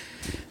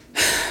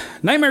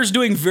 Nightmare's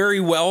doing very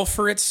well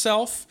for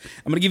itself.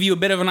 I'm going to give you a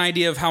bit of an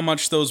idea of how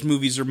much those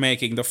movies are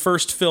making. The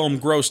first film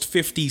grossed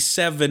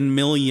 $57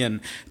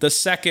 million. The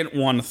second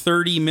one,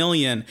 $30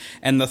 million.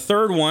 And the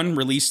third one,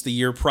 released the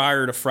year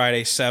prior to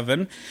Friday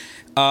 7,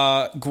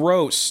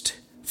 grossed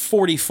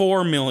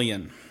 $44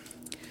 million.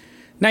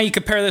 Now you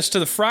compare this to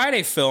the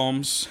Friday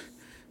films,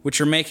 which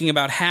are making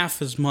about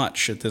half as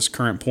much at this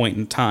current point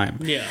in time.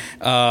 Yeah.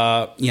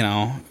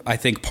 I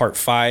think Part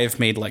 5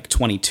 made like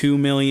 $22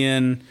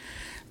 million.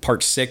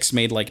 Part 6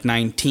 made like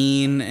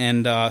 19.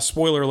 And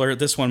spoiler alert,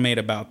 this one made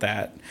about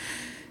that.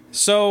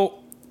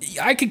 So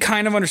I could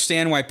kind of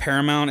understand why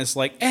Paramount is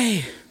like,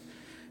 hey,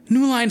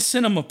 New Line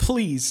Cinema,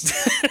 please.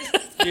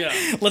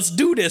 Yeah. Let's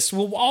do this.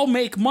 We'll all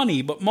make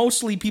money, but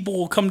mostly people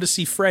will come to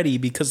see Freddy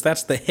because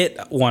that's the hit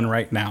one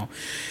right now.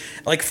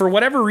 Like, for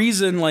whatever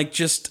reason, like,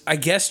 just, I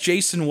guess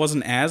Jason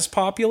wasn't as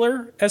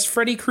popular as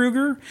Freddy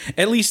Krueger,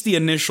 at least the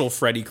initial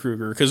Freddy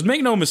Krueger. Because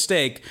make no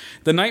mistake,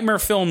 the Nightmare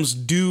films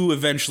do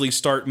eventually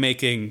start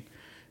making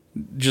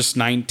just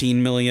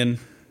 19 million,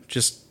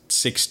 just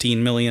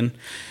 16 million.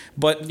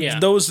 But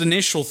those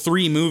initial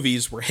 3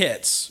 movies were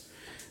hits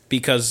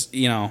because,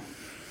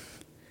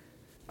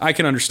 I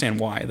can understand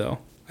why, though.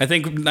 I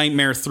think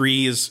Nightmare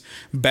 3 is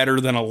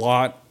better than a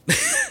lot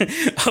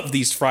of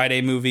these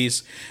Friday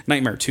movies.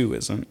 Nightmare 2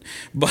 isn't.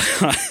 But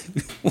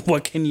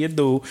what can you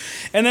do?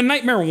 And then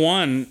Nightmare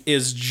 1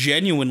 is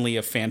genuinely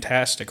a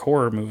fantastic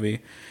horror movie.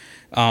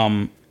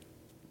 But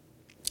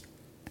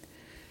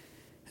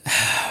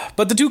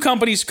the two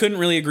companies couldn't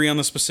really agree on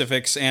the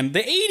specifics, and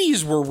the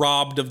 80s were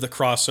robbed of the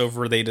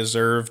crossover they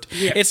deserved.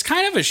 Yeah. It's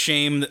kind of a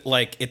shame that,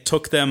 like, it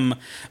took them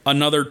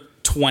another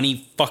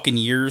 20 fucking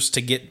years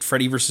to get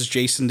Freddy vs.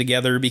 Jason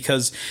together,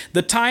 because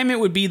the time it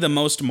would be the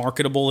most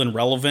marketable and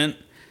relevant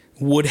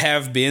would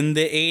have been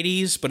the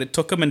 80s, but it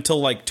took them until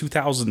like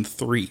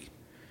 2003.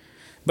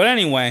 But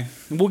anyway,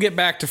 we'll get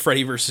back to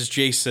Freddy vs.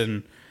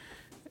 Jason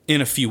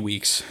in a few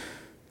weeks.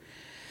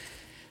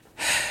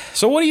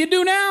 So what do you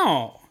do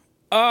now?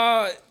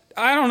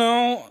 I don't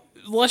know.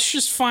 Let's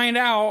just find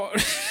out.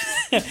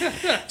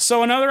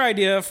 So another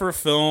idea for a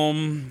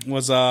film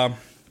was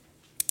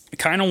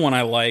kind of one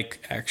I like,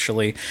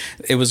 actually.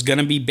 It was going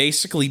to be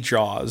basically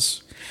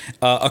Jaws.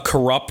 A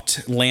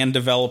corrupt land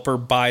developer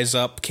buys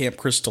up Camp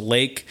Crystal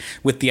Lake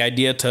with the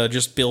idea to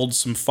just build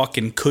some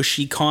fucking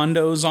cushy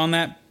condos on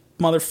that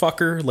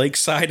motherfucker,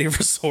 lakeside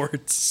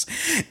resorts.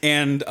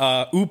 And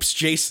oops,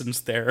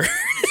 Jason's there.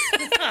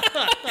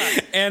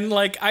 And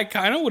like, I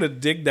kind of would have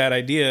digged that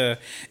idea.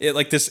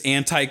 Like this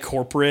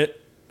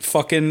anti-corporate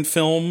fucking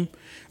film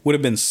would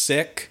have been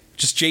sick.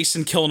 Just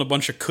Jason killing a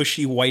bunch of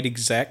cushy white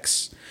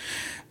execs.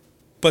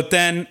 But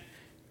then,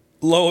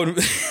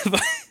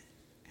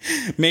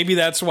 maybe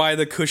that's why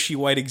the cushy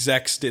white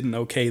execs didn't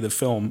okay the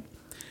film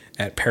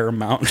at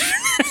Paramount.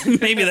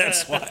 Maybe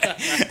that's why.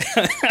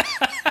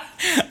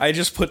 I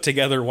just put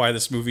together why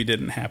this movie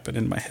didn't happen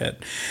in my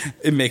head.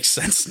 It makes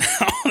sense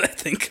now that I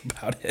think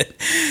about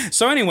it.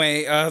 So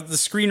anyway, the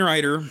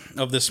screenwriter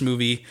of this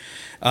movie,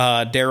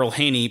 Daryl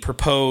Haney,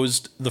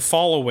 proposed the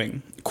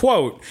following.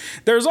 Quote,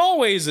 "There's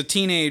always a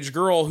teenage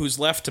girl who's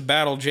left to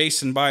battle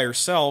Jason by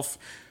herself.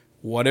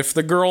 What if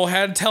the girl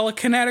had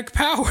telekinetic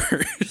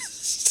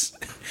powers?"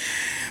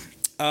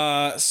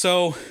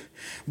 So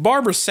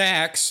Barbara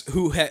Sachs,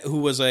 who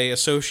was a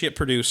associate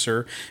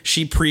producer,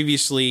 she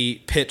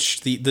previously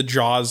pitched the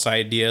Jaws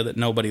idea that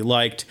nobody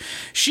liked.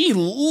 She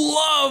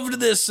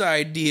loved this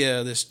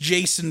idea, this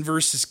Jason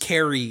versus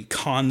Carrie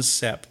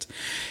concept.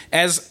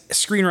 As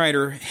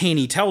screenwriter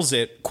Haney tells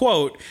it,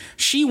 quote,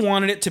 "She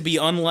wanted it to be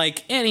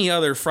unlike any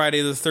other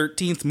Friday the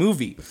 13th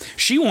movie.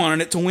 She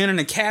wanted it to win an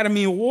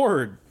Academy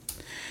Award."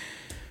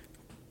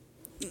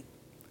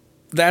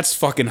 That's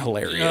fucking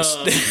hilarious.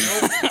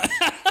 Nope.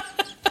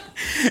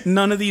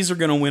 None of these are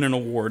going to win an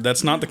award.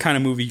 That's not the kind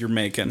of movie you're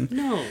making.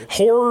 No.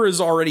 Horror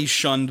is already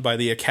shunned by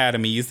the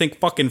Academy. You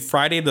think fucking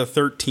Friday the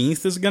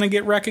 13th is going to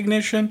get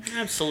recognition?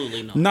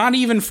 Absolutely not. Not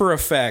even for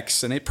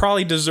effects, and it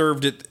probably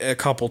deserved it a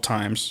couple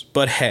times.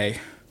 But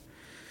hey.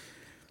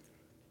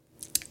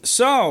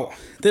 So,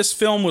 this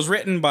film was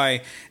written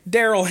by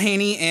Daryl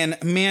Haney and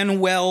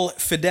Manuel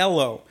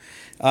Fidelo.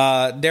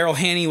 Daryl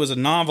Hanney was a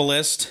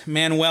novelist.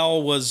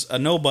 Manuel was a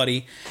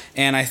nobody.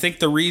 And I think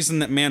the reason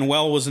that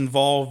Manuel was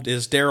involved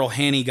is Daryl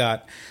Hanney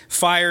got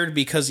fired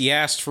because he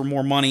asked for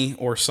more money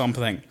or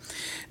something.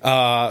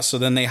 So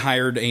then they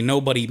hired a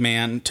nobody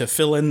man to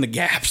fill in the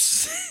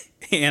gaps.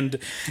 And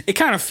it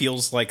kind of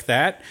feels like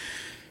that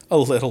a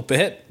little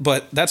bit.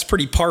 But that's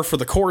pretty par for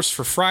the course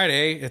for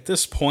Friday at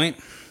this point.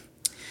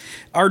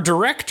 Our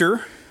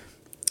director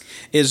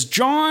is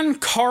John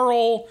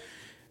Carl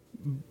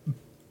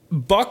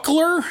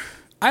Buckler.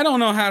 I don't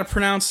know how to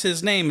pronounce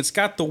his name. It's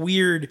got the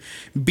weird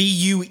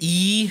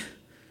Buechler.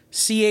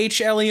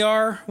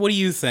 What do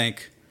you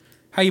think?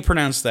 How you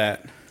pronounce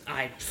that?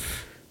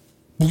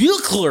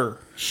 Buechler.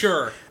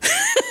 Sure.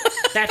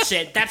 That's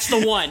it. That's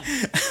the one.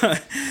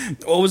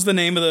 What was the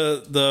name of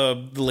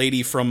the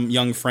lady from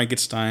Young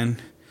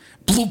Frankenstein?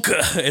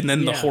 Bluka, and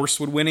then the horse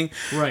would winning.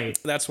 Right.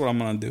 That's what I'm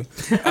going to do.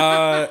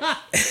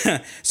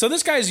 So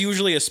this guy's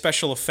usually a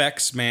special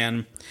effects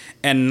man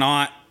and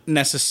not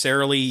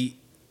necessarily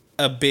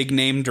a big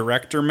name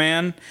director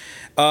man.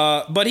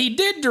 But he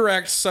did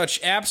direct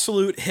such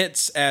absolute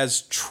hits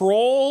as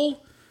Troll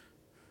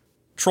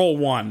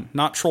 1,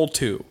 not Troll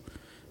 2.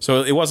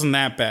 So it wasn't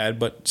that bad,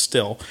 but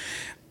still.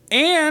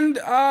 And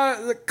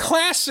the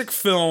classic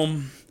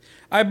film,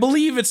 I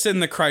believe it's in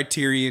the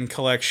Criterion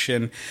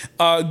Collection,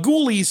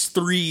 Ghoulies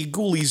 3,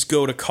 Ghoulies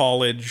Go to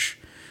College,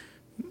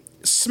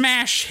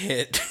 smash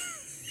hit,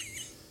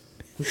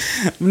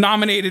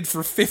 nominated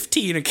for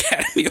 15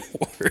 Academy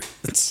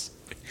Awards.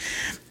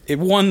 It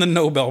won the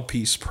Nobel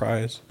Peace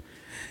Prize.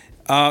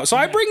 So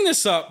I bring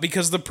this up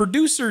because the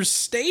producers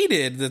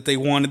stated that they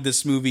wanted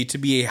this movie to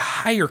be a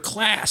higher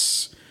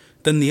class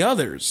than the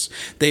others,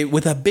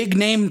 with a big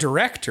name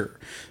director.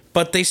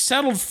 But they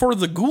settled for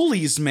the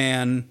Ghoulies,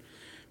 man.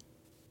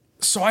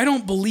 So I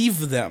don't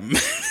believe them.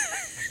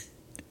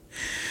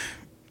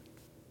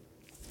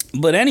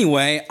 But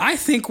anyway, I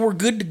think we're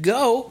good to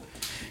go.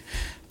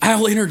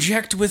 I'll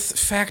interject with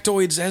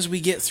factoids as we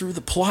get through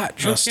the plot,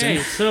 Justin.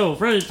 Okay, so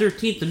Friday the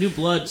 13th, The New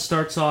Blood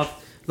starts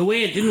off the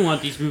way I didn't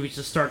want these movies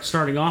to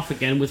starting off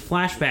again, with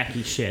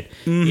flashbacky shit.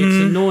 Mm-hmm. It's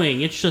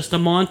annoying. It's just a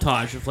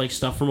montage of like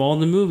stuff from all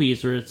the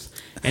movies, and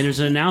there's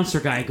an announcer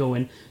guy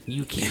going,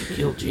 "You can't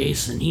kill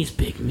Jason. He's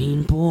big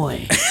mean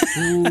boy."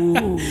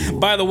 Ooh.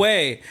 By the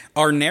way,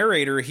 our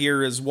narrator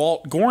here is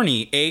Walt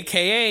Gorney,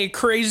 a.k.a.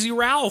 Crazy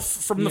Ralph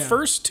from the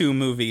first two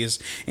movies,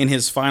 in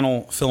his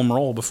final film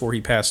role before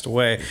he passed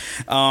away.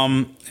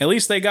 At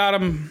least they got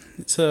him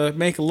to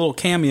make a little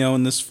cameo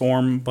in this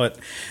form, but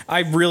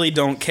I really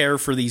don't care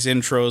for these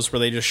intros where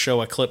they just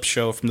show a clip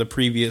show from the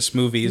previous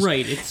movies.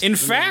 Right. In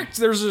fact,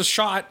 there's a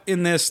shot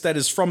in this that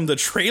is from the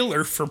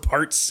trailer for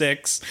Part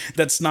 6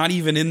 that's not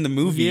even in the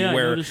movie,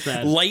 where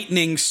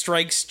lightning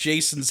strikes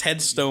Jason's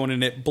headstone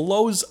and it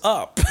blows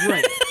up.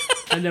 Right.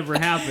 That never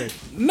happened.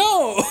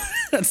 No!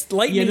 That's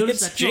lightning hits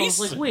that Jason. I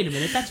was like, wait a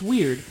minute, that's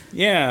weird.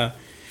 Yeah.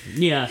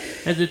 Yeah.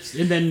 And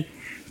then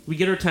we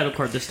get our title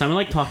card this time. I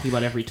like talking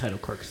about every title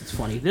card because it's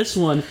funny. This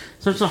one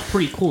starts off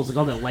pretty cool. It's like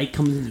all that light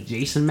comes into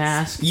Jason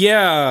mask.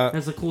 Yeah.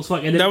 That's a cool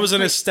spot. And that was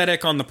an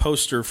aesthetic on the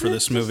poster for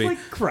this movie. It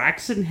like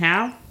cracks in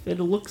half and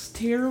it looks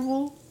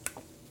terrible.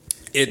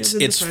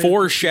 It's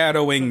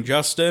foreshadowing,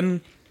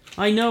 Justin.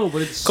 I know,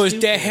 but it's because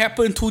that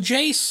happened to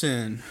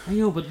Jason. I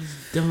know, but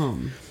it's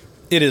dumb.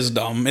 It is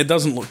dumb. It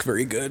doesn't look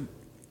very good.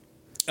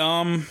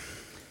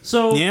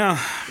 So yeah,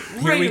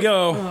 here we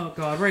go. Oh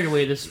god! Right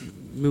away, this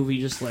movie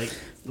just like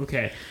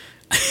okay.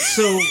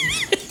 So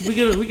we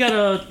got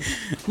a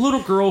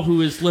little girl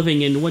who is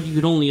living in what you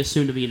could only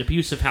assume to be an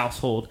abusive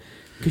household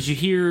because you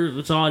hear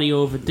this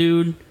audio of a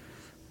dude.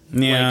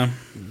 Yeah,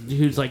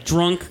 who's like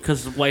drunk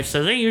because the wife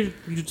says, "Hey,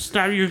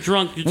 you're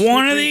drunk."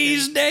 One of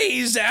these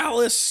days,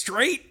 Alice,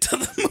 straight to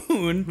the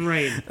moon.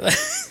 Right,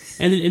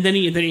 and then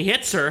he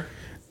hits her.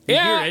 You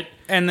hear it.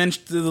 And then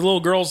the little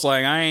girl's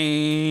like, "I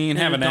ain't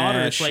having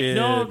that shit."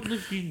 Like, no,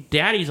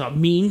 Daddy's a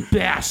mean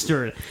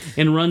bastard,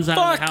 and runs out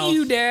of the house. Fuck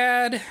you,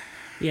 Dad.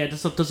 Yeah,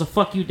 does a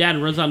fuck you, Dad,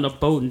 and runs out on a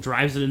boat and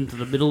drives it into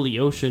the middle of the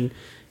ocean.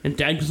 And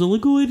Dad goes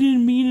like, "Oh, I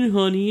didn't mean it,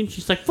 honey," and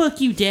she's like,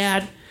 "Fuck you,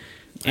 Dad."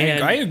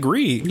 And, I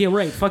agree. Yeah,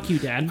 right. Fuck you,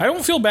 Dad. I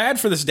don't feel bad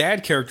for this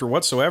dad character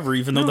whatsoever,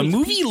 even though the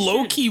movie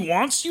low-key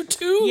wants you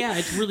to. Yeah,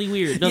 it's really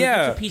weird. No, he's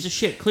a piece of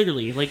shit,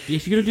 clearly. Like,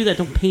 if you're going to do that,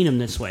 don't paint him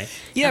this way.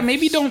 Yeah,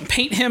 maybe don't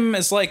paint him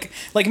as, like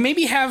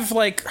maybe have,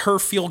 like, her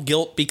feel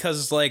guilt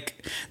because,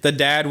 like, the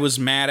dad was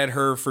mad at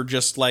her for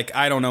just, like,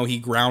 I don't know, he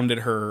grounded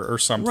her or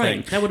something.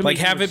 Right. That would like,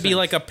 have it be,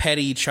 like, a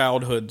petty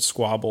childhood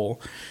squabble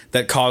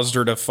that caused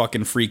her to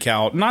fucking freak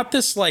out. Not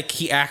this, like,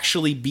 he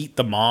actually beat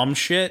the mom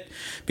shit,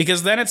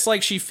 because then it's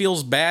like she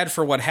feels bad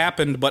for what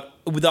happened, but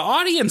the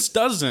audience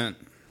doesn't.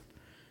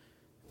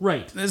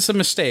 Right. It's a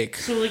mistake.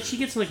 So, like, she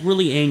gets, like,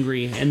 really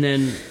angry, and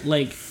then,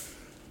 like,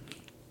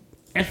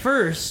 at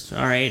first,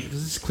 all right,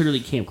 because this clearly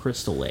Camp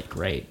Crystal Lake,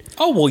 right?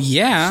 Oh, well,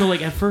 yeah. So,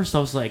 like, at first I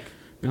was like,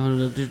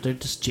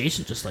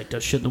 Jason just, like,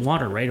 does shit in the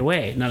water right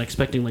away, not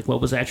expecting, like, what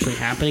was actually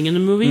happening in the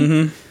movie.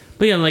 Mm-hmm.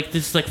 But, yeah, like,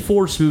 this, like,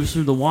 force moves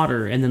through the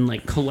water and then,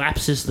 like,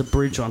 collapses the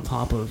bridge on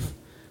top of,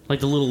 like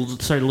the little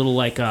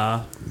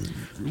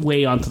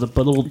way onto the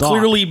little dog.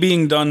 Clearly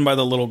being done by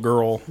the little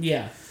girl.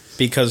 Yeah.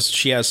 Because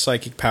she has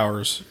psychic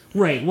powers.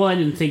 Right. Well, I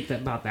didn't think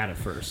about that at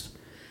first.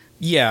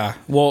 Yeah.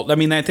 Well, I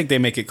mean, I think they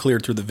make it clear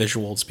through the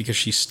visuals because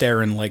she's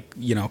staring like,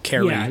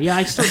 Carrie. Yeah.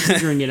 I start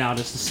figuring it out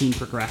as the scene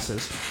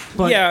progresses.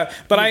 But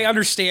I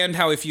understand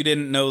how if you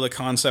didn't know the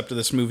concept of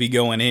this movie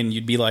going in,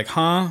 you'd be like,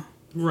 huh?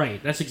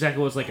 Right. That's exactly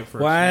what it was like at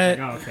first. What? I was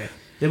like, oh, okay.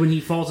 Then when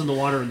he falls in the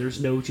water and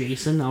there's no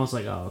Jason, I was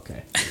like, oh,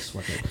 okay.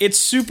 It's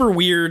super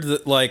weird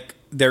that, like,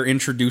 they're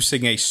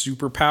introducing a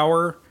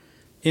superpower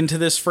into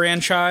this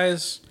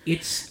franchise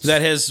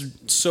that has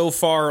so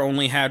far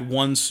only had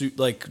one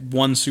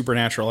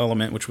supernatural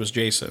element, which was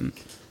Jason.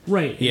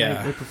 Right.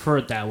 Yeah. I prefer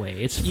it that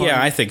way. It's fun. Yeah,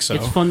 I think so.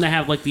 It's fun to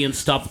have like the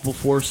unstoppable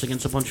force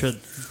against a bunch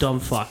of dumb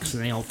fucks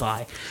and they all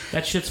die.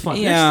 That shit's fun.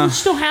 Yeah. That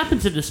still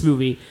happens in this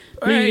movie.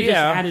 Maybe just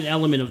yeah. add an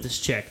element of this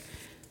chick.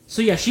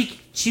 So yeah,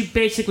 she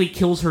basically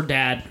kills her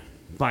dad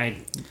by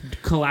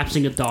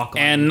collapsing a dock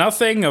on and him.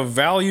 Nothing of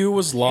value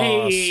was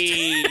lost.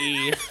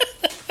 Hey.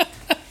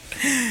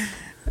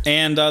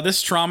 And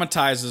this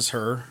traumatizes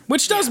her,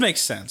 which does make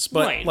sense.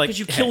 But right, like, because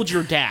you killed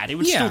your dad. It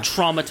would still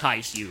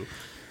traumatize you.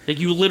 Like,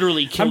 you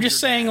literally killed I'm just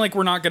saying, like,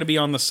 we're not going to be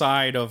on the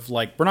side of,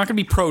 like, we're not going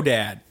to be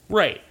pro-dad.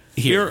 Right.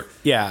 Here.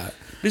 Yeah.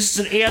 This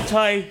is an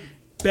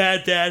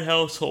anti-bad dad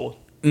household.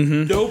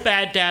 Mm-hmm. No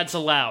bad dads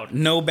allowed.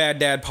 No bad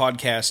dad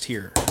podcast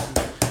here.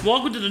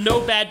 Welcome to the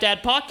No Bad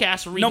Dad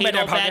podcast where we hate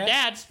all bad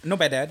dads. No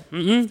bad dad.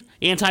 Mm-hmm.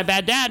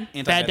 Anti-bad dad.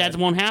 Bad dads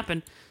won't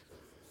happen.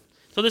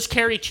 So this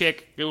Carrie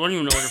chick, I don't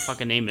even know what her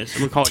fucking name is. We're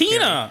going to call her Tina.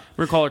 Carrie. We're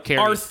going to call her Carrie.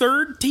 Our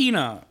third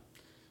Tina.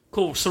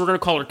 Cool, so we're going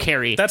to call her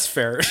Carrie. That's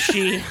fair.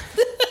 She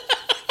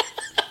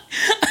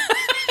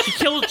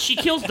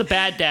kills the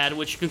bad dad,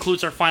 which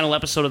concludes our final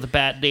episode of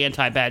the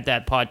Anti-Bad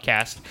Dad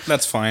podcast.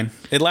 That's fine.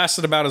 It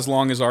lasted about as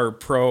long as our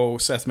pro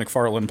Seth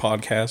MacFarlane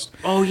podcast.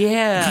 Oh,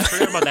 yeah. I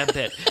forgot about that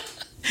bit.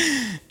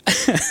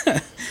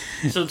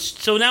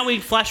 So now we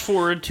flash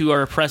forward to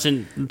our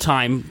present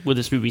time where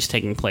this movie's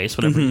taking place,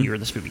 whatever year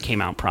this movie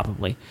came out,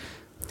 probably.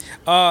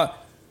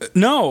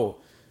 No.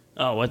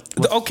 Oh,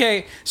 what?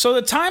 Okay, so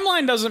the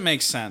timeline doesn't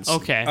make sense.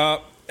 Okay.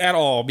 At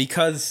all,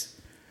 because...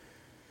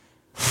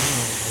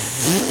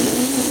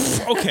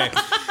 Okay.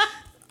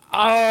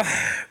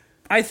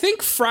 I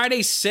think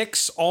Friday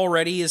 6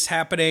 already is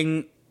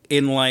happening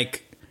in,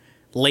 like,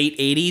 late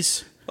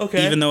 80s.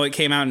 Okay. Even though it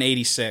came out in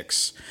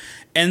 86.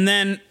 And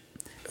then...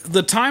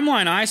 The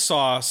timeline I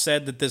saw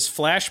said that this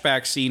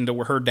flashback scene to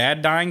her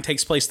dad dying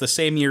takes place the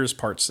same year as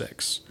Part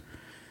 6.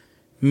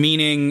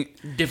 Meaning...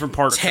 Different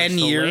part of 10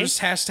 years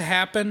has to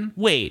happen.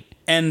 Wait.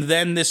 And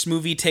then this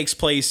movie takes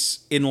place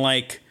in,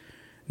 like,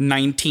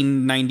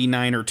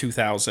 1999 or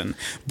 2000.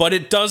 But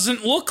it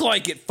doesn't look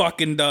like it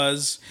fucking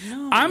does.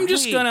 No, I'm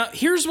just gonna...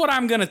 Here's what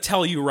I'm gonna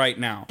tell you right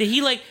now. Did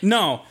he, like...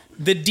 No.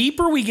 The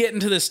deeper we get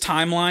into this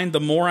timeline, the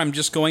more I'm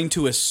just going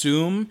to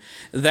assume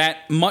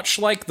that, much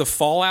like the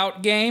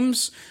Fallout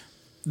games,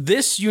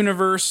 this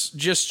universe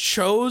just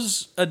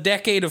chose a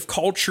decade of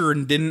culture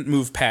and didn't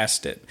move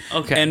past it.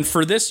 Okay. And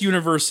for this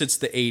universe, it's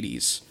the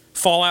 80s.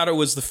 Fallout, it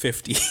was the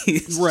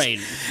 50s. Right.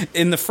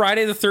 In the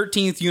Friday the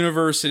 13th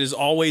universe, it is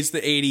always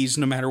the 80s,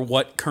 no matter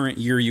what current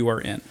year you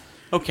are in.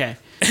 Okay.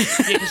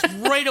 Yeah, 'cause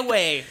right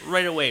away,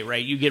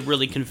 right, you get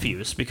really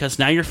confused because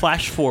now you're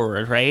flash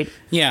forward, right?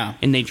 Yeah.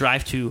 And they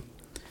drive to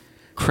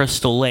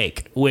Crystal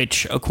Lake,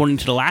 which, according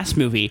to the last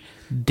movie,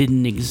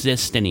 didn't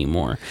exist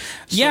anymore.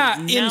 So yeah,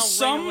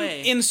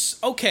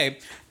 okay,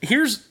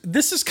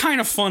 this is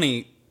kind of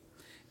funny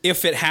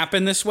if it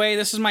happened this way.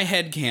 This is my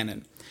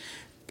headcanon.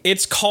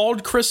 It's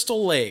called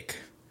Crystal Lake.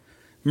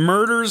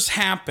 Murders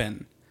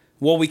happen.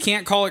 Well, we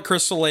can't call it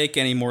Crystal Lake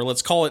anymore.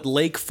 Let's call it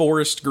Lake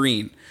Forest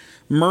Green.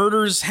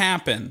 Murders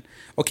happen.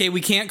 Okay,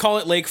 we can't call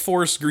it Lake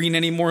Forest Green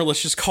anymore.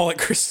 Let's just call it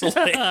Crystal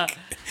Lake.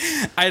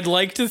 I'd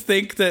like to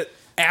think that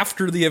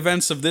after the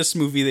events of this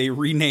movie, they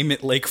rename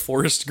it Lake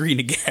Forest Green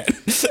again.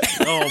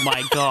 Oh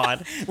my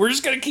god. We're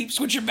just going to keep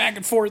switching back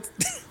and forth.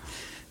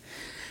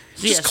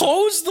 Just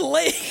close the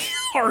lake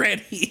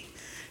already.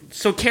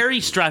 So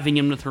Carrie's driving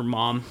in with her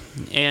mom,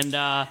 and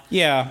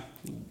yeah.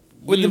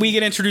 We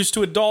get introduced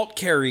to adult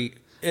Carrie.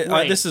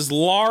 Right. This is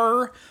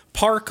Lar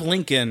Park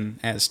Lincoln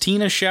as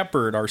Tina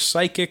Shepard, our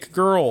psychic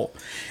girl.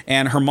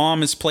 And her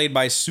mom is played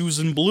by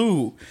Susan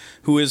Blue,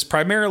 who is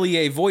primarily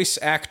a voice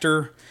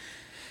actor,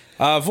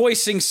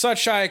 voicing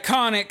such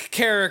iconic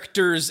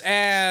characters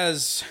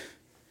as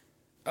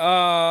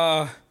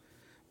RC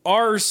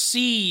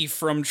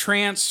from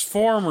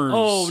Transformers.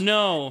 Oh,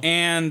 no.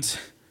 And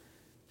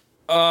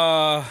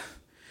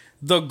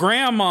the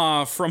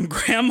grandma from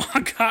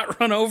Grandma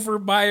Got Run Over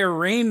by a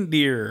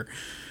Reindeer.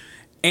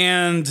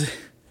 And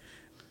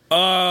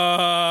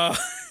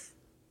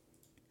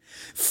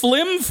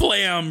Flim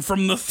Flam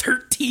from the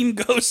 13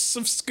 Ghosts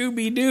of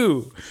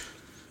Scooby-Doo.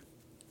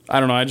 I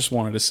don't know, I just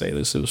wanted to say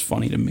this. It was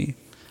funny to me.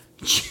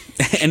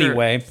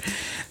 Anyway,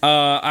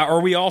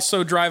 are we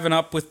also driving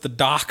up with the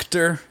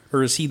doctor?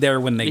 Or is he there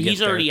when they get there?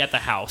 He's already at the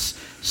house.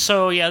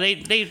 So, yeah,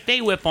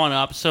 they whip on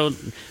up. So,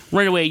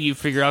 right away you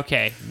figure,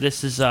 okay,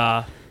 this is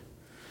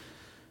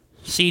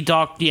See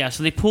Doc. Yeah,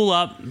 so they pull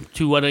up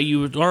to what you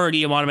would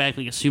already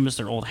automatically assume is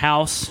their old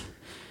house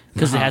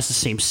because it has the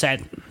same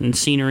set and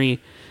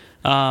scenery.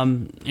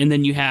 And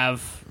then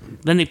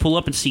then they pull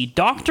up and see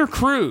Dr.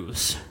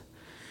 Cruz,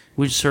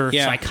 which is her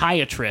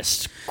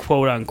psychiatrist,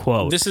 quote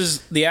unquote.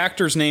 The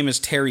actor's name is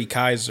Terry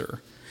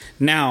Kaiser.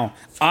 Now,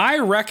 I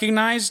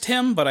recognized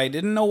him, but I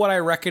didn't know what I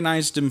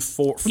recognized him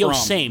from.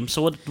 Same.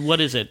 So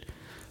what is it?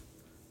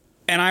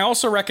 And I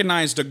also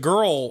recognized a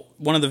girl,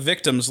 one of the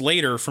victims,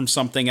 later from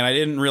something, and I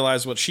didn't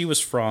realize what she was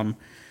from.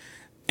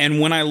 And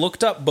when I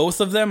looked up both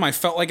of them, I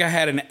felt like I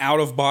had an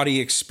out-of-body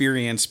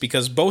experience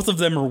because both of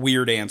them are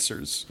weird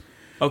answers.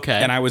 Okay.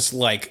 And I was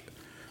like,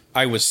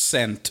 I was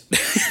sent.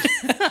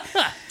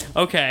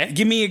 Okay.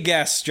 Give me a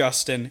guess,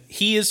 Justin.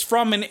 He is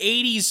from an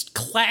 80s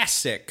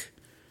classic.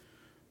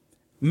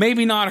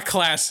 Maybe not a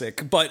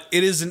classic, but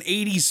it is an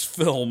 80s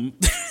film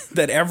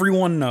that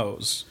everyone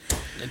knows.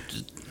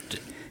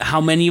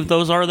 How many of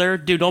those are there?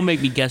 Dude, don't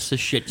make me guess this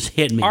shit. Just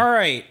hit me. All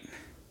right.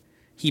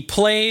 He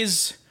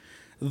plays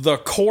the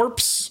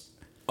corpse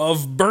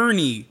of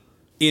Bernie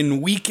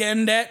in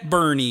Weekend at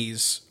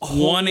Bernie's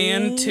 1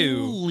 and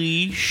 2.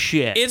 Holy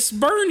shit. It's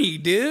Bernie,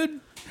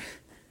 dude.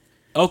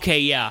 Okay,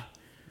 yeah.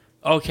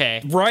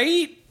 Okay.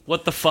 Right?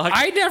 What the fuck?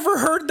 I never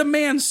heard the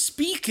man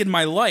speak in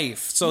my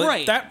life, so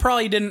that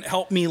probably didn't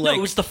help me. No,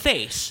 it was the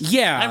face.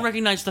 Yeah. I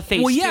recognized the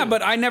face, Well, yeah, too.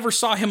 but I never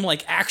saw him,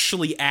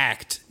 actually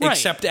act,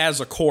 except as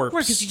a corpse.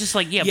 Right, because he's just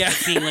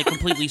being,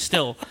 completely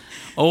still.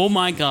 Oh,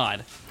 my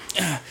God.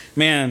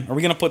 Man, are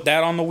we going to put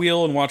that on the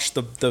wheel and watch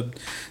the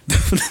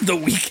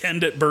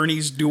Weekend at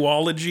Bernie's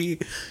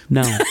duology?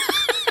 No.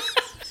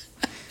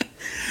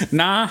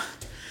 Nah?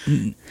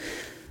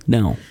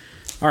 No.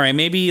 All right,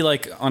 maybe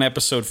on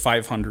episode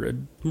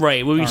 500.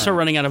 Right, when we start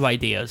running out of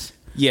ideas.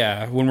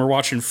 Yeah, when we're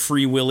watching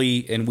Free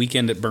Willy and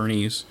Weekend at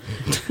Bernie's.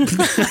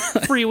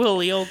 Free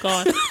Willy, oh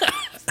God.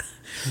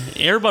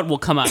 Airbud will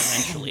come out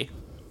eventually.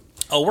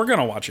 Oh, we're going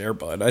to watch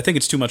Airbud. I think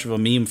it's too much of a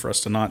meme for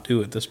us to not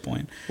do at this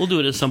point. We'll do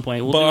it at some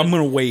point. But I'm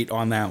going to wait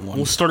on that one.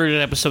 We'll start it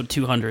at episode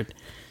 200.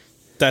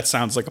 That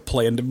sounds like a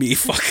plan to me.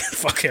 Fuck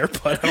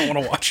Airbud. I don't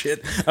want to watch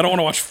it. I don't want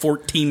to watch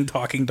 14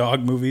 talking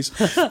dog movies.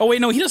 Oh,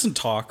 wait, no, he doesn't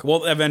talk.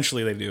 Well,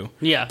 eventually they do.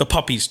 Yeah. The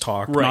puppies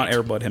talk, not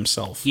Airbud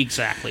himself.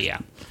 Exactly, yeah.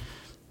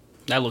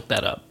 I looked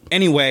that up.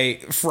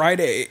 Anyway,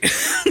 Friday.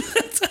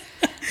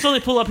 So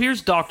they pull up.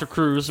 Here's Dr.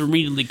 Cruz.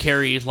 Immediately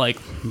Carrie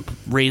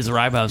raises her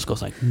eyebrows,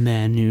 goes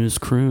 "Man, news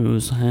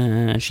Cruz."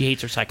 She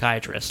hates her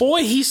psychiatrist.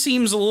 Boy, he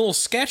seems a little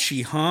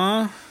sketchy,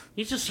 huh?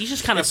 He's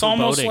just kind of. It's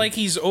almost like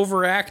he's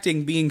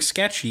overacting being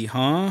sketchy,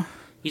 huh?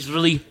 He's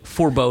really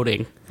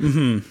foreboding.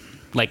 Mm-hmm.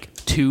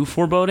 Too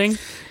foreboding.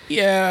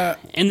 Yeah.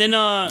 And then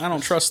I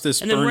don't trust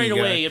this. And then Bernie right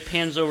away guy. it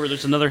pans over.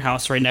 There's another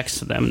house right next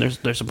to them.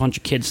 There's a bunch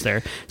of kids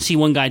there. See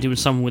one guy doing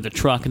something with a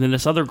truck, and then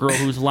this other girl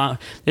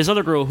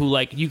who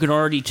you can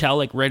already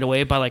tell right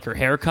away by her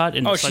haircut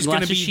and the she's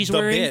gonna be she's the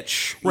wearing.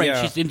 bitch. Right.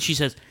 Yeah. And she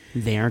says,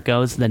 "There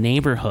goes the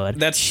neighborhood."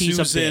 That's she's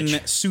a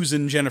bitch.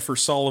 Susan Jennifer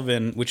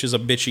Sullivan, which is a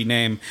bitchy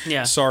name.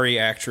 Yeah. Sorry,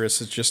 actress,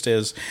 it just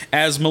is.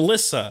 As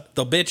Melissa,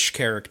 the bitch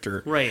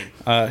character. Right.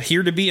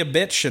 Here to be a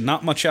bitch and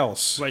not much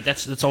else. Right.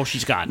 That's all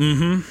she's got.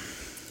 Mm-hmm.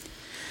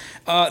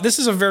 This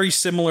is a very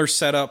similar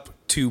setup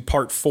to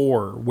part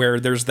 4, where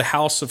there's the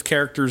house of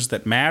characters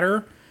that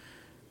matter,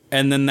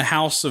 and then the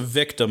house of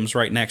victims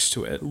right next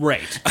to it.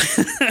 Right.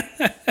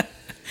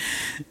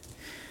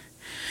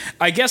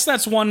 I guess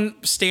that's one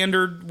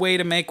standard way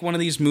to make one of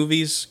these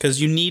movies,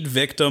 because you need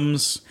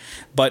victims,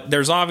 but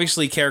there's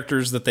obviously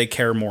characters that they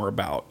care more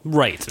about.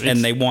 Right.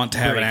 And they want to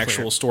have an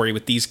actual clear. story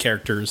with these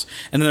characters.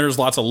 And then there's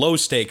lots of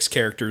low-stakes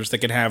characters that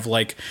can have,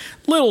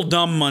 little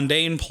dumb,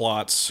 mundane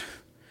plots,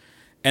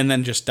 and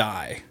then just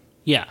die.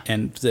 Yeah.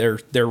 And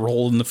their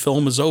role in the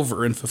film is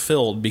over and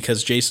fulfilled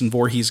because Jason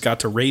Voorhees got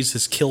to raise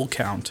his kill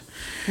count.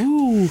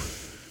 Ooh.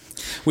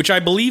 Which I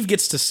believe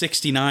gets to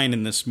 69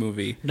 in this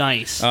movie.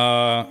 Nice.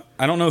 I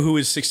don't know who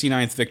his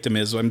 69th victim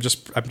is. I'm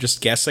just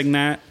guessing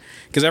that.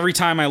 Because every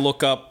time I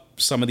look up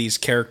some of these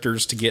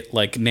characters to get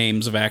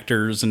names of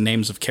actors and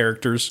names of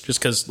characters, just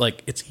because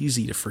it's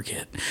easy to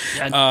forget.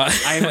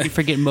 I already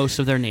forget most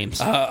of their names.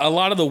 A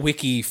lot of the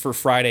wiki for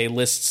Friday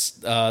lists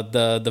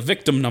the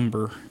victim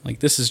number.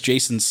 This is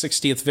Jason's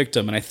 60th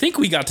victim, and I think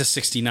we got to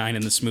 69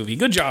 in this movie.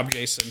 Good job,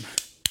 Jason.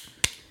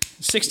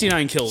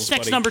 69 kills. Sex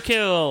buddy. number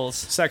kills.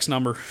 Sex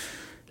number.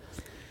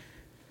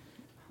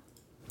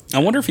 I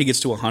wonder if he gets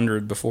to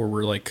 100 before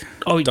we're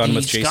done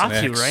with Jason got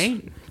X. to,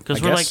 right?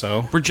 Because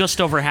we're we're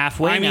just over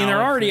halfway. I mean, now.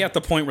 they're already at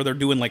the point where they're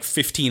doing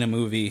 15 a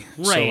movie.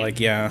 Right.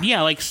 So yeah.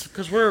 Yeah,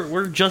 because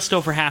we're just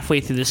over halfway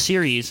through the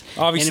series.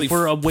 Obviously, and if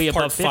we're way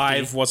part above 50,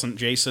 5 wasn't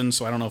Jason,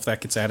 so I don't know if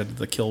that gets added to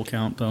the kill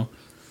count though.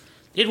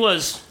 It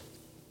was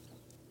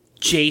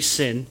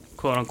Jason,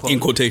 quote unquote, in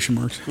quotation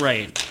marks.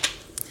 Right.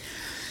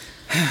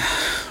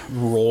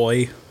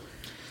 Roy.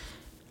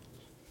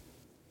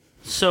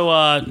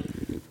 So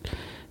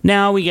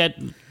now we get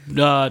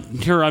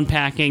her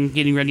unpacking,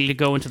 getting ready to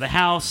go into the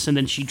house, and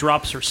then she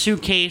drops her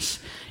suitcase,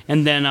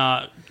 and then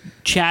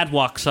Chad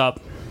walks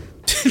up.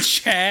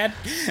 Chad?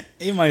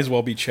 He might as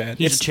well be Chad.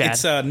 He's a Chad.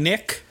 It's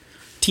Nick.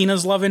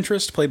 Tina's love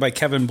interest, played by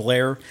Kevin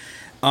Blair.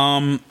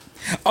 I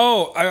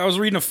was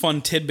reading a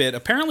fun tidbit.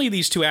 Apparently,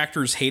 these two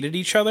actors hated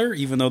each other,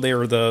 even though they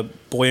were the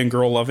boy and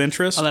girl love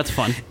interest. Oh, that's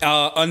fun.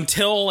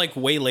 Until like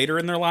way later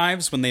in their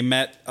lives, when they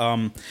met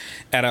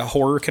at a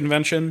horror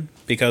convention,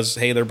 because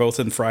hey, they're both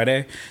in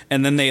Friday,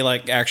 and then they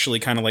like actually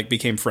kind of like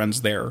became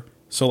friends there.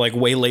 So like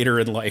way later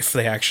in life,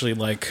 they actually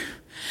like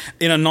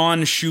in a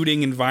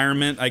non-shooting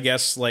environment, I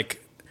guess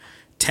like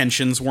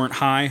tensions weren't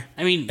high.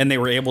 I mean, and they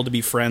were able to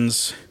be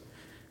friends.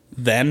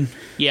 Then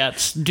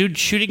dude,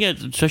 shooting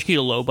especially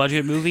a low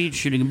budget movie,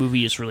 shooting a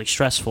movie is really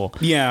stressful.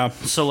 Yeah.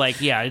 So like,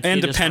 yeah, and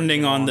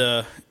depending on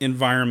the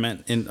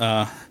environment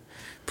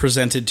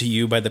presented to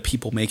you by the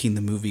people making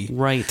the movie,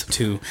 right?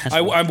 Too,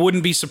 I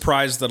wouldn't be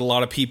surprised that a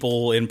lot of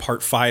people in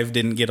part 5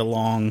 didn't get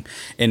along,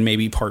 and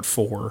maybe part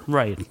 4,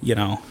 right? You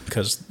know,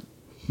 because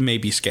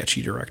maybe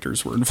sketchy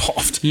directors were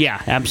involved. Yeah,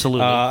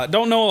 absolutely.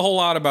 Don't know a whole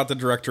lot about the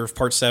director of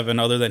part 7,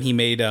 other than he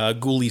made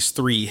Ghoulies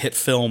 3 hit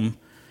film.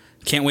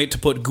 Can't wait to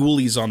put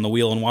Ghoulies on the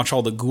wheel and watch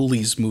all the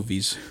Ghoulies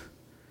movies.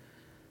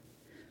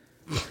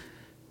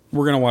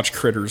 We're gonna watch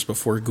Critters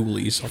before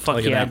Ghoulies. I'll tell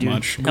you that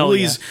much.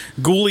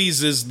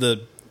 Ghoulies is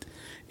the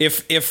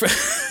if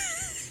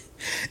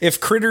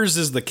if Critters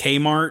is the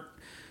Kmart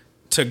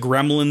to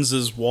Gremlins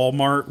is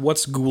Walmart.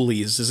 What's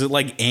Ghoulies? Is it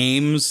like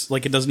Ames?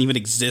 Like it doesn't even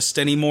exist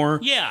anymore?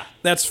 Yeah,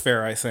 that's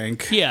fair. I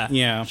think.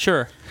 Yeah,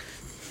 sure.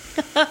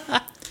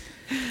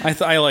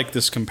 I like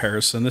this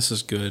comparison. This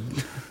is good.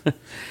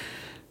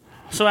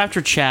 So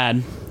after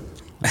Chad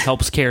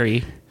helps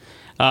Carrie,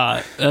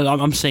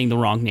 I'm saying the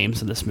wrong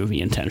names in this movie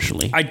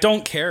intentionally. I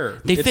don't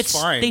care. It's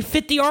fine. They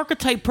fit the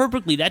archetype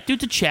perfectly. That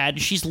dude's a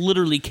Chad. She's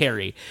literally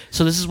Carrie.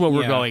 So this is what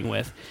we're going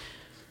with.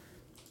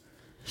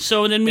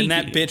 So then and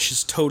that bitch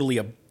is totally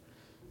a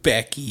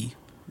Becky.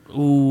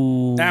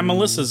 Ooh.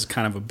 Melissa's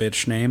kind of a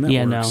bitch name.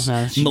 That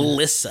works. No,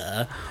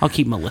 Melissa. I'll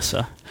keep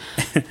Melissa.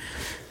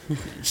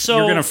 So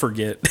you're gonna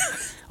forget.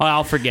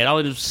 I'll forget.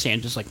 I'll just say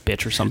just like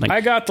bitch or something.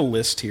 I got the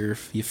list here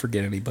if you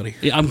forget anybody.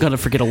 Yeah, I'm going to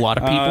forget a lot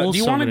of people. Do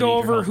you want to go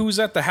over who's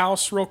at the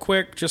house real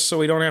quick, just so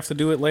we don't have to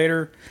do it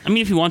later? I mean,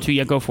 if you want to,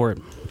 yeah, go for it.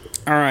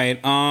 All right.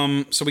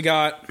 So we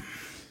got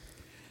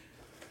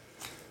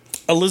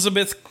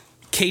Elizabeth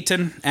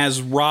Caton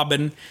as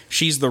Robin.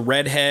 She's the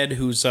redhead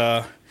who's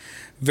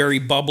very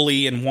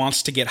bubbly and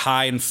wants to get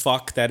high and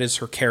fuck. That is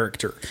her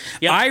character.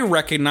 Yep. I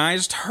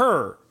recognized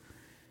her.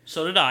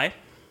 So did I.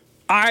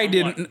 I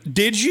didn't.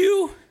 Did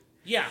you?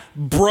 Yeah.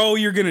 Bro,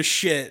 you're gonna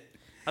shit.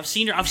 I've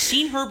seen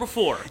her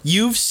before.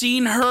 You've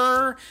seen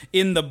her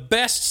in the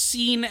best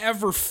scene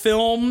ever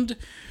filmed.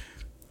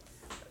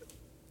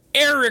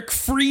 Eric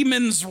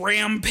Freeman's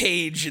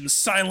Rampage in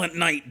Silent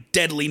Night,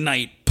 Deadly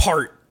Night,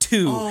 Part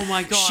 2. Oh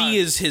my god. She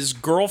is his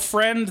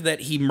girlfriend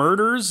that he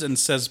murders and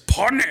says,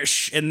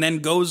 punish, and then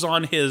goes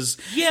on his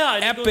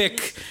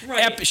epic...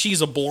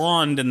 she's a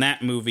blonde in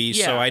that movie,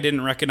 so I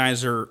didn't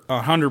recognize her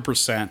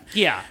 100%.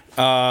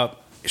 Yeah.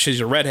 She's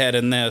a redhead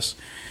in this.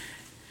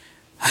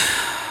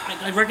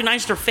 I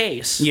recognized her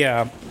face.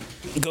 Yeah.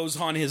 Goes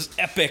on his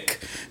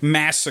epic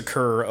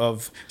massacre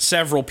of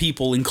several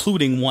people,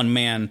 including one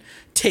man,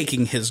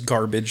 taking his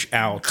garbage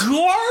out.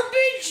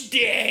 Garbage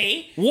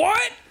day?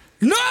 What?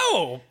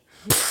 No!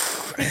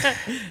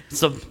 It's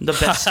the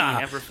best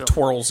scene ever filmed.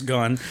 Twirls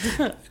gun.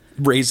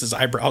 Raises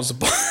eyebrows.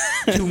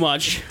 Too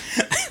much.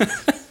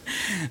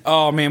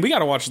 Oh, man, we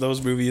gotta watch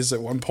those movies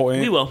at one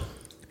point. We will.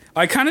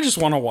 I kind of just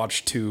want to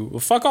watch 2.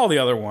 Fuck all the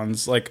other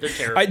ones. Like, they're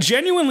terrible.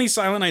 Genuinely,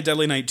 Silent Night,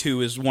 Deadly Night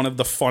 2 is one of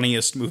the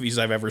funniest movies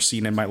I've ever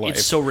seen in my life.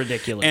 It's so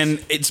ridiculous.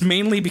 And it's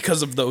mainly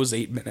because of those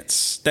 8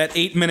 minutes. That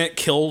 8-minute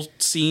kill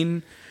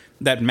scene,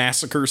 that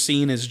massacre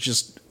scene is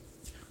just...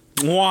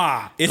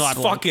 Wow. It's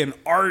godlike. Fucking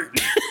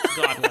art.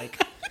 Godlike.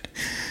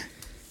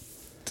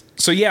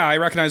 So, yeah, I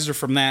recognized her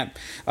from that.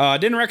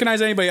 Didn't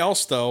recognize anybody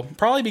else, though.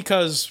 Probably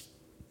because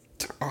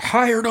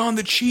hired on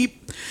the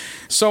cheap...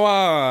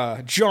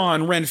 So,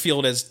 John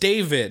Renfield as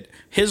David,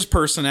 his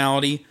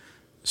personality,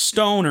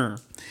 stoner.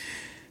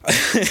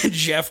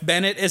 Jeff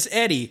Bennett as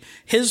Eddie,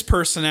 his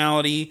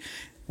personality,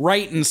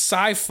 writing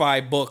sci-fi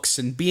books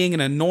and being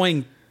an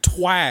annoying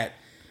twat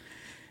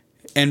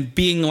and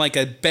being like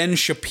a Ben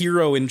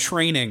Shapiro in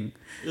training.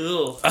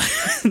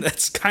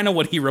 That's kind of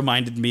what he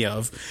reminded me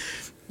of.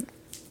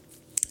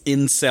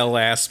 Incel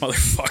ass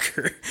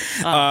motherfucker.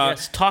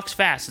 Yes, talks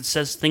fast. It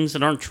says things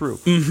that aren't true.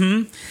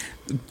 Mm-hmm.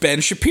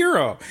 Ben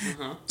Shapiro.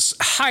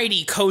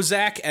 Heidi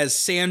Kozak as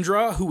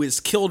Sandra, who is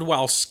killed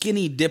while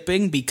skinny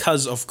dipping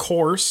because, of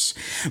course.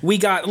 We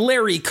got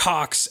Larry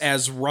Cox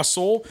as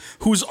Russell,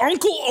 whose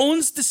uncle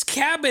owns this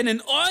cabin,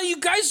 and you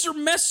guys are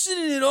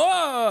messing it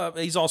up.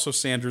 He's also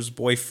Sandra's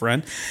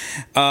boyfriend.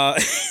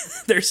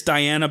 There's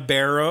Diana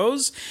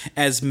Barrows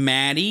as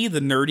Maddie, the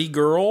nerdy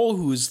girl,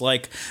 who's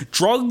like,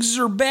 drugs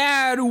are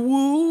bad,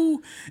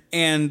 woo.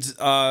 And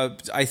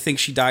I think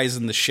she dies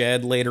in the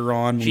shed later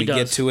on when we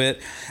get to it.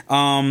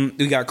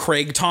 We got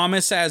Craig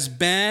Thomas as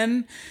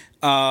Ben,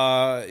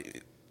 and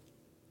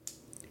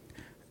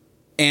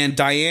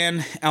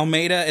Diane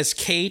Almeida as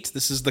Kate.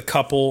 This is the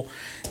couple.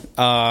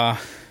 I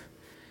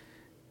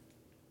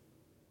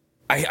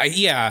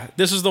Yeah,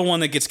 this is the one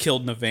that gets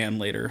killed in a van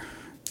later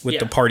with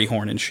the Yeah. party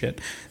horn and shit.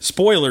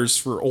 Spoilers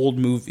for old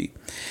movie.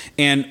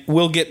 And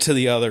we'll get to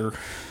the other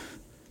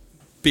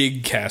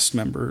big cast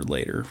member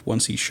later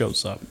once he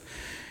shows up.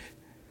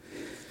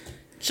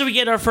 So we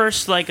get our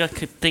first, like,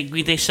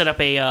 they set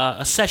up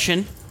a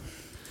session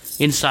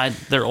inside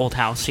their old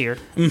house here.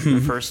 Mm-hmm.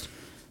 The first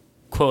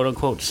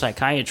quote-unquote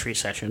psychiatry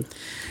session.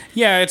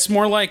 Yeah, it's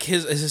more like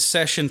his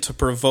session to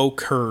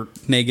provoke her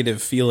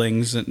negative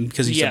feelings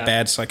because he's a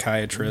bad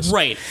psychiatrist.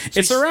 Right. So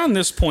it's around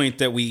this point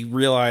that we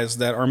realize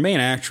that our main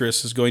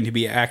actress is going to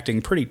be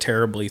acting pretty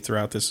terribly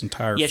throughout this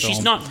entire film. Yeah,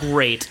 she's not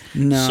great.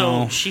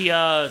 No. So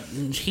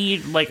he,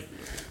 like,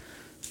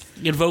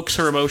 invokes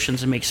her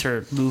emotions and makes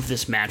her move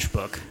this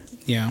matchbook.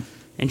 Yeah.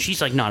 And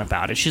she's, like, not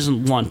about it. She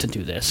doesn't want to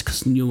do this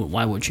because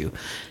why would you?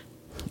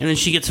 And then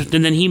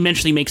he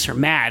eventually makes her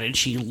mad and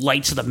she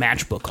lights the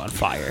matchbook on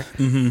fire.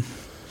 Mm-hmm.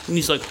 And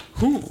he's like,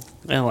 who?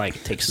 And,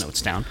 like, takes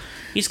notes down.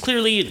 He's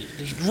clearly,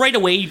 right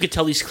away, you could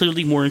tell he's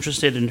clearly more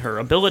interested in her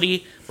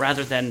ability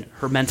rather than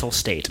her mental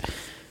state.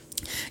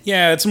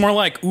 Yeah, it's more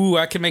like, ooh,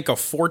 I can make a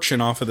fortune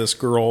off of this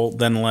girl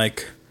than,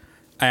 like,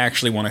 I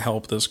actually want to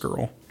help this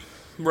girl.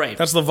 Right.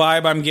 That's the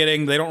vibe I'm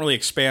getting. They don't really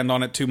expand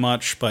on it too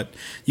much, but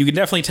you can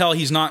definitely tell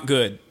he's not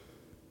good,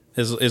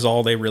 is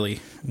all they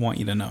really want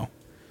you to know.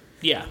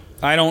 Yeah.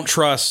 I don't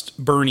trust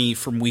Bernie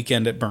from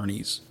Weekend at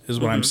Bernie's, is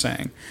what I'm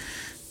saying.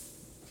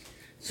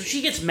 So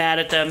she gets mad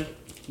at them.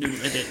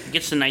 It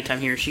gets to nighttime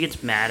here. She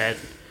gets mad at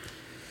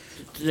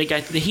the guy.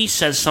 He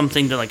says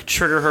something to, like,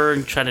 trigger her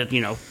and try to,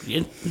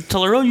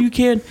 tell her, oh, you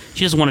can't.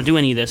 She doesn't want to do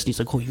any of this. And he's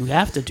like, oh, you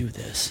have to do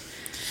this.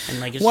 And,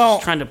 like, it's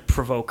just trying to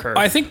provoke her.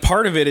 I think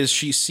part of it is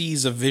she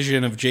sees a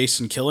vision of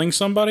Jason killing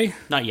somebody.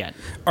 Not yet.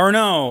 Or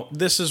no,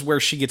 this is where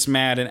she gets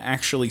mad and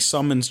actually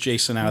summons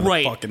Jason out of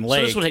the fucking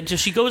lake. So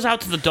she goes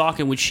out to the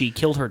dock in which she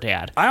killed her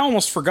dad. I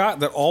almost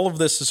forgot that all of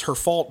this is her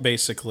fault,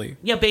 basically.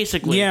 Yeah,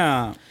 basically.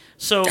 Yeah.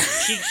 So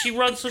she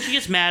runs. So she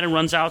gets mad and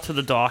runs out to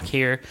the dock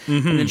here,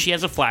 and then she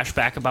has a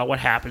flashback about what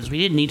happens. We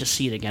didn't need to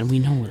see it again. We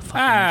know what the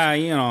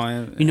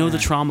fuck. We know the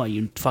trauma,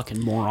 you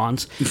fucking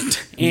morons.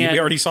 And we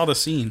already saw the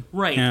scene,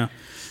 right? Yeah.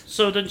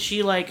 So then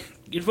she, like,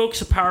 invokes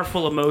a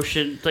powerful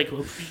emotion. Like,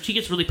 she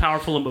gets really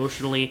powerful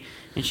emotionally,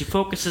 and she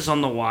focuses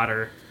on the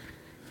water,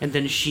 and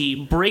then she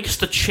breaks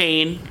the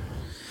chain.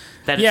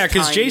 Yeah,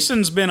 because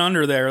Jason's been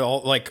under there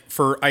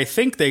for, I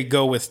think they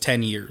go with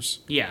 10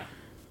 years. Yeah.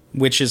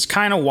 Which is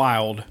kind of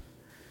wild.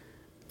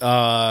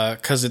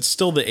 Because it's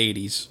still the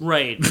 80s.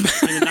 Right. And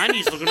the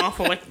 90s look an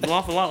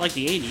awful lot like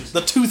the 80s.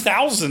 The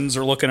 2000s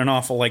are looking an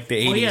awful like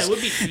the 80s. Oh, yeah, it would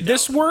be 2000.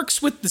 This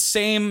works with the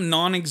same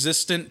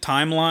non-existent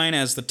timeline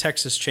as the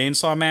Texas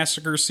Chainsaw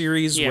Massacre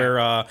series,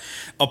 where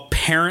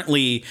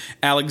apparently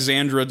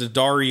Alexandra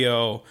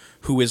Daddario,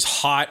 who is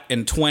hot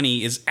and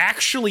 20, is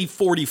actually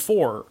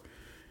 44.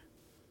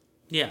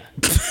 Yeah.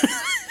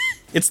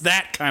 It's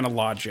that kind of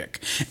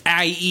logic.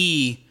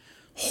 I.e.,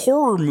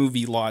 horror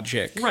movie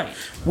logic, right?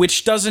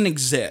 Which doesn't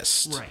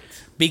exist, right?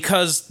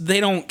 Because they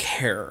don't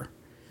care.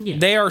 Yeah.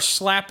 They are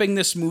slapping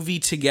this movie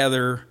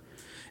together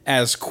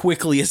as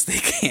quickly as they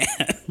can,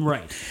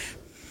 right?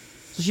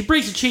 So she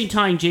breaks the chain,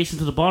 tying Jason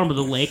to the bottom of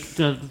the lake,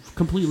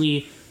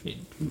 completely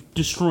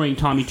destroying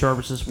Tommy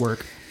Jarvis's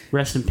work.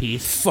 Rest in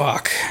peace.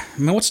 Fuck. I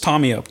mean, what's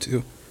Tommy up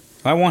to?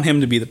 I want him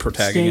to be the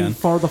protagonist again. Staying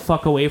far the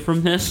fuck away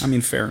from this. I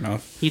mean, fair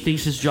enough. He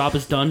thinks his job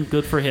is done.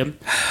 Good for him.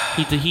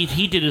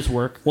 He did his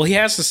work. Well, he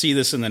has to see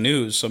this in the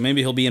news, so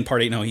maybe he'll be in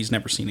part 8. No, he's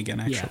never seen again,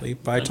 actually.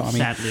 Yeah, Bye, Tommy.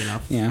 Sadly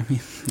enough. Yeah.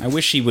 I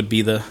wish he would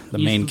be the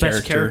main character.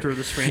 Best character of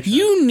this franchise.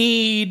 You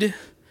need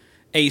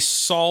a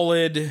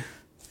solid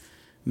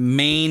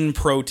main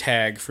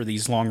protag for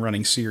these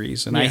long-running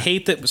series, and I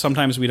hate that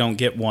sometimes we don't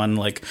get one.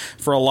 Like,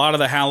 for a lot of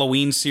the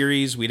Halloween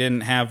series, we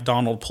didn't have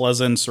Donald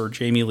Pleasance or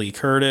Jamie Lee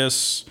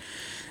Curtis.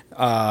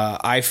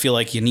 I feel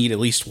like you need at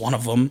least one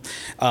of them.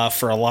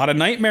 For a lot of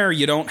Nightmare,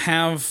 you don't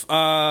have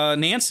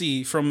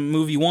Nancy from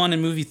movie 1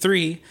 and movie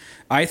 3.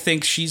 I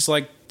think she's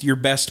like your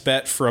best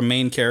bet for a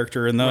main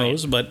character in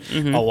those, right. But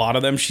a lot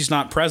of them she's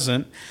not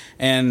present.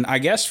 And I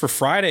guess for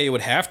Friday it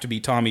would have to be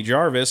Tommy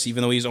Jarvis,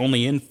 even though he's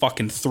only in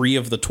fucking 3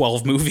 of the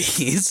 12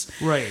 movies.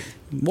 Right.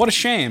 What a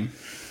shame.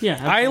 Yeah,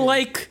 absolutely. I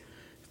like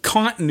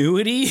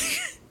continuity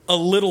a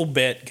little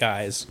bit,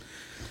 guys.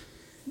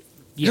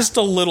 Yeah. Just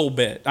a little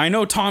bit. I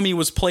know Tommy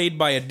was played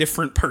by a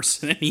different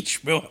person in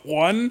each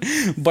one,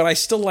 but I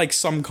still like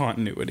some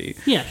continuity.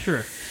 Yeah,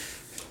 sure.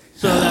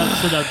 So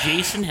now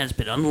Jason has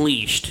been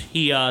unleashed.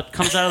 He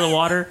comes out of the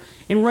water,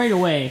 and right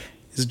away...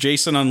 Is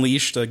Jason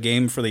Unleashed a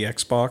game for the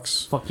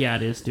Xbox? Fuck yeah,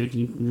 it is, dude.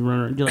 You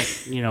run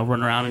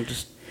around and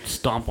just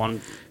stomp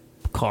on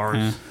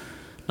cars.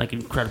 Like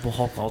Incredible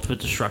Hulk Ultimate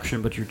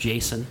Destruction, but you're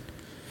Jason.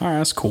 All right,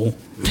 that's cool.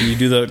 Can you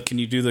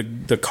do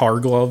the car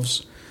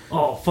gloves?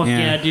 Oh, fuck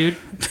yeah dude.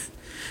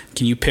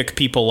 Can you pick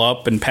people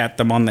up and pat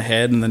them on the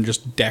head and then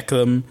just deck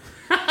them?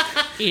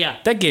 Yeah.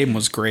 That game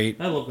was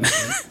great. I love that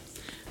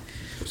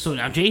game. So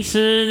now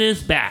Jason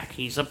is back.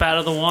 He's up out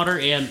of the water,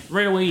 and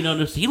right away you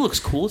notice he looks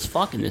cool as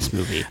fuck in this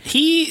movie.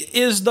 He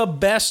is the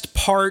best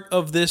part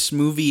of this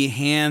movie,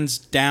 hands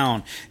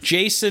down.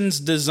 Jason's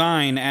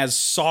design as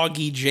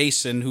soggy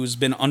Jason, who's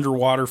been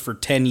underwater for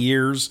 10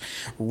 years,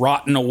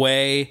 rotting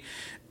away,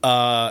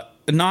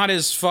 not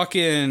as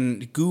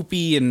fucking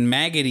goopy and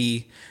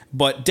maggoty,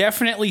 but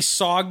definitely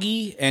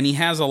soggy, and he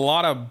has a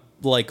lot of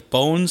like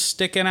bones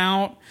sticking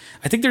out.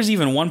 I think there's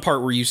even one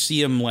part where you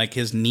see him like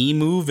his knee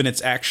move and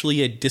it's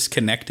actually a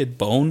disconnected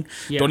bone.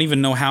 Yeah. Don't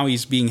even know how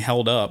he's being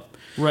held up.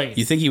 Right.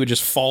 You think he would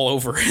just fall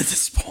over at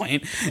this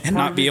point and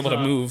not be able to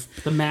move.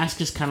 The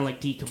mask is kind of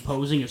like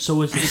decomposing, and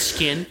so is his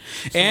skin.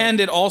 And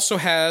it also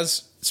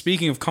has,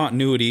 speaking of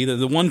continuity,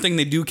 the one thing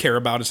they do care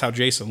about is how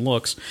Jason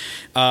looks.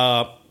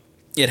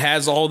 It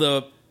has all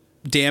the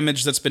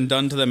damage that's been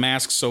done to the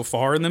mask so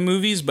far in the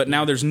movies, but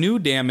now there's new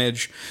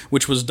damage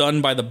which was done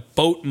by the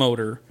boat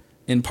motor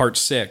in part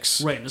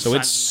 6. Right. So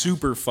it's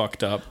super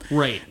fucked up.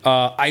 Right.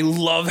 I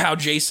love how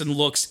Jason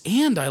looks,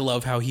 and I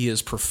love how he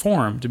is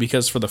performed,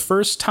 because for the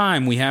first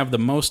time we have the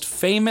most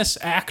famous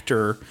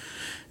actor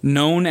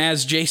known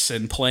as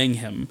Jason playing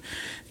him.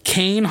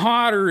 Kane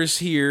Hodder is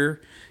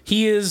here.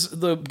 He is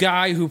the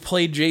guy who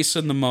played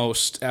Jason the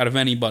most out of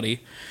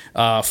anybody.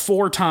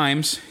 4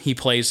 times he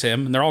plays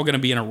him, and they're all going to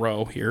be in a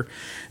row here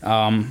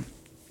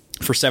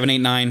for 7, 8,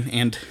 9,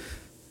 and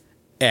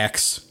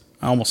X.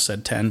 I almost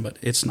said 10, but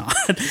it's not.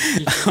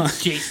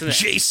 Jason X.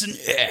 Jason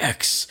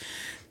X.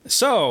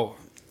 So,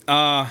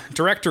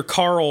 director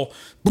Carl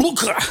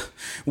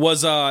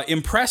was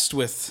impressed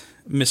with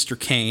Mr.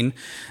 Kane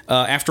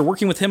after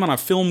working with him on a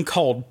film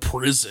called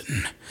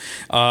Prison.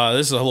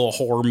 This is a little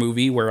horror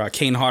movie where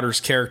Kane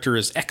Hodder's character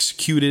is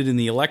executed in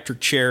the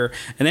electric chair,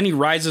 and then he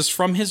rises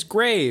from his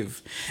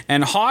grave.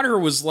 And Hodder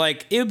was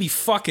like, it would be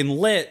fucking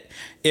lit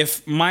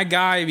if my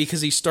guy, because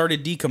he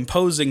started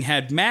decomposing,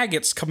 had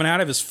maggots coming out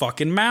of his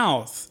fucking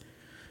mouth.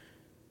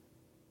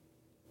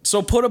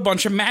 So put a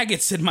bunch of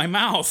maggots in my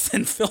mouth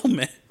and film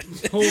it.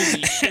 Holy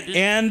shit.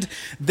 And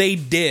they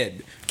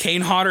did.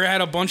 Kane Hodder had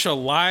a bunch of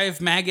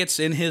live maggots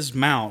in his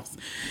mouth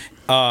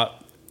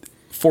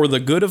for the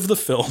good of the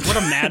film. What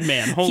a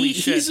madman. Holy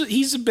shit.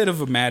 He's a bit of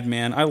a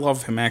madman. I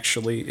love him,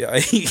 actually.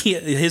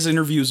 His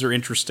interviews are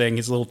interesting,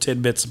 his little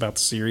tidbits about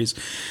the series.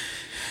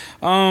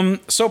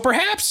 So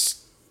perhaps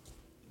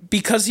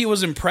because he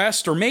was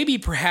impressed, or maybe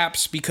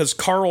perhaps because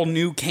Carl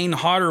knew Kane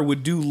Hodder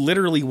would do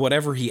literally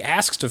whatever he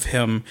asked of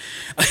him,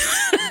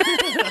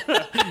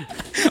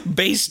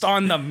 based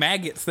on the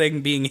maggot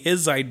thing being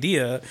his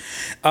idea,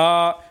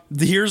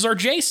 here's our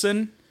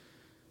Jason.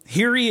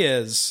 Here he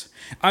is.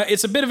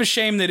 It's a bit of a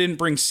shame they didn't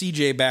bring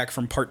CJ back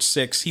from part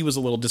 6. He was a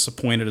little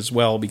disappointed as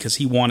well, because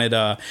he wanted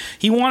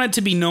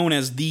to be known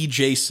as the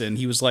Jason.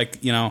 He was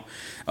like,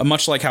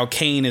 much like how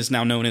Kane is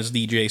now known as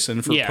the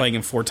Jason for playing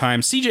him 4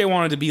 times. CJ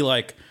wanted to be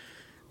like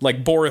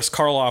Boris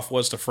Karloff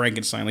was to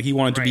Frankenstein. Like, he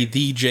wanted to be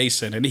the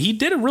Jason, and he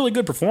did a really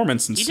good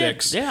performance in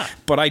 6. Yeah.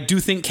 But I do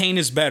think Kane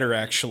is better,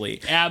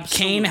 actually. Absolutely.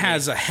 Kane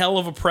has a hell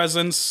of a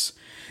presence,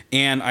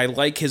 and I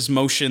like his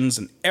motions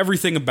and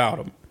everything about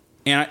him.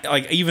 And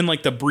even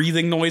the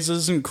breathing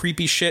noises and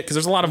creepy shit, because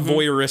there's a lot of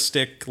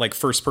voyeuristic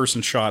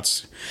first-person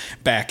shots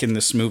back in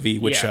this movie,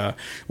 which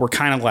were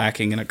kind of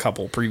lacking in a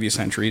couple previous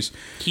entries.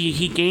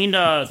 He gained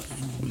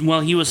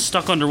while he was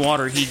stuck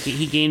underwater.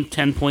 He gained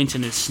 10 points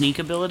in his sneak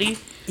ability.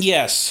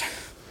 Yes,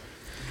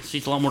 so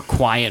he's a lot more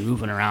quiet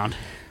moving around.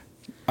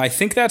 I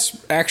think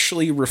that's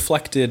actually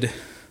reflected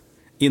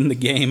in the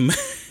game,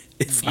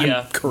 if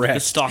I'm correct. The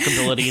stalk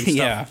ability and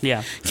stuff.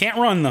 Yeah. Can't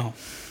run though.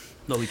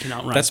 No, he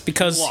cannot run. That's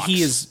because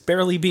he is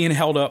barely being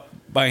held up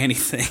by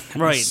anything.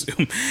 Right.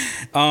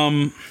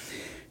 Man.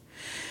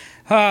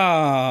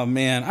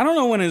 I don't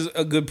know when is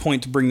a good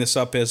point to bring this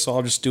up is, so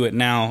I'll just do it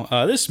now.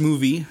 This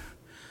movie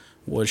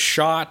was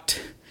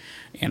shot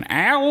in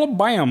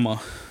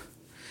Alabama,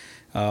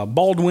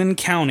 Baldwin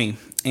County.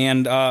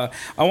 And I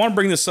want to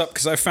bring this up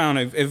because I found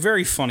a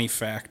very funny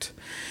fact.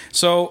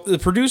 So the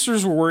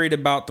producers were worried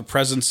about the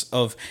presence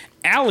of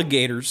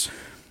alligators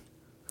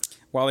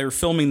while they were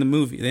filming the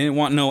movie. They didn't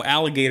want no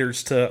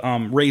alligators to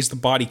raise the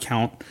body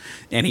count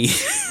any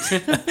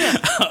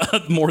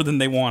more than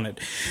they wanted.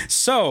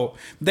 So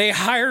they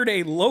hired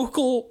a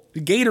local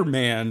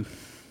Gatorman.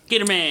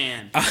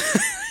 Gatorman.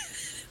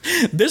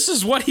 This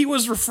is what he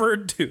was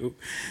referred to.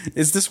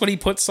 Is this what he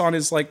puts on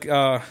his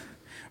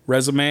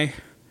resume?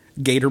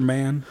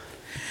 Gatorman.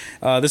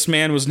 This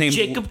man was named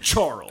Jacob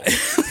Charles.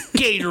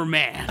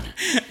 Gatorman.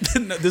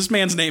 This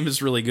man's name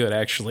is really good,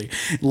 actually.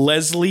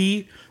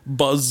 Leslie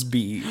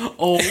Busby.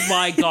 Oh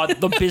my god,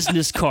 the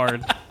business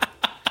card.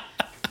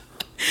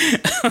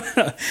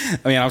 I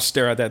mean, I'll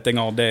stare at that thing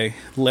all day.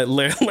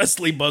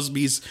 Leslie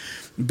Busby's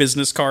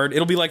business card.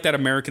 It'll be like that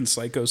American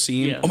Psycho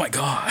scene. Yeah. Oh my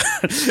god.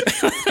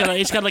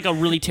 It's got a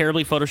really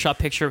terribly photoshopped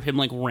picture of him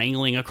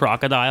wrangling a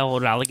crocodile or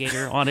an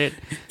alligator on it.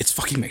 It's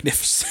fucking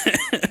magnificent.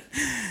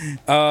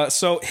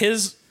 So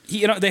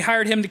they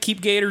hired him to keep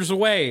gators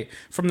away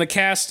from the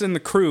cast and the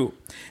crew.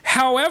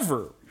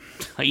 However,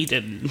 he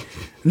didn't.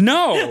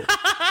 No.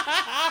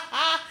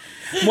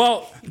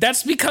 Well,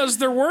 that's because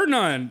there were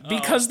none.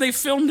 Because they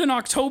filmed in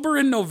October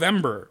and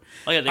November.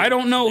 Oh, yeah, I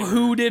don't know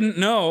who didn't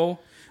know,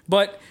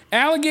 but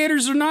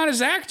alligators are not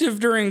as active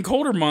during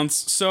colder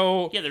months,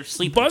 so yeah, they're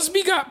sleeping.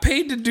 Busby got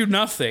paid to do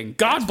nothing.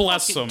 God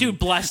bless him. Dude,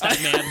 bless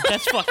that man.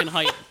 That's fucking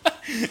hype.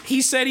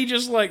 He said he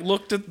just like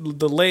looked at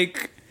the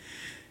lake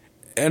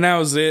and that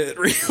was it.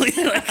 Really,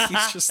 like,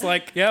 he's just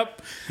like,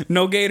 "Yep,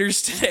 no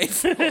gators today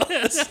for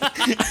us."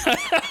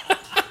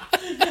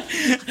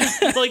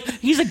 Like,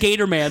 he's a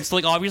gator man, so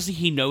like obviously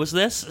he knows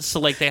this. So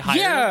like they hired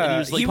him,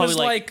 and he was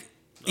like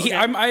okay.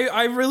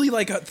 I really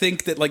like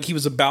think that like he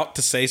was about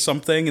to say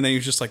something and then he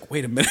was just like,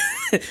 "Wait a minute,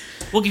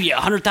 we'll give you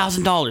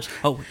 $100,000."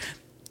 Oh,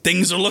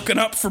 things are looking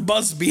up for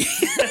Busby.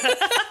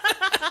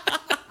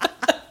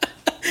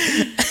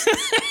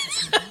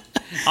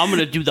 I'm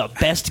gonna do the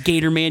best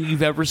gator man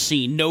you've ever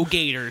seen. No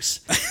gators.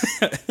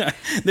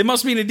 They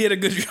must mean it did a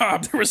good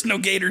job. There was no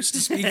gators to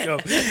speak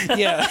of.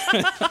 Yeah.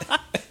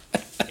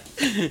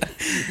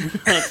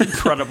 That's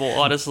incredible,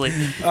 honestly.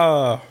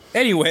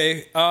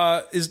 Anyway,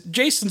 is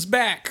Jason's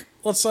back?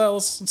 Let's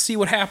see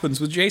what happens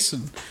with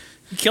Jason.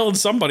 Killing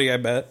somebody, I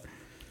bet.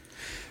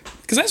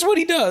 Because that's what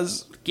he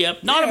does.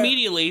 Yep. Not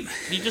immediately.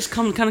 He just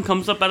kind of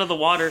comes up out of the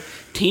water.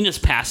 Tina's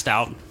passed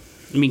out.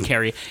 I mean,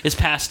 Carrie is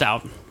passed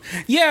out.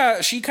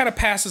 Yeah, she kind of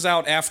passes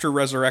out after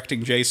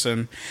resurrecting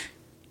Jason.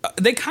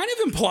 They kind of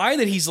imply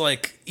that he's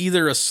like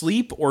either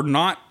asleep or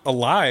not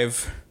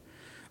alive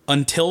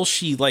until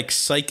she like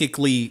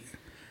psychically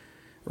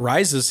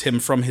rises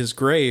him from his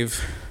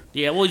grave.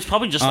 Yeah, well, he's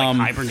probably just like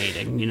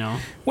hibernating, you know.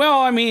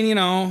 Well, I mean, you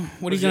know,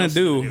 what are you gonna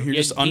do? You're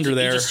just under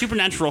there. He's a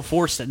supernatural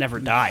force that never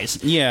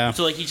dies. Yeah.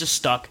 So like he's just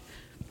stuck.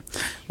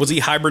 Was he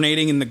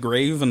hibernating in the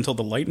grave until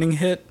the lightning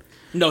hit?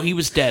 No, he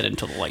was dead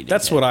until the lightning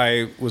That's hit. what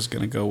I was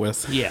going to go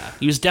with. Yeah,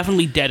 he was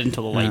definitely dead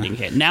until the lightning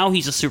hit. Now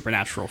he's a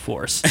supernatural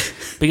force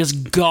because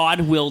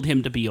God willed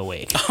him to be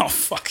awake. Oh,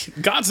 fuck.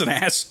 God's an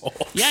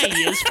asshole. Yeah,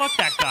 he is. Fuck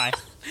that guy.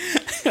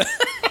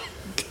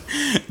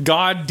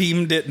 God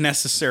deemed it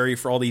necessary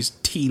for all these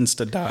teens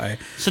to die.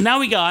 So now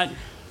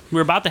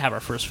we're about to have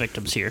our first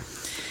victims here.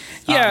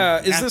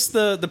 Yeah, is this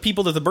the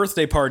people that the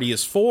birthday party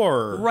is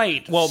for?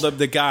 Right. Well,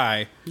 the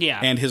guy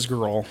and his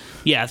girl.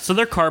 Yeah, so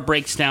their car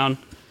breaks down.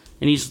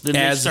 And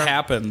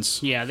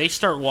happens. Yeah, they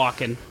start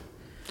walking.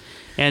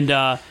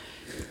 And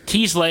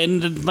he's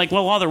like,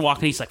 well, while they're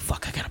walking, he's like,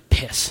 fuck, I gotta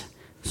piss.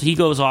 So he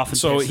goes off and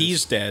pisses.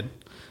 He's dead.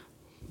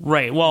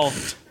 Right, well,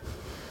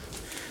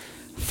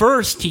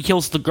 first he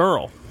kills the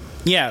girl.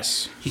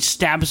 Yes. He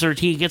stabs her.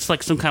 He gets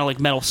like some kind of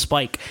like metal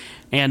spike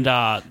and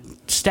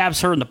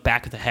stabs her in the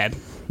back of the head.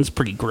 It's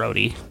pretty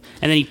grody.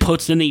 And then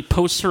he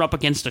posts her up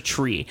against a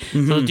tree.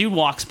 Mm-hmm. So the dude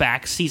walks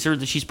back, sees her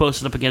that she's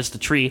posted up against the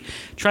tree,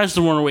 tries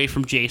to run away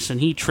from Jason.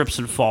 He trips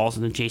and falls,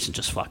 and then Jason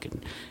just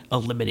fucking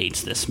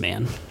eliminates this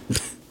man.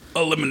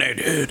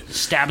 Eliminated.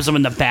 Stabs him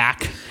in the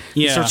back.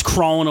 Yeah. He starts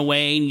crawling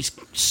away, and he's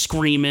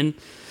screaming.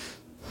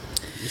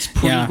 It's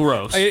pretty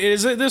gross. It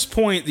is at this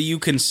point that you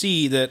can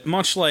see that,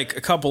 much like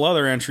a couple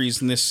other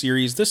entries in this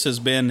series, this has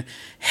been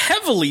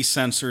heavily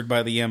censored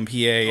by the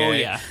MPAA. Oh,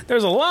 yeah.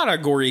 There's a lot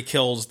of gory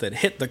kills that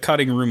hit the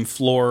cutting room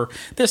floor.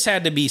 This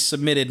had to be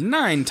submitted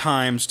 9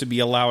 times to be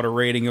allowed a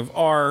rating of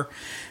R.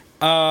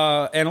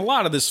 And a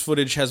lot of this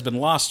footage has been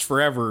lost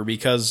forever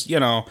because,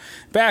 you know,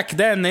 back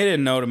then they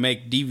didn't know to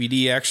make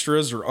DVD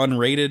extras or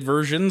unrated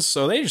versions,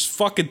 so they just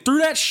fucking threw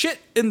that shit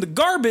in the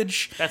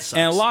garbage. That sucks.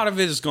 And a lot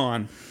of it is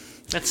gone.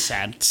 That's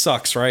sad. It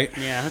sucks, right?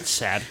 Yeah, that's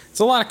sad. It's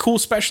a lot of cool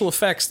special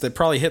effects that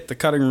probably hit the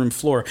cutting room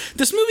floor.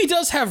 This movie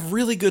does have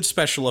really good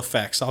special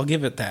effects. I'll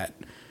give it that.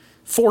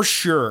 For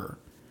sure.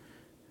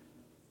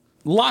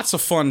 Lots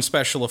of fun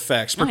special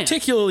effects,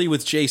 particularly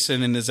with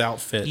Jason and his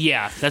outfit.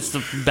 Yeah, that's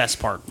the best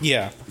part.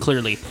 Yeah.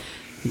 Clearly.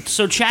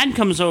 So Chad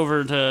comes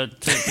over to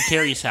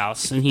Carrie's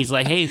house, and he's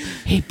like,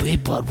 hey,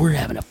 bud, we're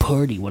having a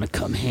party. Want to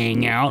come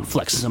hang out?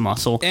 Flexes a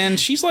muscle. And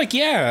she's like,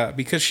 yeah,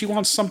 because she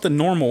wants something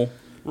normal.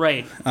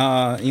 Right.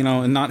 You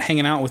know, and not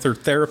hanging out with her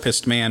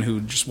therapist man who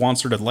just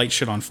wants her to light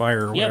shit on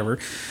fire or whatever.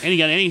 And you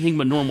got anything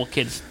but normal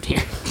kids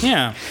here.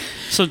 Yeah.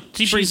 So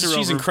he brings her over.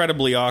 She's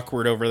incredibly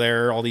awkward over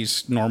there, all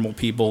these normal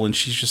people, and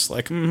she's just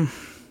like,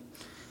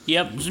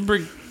 Yep.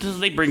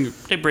 They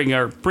bring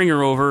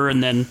her over,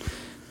 and then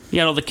you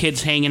got all the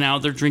kids hanging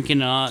out. They're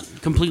drinking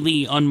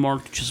completely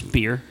unmarked just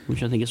beer,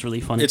 which I think is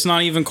really funny. It's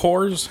not even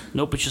Coors?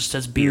 Nope, it just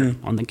says beer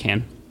on the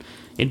can.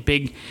 In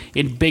big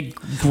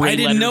gray I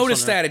didn't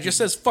notice that. It just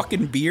says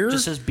fucking beer. It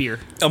just says beer.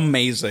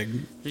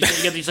 Amazing. You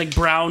got these like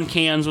brown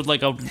cans with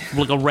like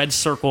a red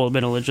circle in the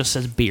middle. It just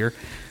says beer.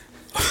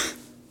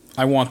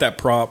 I want that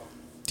prop.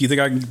 Do you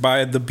think I can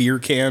buy the beer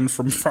can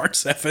from Far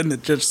 7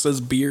 that just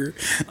says beer?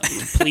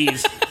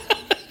 Please.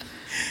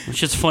 It's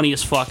just funny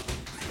as fuck.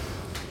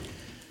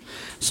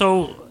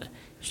 So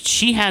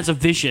she has a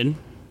vision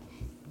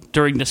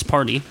during this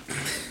party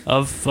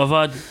of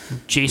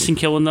Jason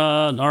killing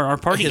our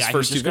party his guy. His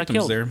first 2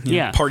 victims there.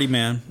 Yeah. Party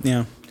man.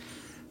 Yeah.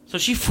 So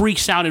she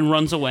freaks out and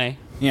runs away.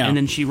 Yeah. And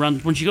then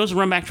when she goes to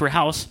run back to her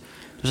house,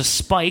 there's a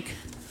spike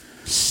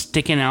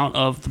sticking out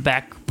of the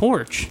back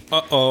porch.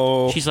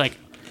 Uh-oh. She's like,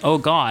 oh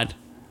God,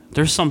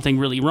 there's something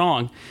really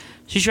wrong.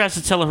 She tries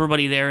to tell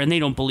everybody there, and they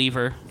don't believe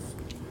her.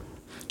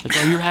 Like,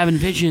 oh, you're having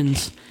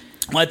visions.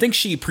 Well, I think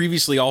she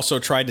previously also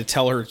tried to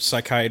tell her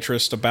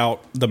psychiatrist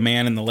about the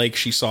man in the lake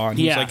she saw, and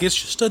he was like, it's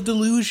just a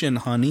delusion,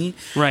 honey.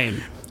 Right.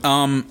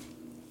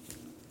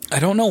 I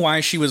don't know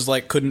why she was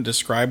like, couldn't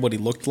describe what he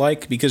looked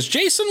like, because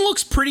Jason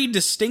looks pretty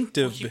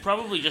distinctive. She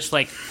probably just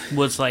like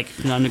was like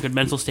not in a good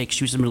mental state.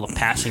 She was in the middle of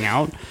passing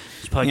out.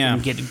 She probably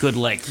couldn't get good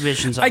like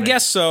visions of it. I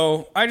guess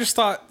so. I just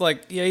thought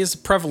like, yeah, he has a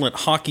prevalent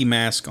hockey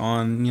mask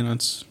on. You know,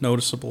 it's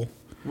noticeable.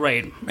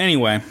 Right.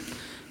 Anyway.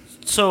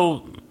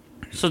 So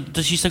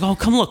she's like, oh,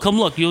 come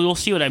look. You'll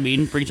see what I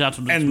mean. Brings out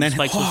some and then,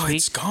 Spike's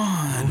it's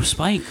gone. Oh,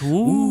 Spike.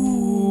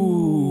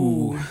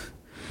 Ooh.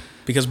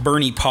 Because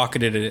Bernie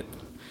pocketed it.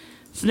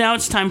 So now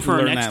it's time for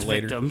our next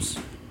victims.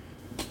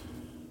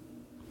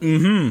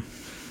 Mm-hmm.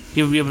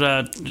 You'll be able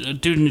to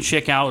dude and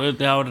chick out at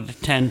the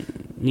tent,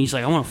 and he's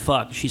like, I want to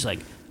fuck. She's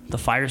like, the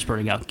fire's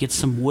burning out. Get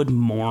some wood,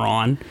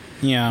 moron.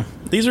 Yeah.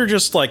 These are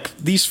just like,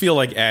 these feel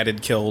like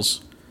added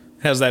kills.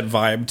 Has that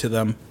vibe to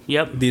them.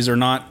 Yep. These are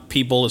not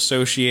people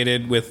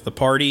associated with the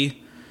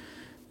party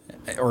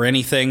or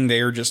anything. They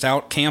are just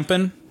out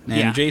camping,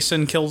 and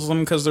Jason kills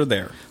them because they're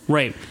there.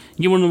 Right.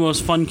 You're one of the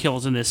most fun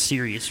kills in this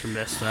series from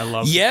this that I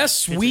love.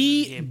 Yes,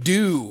 we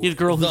do. The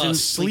girl who's in the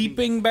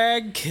sleeping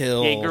bag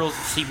kill. Yeah, girl's in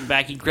the sleeping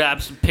bag. He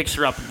grabs and picks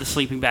her up in the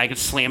sleeping bag and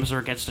slams her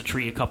against a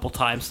tree a couple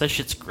times. That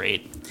shit's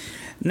great.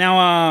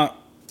 Now,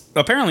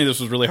 apparently this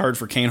was really hard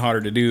for Kane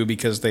Hodder to do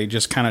because they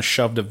just kind of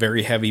shoved a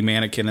very heavy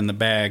mannequin in the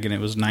bag and it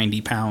was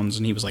 90 pounds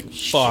and he was like,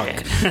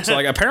 fuck. So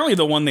like apparently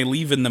the one they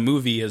leave in the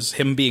movie is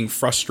him being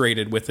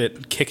frustrated with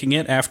it, kicking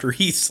it after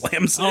he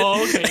slams it.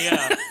 Oh, okay,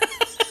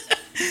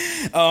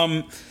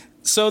 yeah.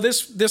 So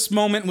this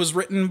moment was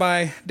written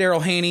by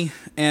Daryl Haney,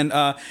 and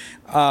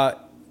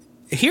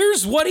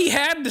here's what he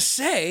had to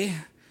say.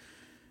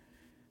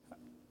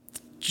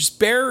 Just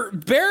bear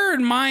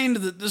in mind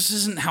that this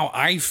isn't how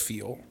I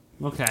feel.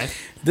 Okay.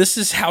 This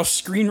is how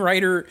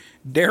screenwriter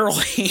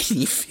Daryl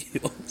Haney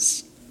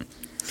feels.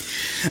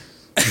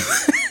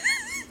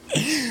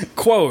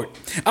 Quote,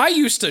 I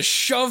used to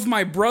shove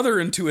my brother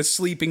into a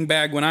sleeping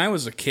bag when I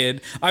was a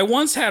kid. I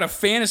once had a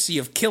fantasy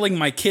of killing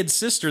my kid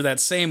sister that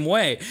same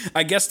way.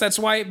 I guess that's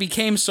why it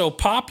became so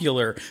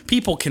popular.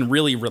 People can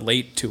really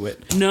relate to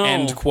it. No.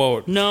 End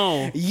quote.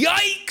 No.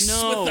 Yikes!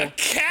 No. With a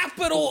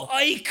capital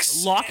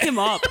Ikes. Lock him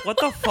up. What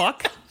the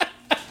fuck?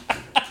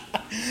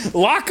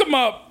 Lock him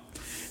up.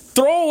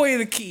 Throw away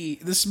the key.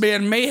 This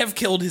man may have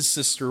killed his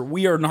sister.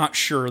 We are not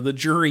sure. The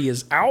jury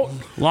is out.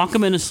 Lock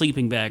him in a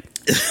sleeping bag.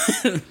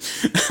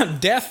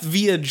 Death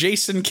via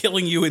Jason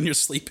killing you in your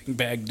sleeping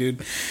bag,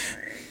 dude.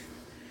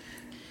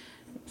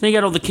 They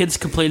got all the kids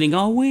complaining,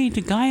 oh, wait,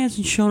 the guy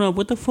hasn't shown up.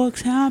 What the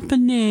fuck's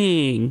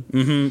happening?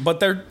 Mm-hmm.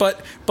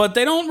 But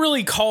they don't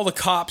really call the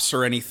cops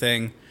or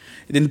anything.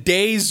 Then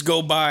days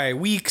go by,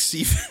 weeks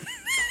even.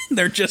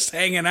 They're just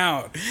hanging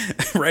out,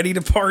 ready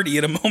to party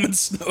at a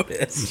moment's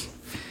notice.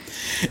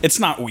 It's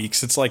not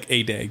weeks. It's like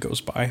a day goes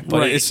by. But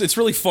right. it's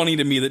really funny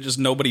to me that just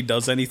nobody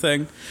does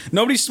anything.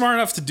 Nobody's smart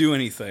enough to do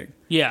anything.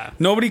 Yeah.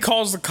 Nobody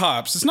calls the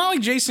cops. It's not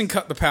like Jason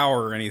cut the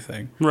power or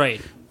anything.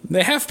 Right.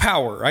 They have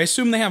power. I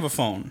assume they have a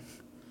phone.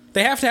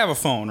 They have to have a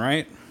phone,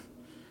 right?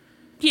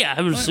 Yeah,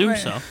 I would assume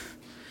so.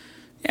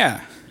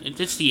 Yeah.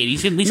 It's the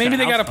 80s. At least maybe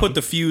they got to put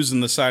the fuse in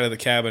the side of the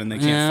cabin and they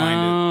can't find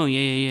it. Oh,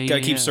 yeah. Got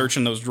to keep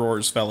searching those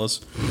drawers,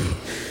 fellas.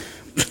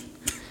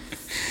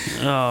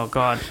 Oh,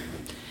 God.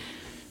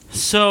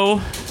 So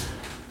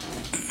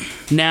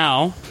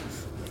now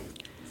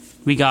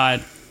we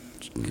got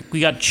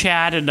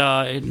Chad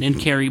and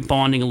Carrie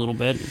bonding a little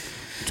bit.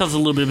 Tells a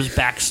little bit of his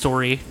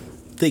backstory.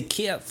 They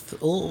kissed.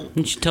 Oh.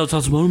 And she tells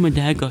us, well, my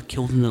dad got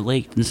killed in the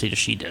lake. Didn't say that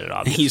she did it,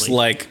 obviously. He's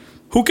like,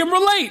 who can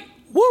relate?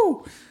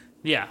 Woo!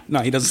 Yeah.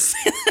 No, he doesn't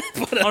say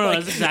that. But no,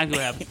 that's exactly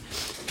what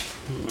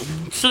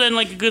happened. So then,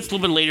 like, a little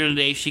bit later in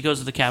the day, she goes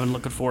to the cabin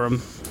looking for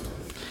him.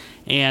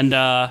 And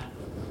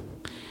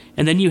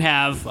then you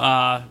have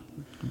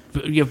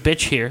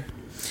Bitch here.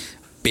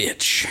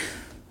 Bitch.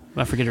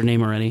 I forget her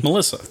name already.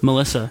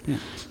 Melissa.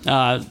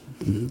 Yeah.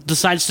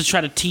 Decides to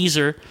try to tease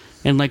her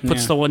and like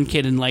puts the one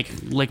kid in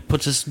like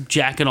puts his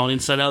jacket on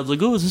inside out. It's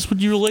like, oh, is this what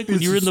you were like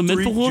when you were in the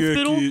mental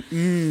hospital?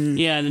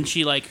 Yeah, and then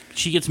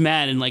she gets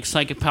mad and like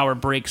psychic power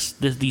breaks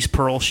these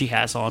pearls she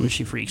has on and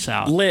she freaks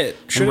out. Lit.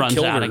 And runs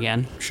out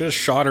again. Should have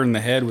shot her in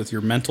the head with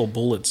your mental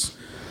bullets.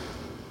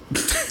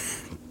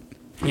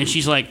 And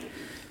she's like,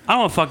 I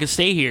don't want to fucking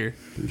stay here.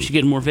 She's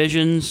getting more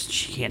visions.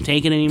 She can't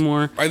take it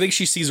anymore. I think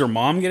she sees her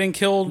mom getting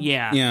killed.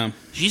 Yeah. Yeah.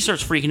 She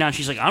starts freaking out.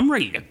 She's like, I'm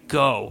ready to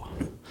go.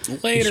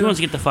 Later. She wants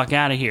to get the fuck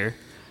out of here.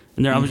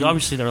 And they're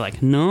obviously they're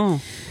like, no.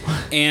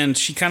 And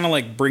she kind of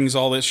like brings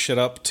all this shit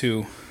up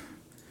to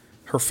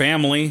her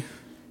family.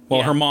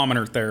 Well, her mom and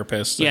her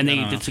therapist. Yeah, and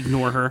they just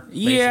ignore her.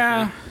 Basically.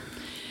 Yeah.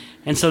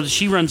 And so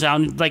she runs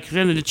out. And like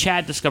then the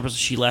Chad discovers that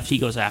she left. He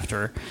goes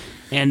after her.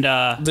 And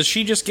does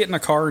she just get in a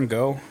car and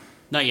go?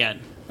 Not yet.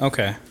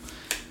 Okay.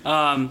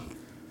 And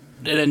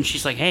then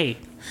she's like, hey.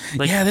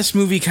 Like, yeah, this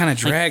movie kind of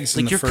drags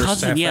in the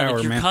first half hour,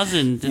 like your man.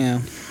 cousin.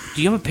 Yeah.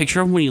 Do you have a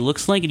picture of him what he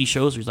looks like? And he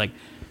shows her. He's like,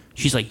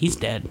 She's like, he's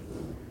dead.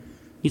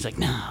 He's like,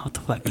 nah, what the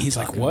fuck? He's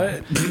like,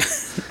 what?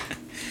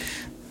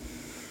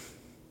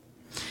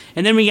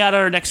 And then we got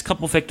our next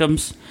couple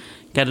victims.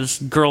 Got this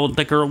girl,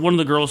 one of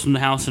the girls from the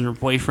house and her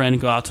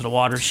boyfriend go out to the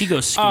water. She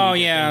goes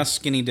skinny dipping.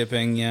 Skinny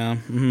dipping, yeah.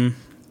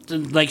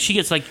 Mm-hmm. Like, she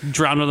gets, like,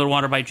 drowned under the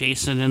water by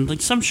Jason. And,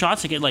 like, some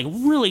shots that get, like,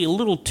 really a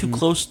little too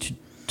close to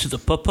the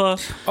papa.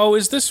 Oh,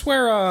 is this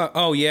where,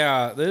 oh,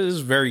 yeah, this is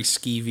very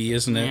skeevy,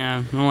 isn't it? Yeah,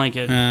 I don't like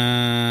it.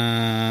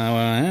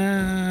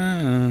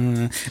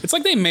 It's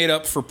like they made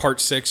up for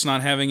part 6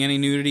 not having any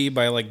nudity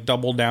by, like,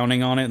 double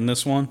downing on it in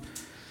this one.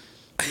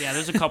 Yeah,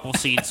 there's a couple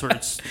scenes where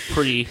it's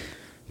pretty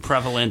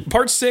prevalent.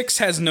 Part 6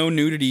 has no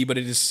nudity, but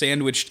it is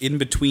sandwiched in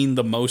between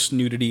the most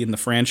nudity in the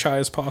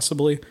franchise,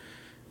 possibly,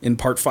 in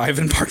part 5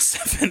 and part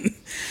 7.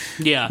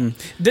 Yeah.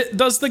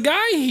 Does the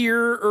guy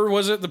here, or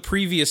was it the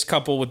previous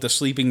couple with the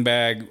sleeping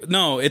bag?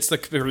 No, it's the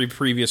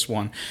previous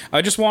one.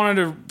 I just wanted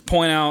to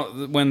point out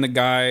that when the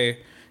guy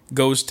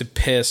goes to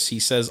piss, he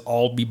says,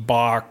 "I'll be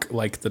back,"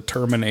 like the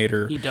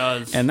Terminator. He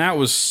does. And that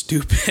was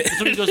stupid.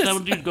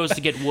 That dude goes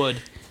to get wood.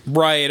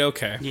 Right,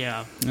 okay.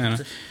 Yeah.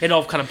 It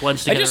all kind of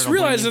blends together. I just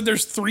realized that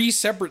there's 3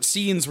 separate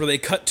scenes where they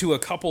cut to a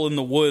couple in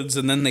the woods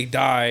and then they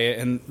die,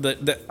 and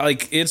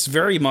like, it's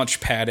very much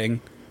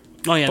padding.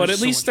 Oh, yeah, but at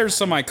least there's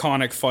some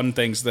iconic fun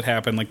things that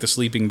happen, like the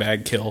sleeping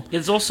bag kill.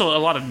 There's also a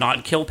lot of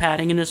not-kill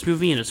padding in this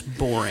movie, and it's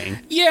boring.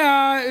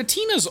 Yeah,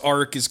 Tina's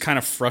arc is kind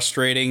of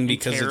frustrating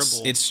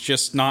because it's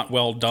just not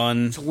well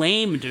done. It's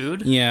lame,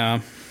 dude.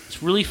 Yeah.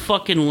 It's really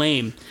fucking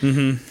lame.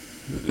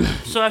 Mm-hmm.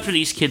 So after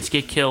these kids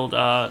get killed,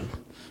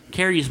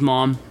 Carrie's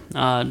mom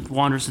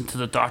wanders into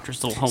the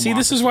doctor's little home. See,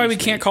 this is why we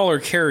can't call her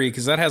Carrie,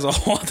 because that has a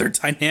whole other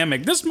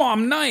dynamic. This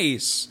mom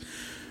nice.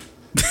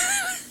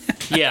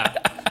 Yeah.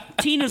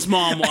 Tina's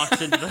mom walks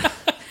into the...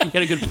 You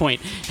got a good point.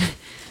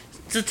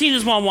 So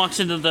Tina's mom walks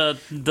into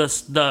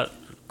the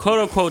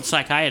quote-unquote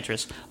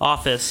psychiatrist's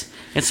office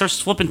and starts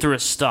flipping through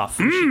his stuff.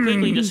 And she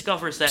quickly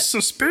discovers that...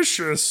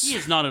 Suspicious. He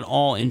is not at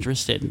all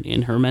interested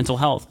in her mental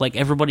health. Like,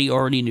 everybody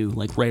already knew,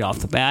 like, right off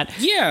the bat.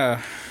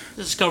 Yeah.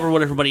 Discover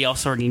what everybody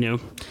else already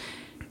knew.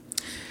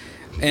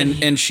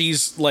 And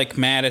she's, like,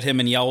 mad at him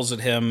and yells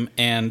at him,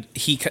 and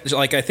he,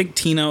 like, I think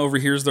Tina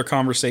overhears their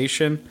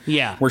conversation.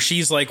 Yeah. Where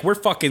she's like, we're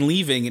fucking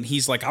leaving, and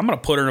he's like, I'm gonna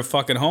put her in a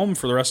fucking home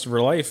for the rest of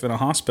her life in a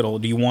hospital.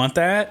 Do you want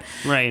that?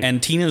 Right.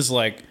 And Tina's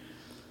like,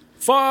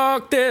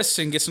 fuck this,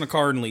 and gets in a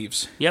car and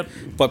leaves. Yep.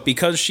 But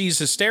because she's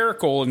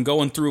hysterical and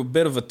going through a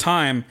bit of a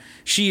time,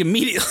 she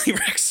immediately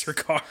wrecks her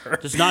car.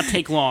 Does not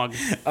take long.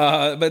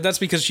 But that's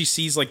because she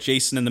sees, like,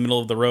 Jason in the middle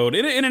of the road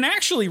in an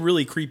actually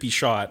really creepy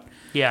shot.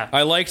 Yeah.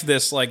 I liked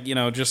this, like,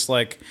 just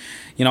like,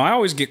 I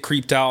always get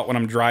creeped out when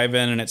I'm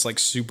driving and it's, like,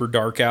 super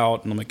dark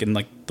out and I'm, like, in,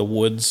 like, the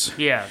woods.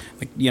 Yeah.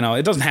 Like,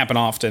 it doesn't happen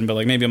often, but,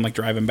 like, maybe I'm, like,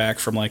 driving back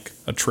from, like,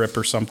 a trip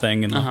or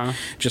something and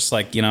just,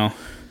 like,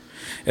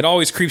 it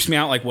always creeps me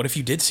out, like, what if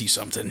you did see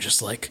something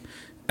just, like,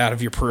 out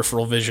of your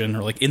peripheral vision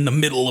or, like, in the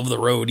middle of the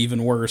road,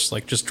 even worse,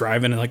 like, just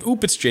driving and, like,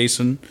 oop, it's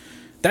Jason.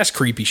 That's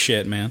creepy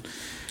shit, man.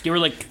 You were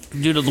like,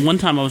 dude, the one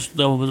time I was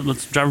driving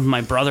with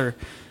my brother,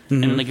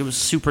 and like it was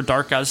super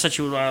dark out.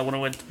 Especially when I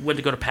went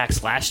to go to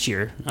PAX last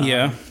year.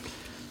 Yeah,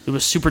 it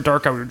was super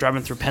dark out. We were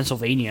driving through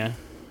Pennsylvania,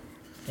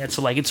 and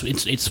so like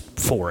it's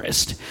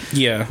forest.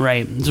 Yeah,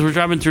 right. So we're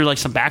driving through like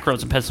some back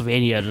roads in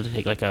Pennsylvania to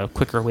take like a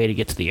quicker way to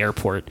get to the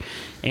airport,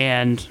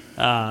 and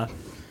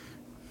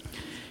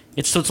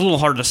it's a little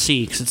hard to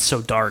see because it's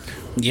so dark.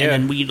 Yeah,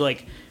 and then we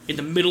like. In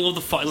the middle of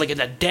the like in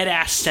the dead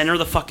ass center of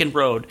the fucking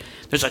road,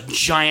 there's a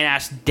giant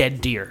ass dead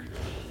deer.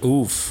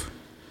 Oof.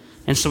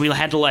 And so we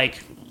had to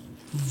like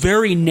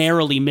very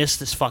narrowly miss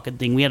this fucking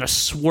thing. We had to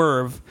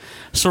swerve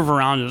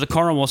around it. The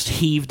car almost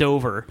heaved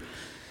over.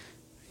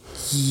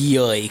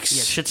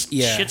 Yikes.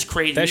 Yeah, shit's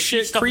crazy. That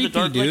shit's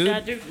creepy, dude.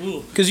 Like that,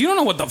 because you don't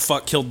know what the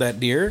fuck killed that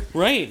deer.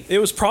 Right. It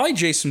was probably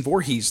Jason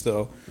Voorhees,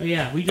 though. Oh,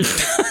 yeah, we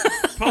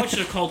just probably should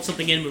have called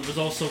something in, but it was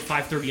also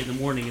 5:30 in the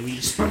morning, and we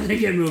just wanted to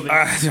get moving.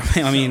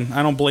 I mean,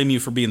 I don't blame you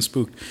for being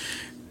spooked.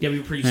 Yeah, we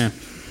were pretty spooked.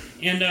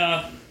 And,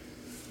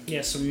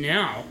 yeah, so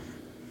now,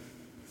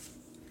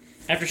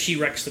 after she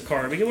wrecks the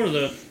car, we get one of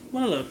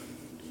the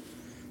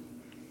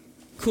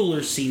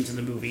cooler scenes in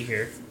the movie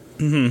here.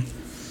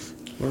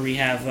 Mm-hmm. Where we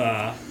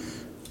have,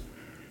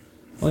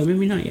 wait,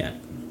 maybe not yet.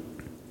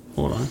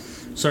 Hold on.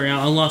 Sorry,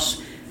 I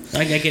lost...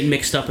 I get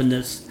mixed up in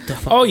this.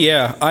 Oh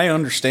yeah, I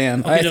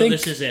understand. Okay, I think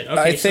this is it.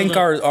 Okay, I think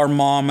our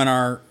mom and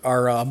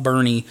our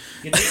Bernie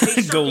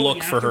they go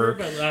look for her.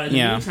 But in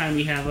the meantime,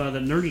 we have the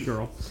nerdy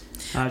girl.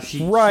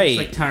 She's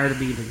like tired of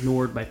being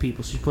ignored by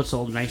people. She puts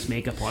all the nice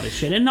makeup on and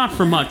shit, and not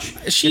for much.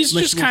 She's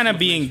just kind of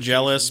being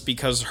jealous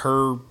because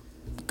her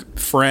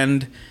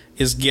friend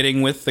is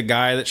getting with the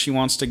guy that she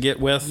wants to get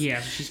with.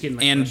 Yeah, she's getting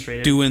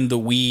frustrated. Doing the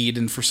weed,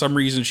 and for some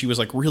reason she was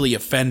like really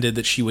offended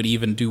that she would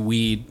even do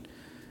weed.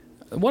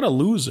 What a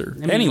loser. I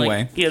mean,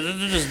 anyway. Yeah,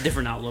 there's just a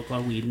different outlook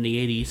on weed in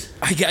the 80s.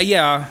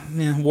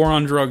 Yeah, war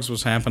on drugs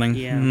was happening.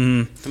 Yeah. I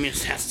mean,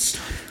 it hasn't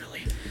stopped,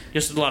 really.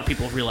 Just a lot of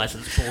people realize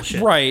it's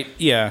bullshit. Right,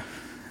 yeah.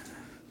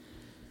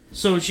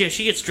 So yeah,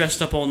 she gets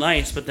dressed up all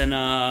nice, but then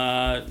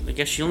I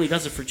guess she only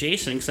does it for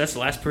Jason because that's the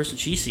last person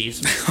she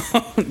sees.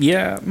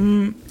 Yeah,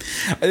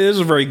 it is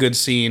a very good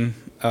scene.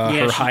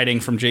 Yeah, her hiding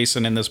from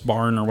Jason in this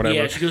barn or whatever.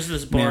 Yeah, she goes to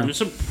this barn. Yeah. There's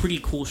some pretty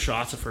cool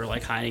shots of her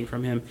like hiding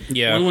from him.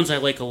 Yeah. One of the ones I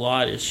like a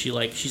lot is she's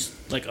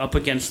like up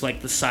against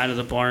like the side of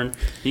the barn. And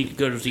you can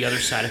go to the other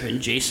side of it, and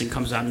Jason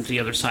comes out into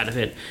the other side of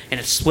it, and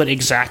it's split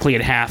exactly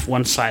in half.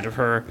 One side of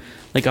her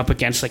like up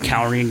against, like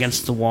cowering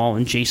against the wall,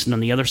 and Jason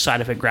on the other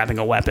side of it grabbing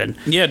a weapon.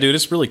 Yeah, dude,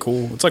 it's really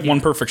cool. It's like one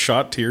perfect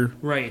shot tier.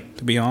 Right.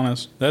 To be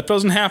honest, that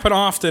doesn't happen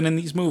often in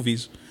these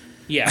movies.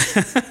 Yeah.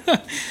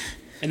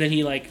 And then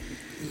he like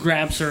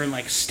grabs her and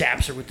like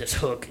stabs her with this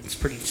hook. It's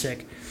pretty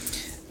sick.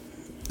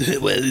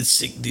 Well, it's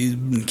sick,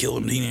 dude.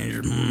 Killing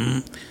teenager.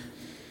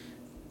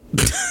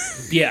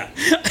 Yeah.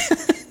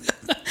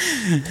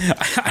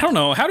 I don't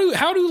know. How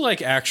do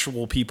like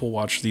actual people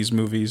watch these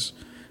movies?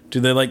 Do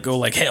they like go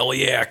like, hell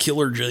yeah,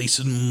 killer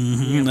Jason,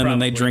 and then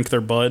they drink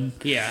their bud?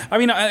 Yeah. I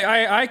mean,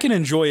 I can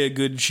enjoy a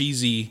good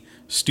cheesy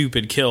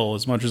stupid kill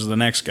as much as the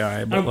next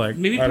guy, but like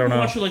maybe I people don't know.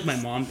 watch it like my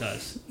mom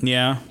does.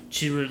 Yeah.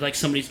 She would like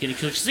somebody's getting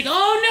killed. She's like,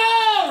 "Oh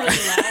no!" Really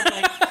loud,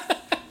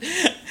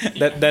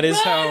 like, that is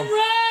run, how.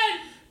 Run!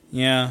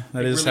 Yeah,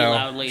 that is really how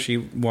loudly. she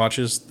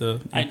watches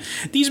the.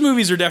 These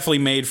movies are definitely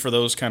made for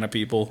those kind of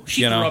people.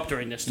 She grew up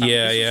during this time.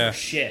 Yeah, this yeah. was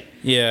her shit.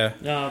 Yeah.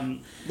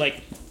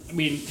 Like, I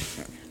mean,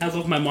 I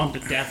love my mom to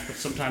death, but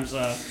sometimes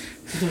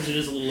it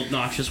is a little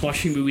obnoxious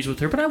watching movies with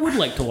her. But I would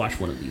like to watch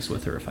one of these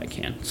with her if I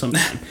can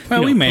sometime.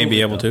 Well, we may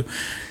be able to,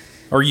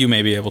 or you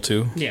may be able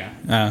to. Yeah.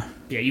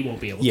 Yeah, you won't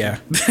be able Yeah.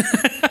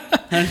 to.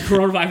 And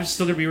coronavirus is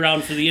still going to be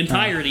around for the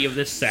entirety of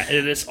this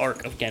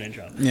arc of Ken and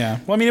John. Yeah.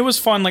 Well, I mean, it was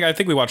fun. Like, I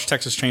think we watched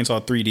Texas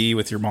Chainsaw 3D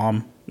with your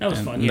mom. That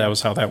was fun, And yeah. that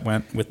was how that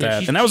went with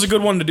Yeah, that. And that was a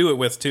good one to do it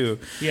with, too.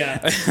 Yeah.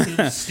 It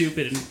was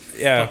stupid and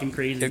fucking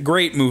crazy. A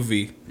great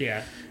movie.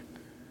 Yeah.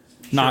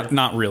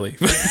 Not really.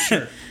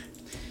 Sure.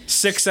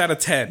 6 out of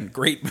 10.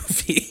 Great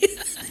movie.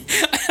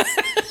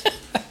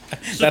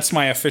 That's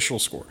my official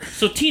score.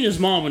 So Tina's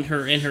mom and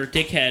her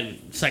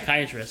dickhead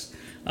psychiatrist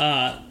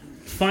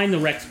find the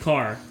wrecked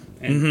car,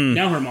 and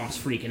now her mom's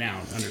freaking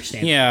out,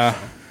 understandably. Yeah. So.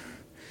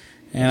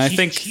 And I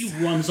think she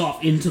runs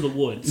off into the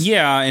woods.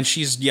 Yeah, and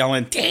she's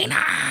yelling Tina,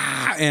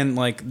 and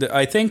like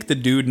I think the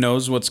dude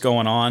knows what's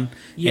going on,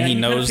 Yeah, and he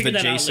you kinda knows figure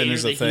that that out Jason later,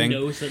 is the that he thing.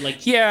 knows that,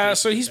 like, Yeah,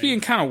 so he's being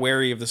kind of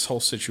wary of this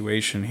whole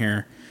situation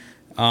here.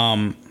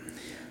 I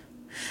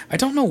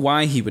don't know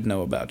why he would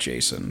know about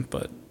Jason,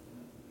 but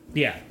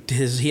Yeah.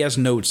 he has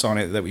notes on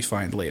it that we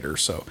find later.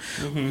 So,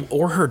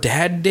 or her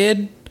dad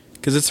did,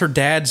 because it's her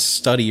dad's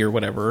study or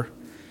whatever.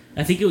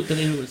 I think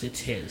it's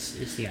his,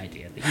 is the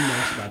idea. That he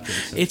knows about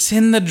Jason. It's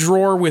in the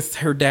drawer with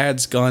her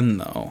dad's gun,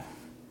 though.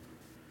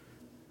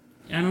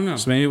 I don't know.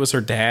 So maybe it was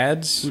her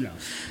dad's? Who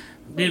knows?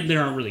 They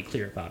aren't really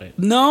clear about it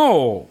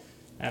No.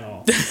 at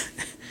all.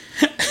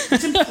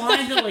 It's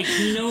implied that, like,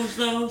 he knows,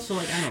 though, so,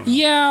 like, I don't know.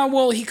 Yeah,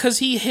 well, because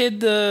he hid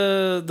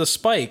the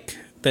spike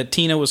that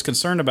Tina was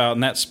concerned about,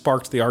 and that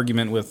sparked the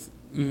argument with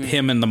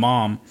him and the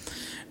mom.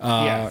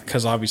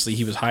 Because obviously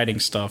he was hiding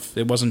stuff.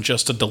 It wasn't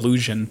just a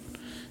delusion,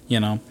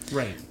 you know.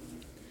 Right.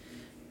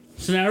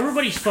 So now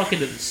everybody's fucking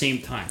at the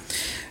same time.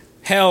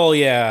 Hell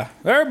yeah.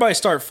 Everybody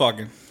start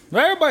fucking.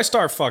 Everybody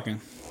start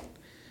fucking.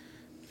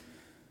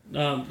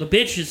 The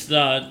bitch is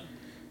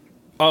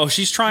Oh,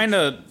 she's trying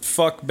to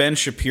fuck Ben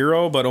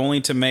Shapiro, but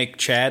only to make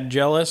Chad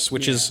jealous,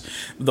 which is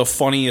the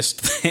funniest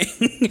thing.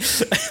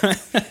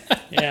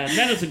 yeah,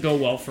 that doesn't go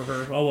well for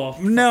her. Oh well.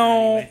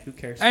 No, anyway, who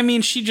cares? I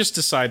mean, she just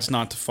decides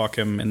not to fuck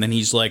him, and then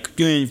he's like,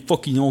 "Yeah,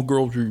 fucking all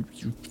girls are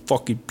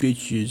fucking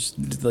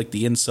bitches," like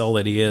the incel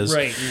that he is.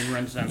 Right, and then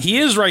runs down. He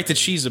is right that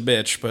she's a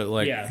bitch, but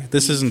like,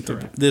 this isn't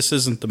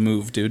the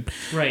move, dude.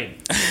 Right.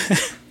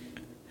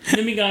 And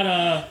then we got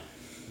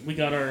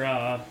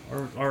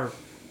our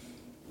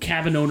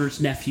cabin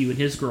owner's nephew and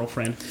his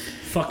girlfriend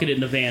fucking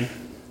in the van.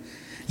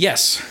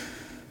 Yes.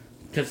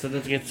 Because they're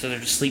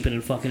just sleeping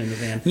and fucking in the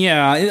van.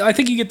 Yeah, I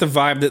think you get the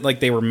vibe that like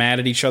they were mad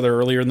at each other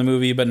earlier in the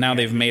movie, but now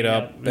they've made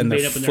up and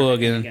they're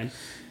fucking.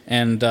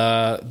 And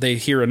they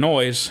hear a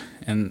noise,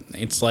 and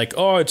it's like,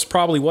 oh, it's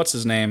probably what's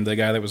his name, the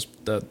guy that was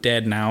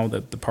dead now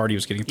that the party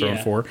was getting thrown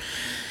for.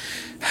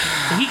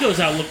 So he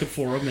goes out looking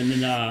for him, and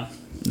then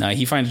no,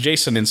 he finds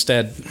Jason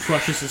instead.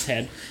 Crushes his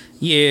head.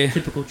 Yeah.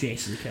 Typical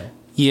Jason kill.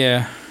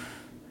 Yeah.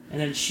 And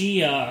then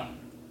she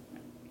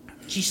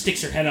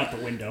sticks her head out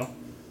the window.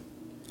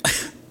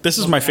 This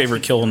is my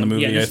favorite kill in the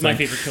movie. Yeah, this is my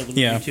think. favorite kill in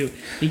the movie too.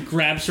 He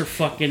grabs her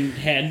fucking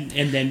head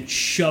and then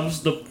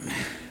shoves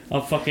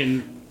a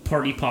fucking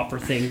party popper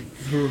thing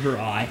through her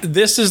eye.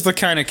 This is the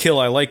kind of kill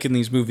I like in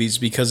these movies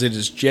because it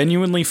is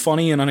genuinely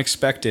funny and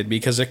unexpected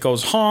because it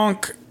goes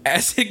honk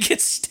as it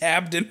gets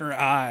stabbed in her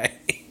eye.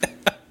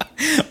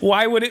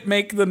 Why would it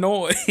make the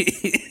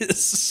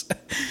noise?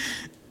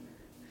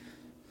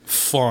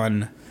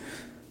 Fun.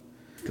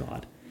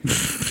 God.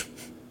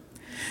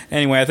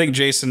 Anyway, I think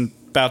Jason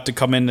about to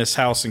come in this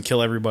house and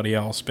kill everybody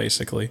else,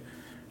 basically.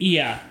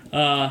 Yeah.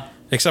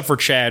 Except for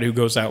Chad, who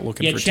goes out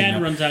looking for Tina. Yeah,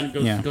 Chad runs out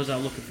and goes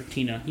out looking for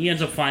Tina. He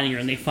ends up finding her,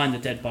 and they find the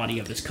dead body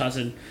of his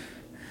cousin.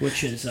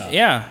 which is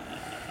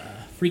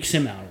freaks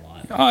him out a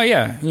lot. Oh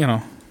yeah,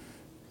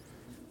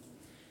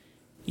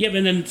 Yeah,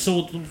 but then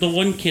so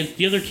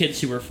the other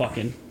kids who were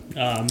fucking,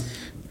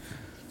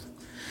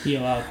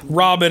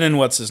 Robin and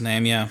what's his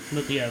name? Yeah,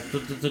 but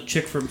the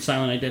chick from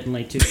Silent Night, Dead and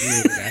Late 2.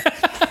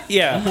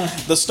 yeah,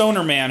 the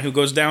stoner man who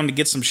goes down to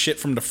get some shit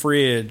from the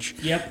fridge.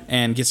 Yep.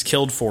 And gets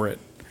killed for it.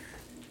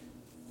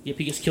 Yep,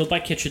 he gets killed by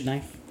kitchen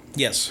knife.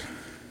 Yes.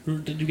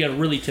 You got a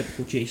really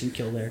typical Jason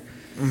kill there.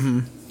 Mm-hmm.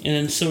 And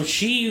then so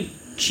she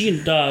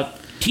and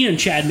Tina and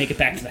Chad make it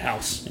back to the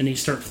house, and they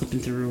start flipping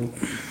through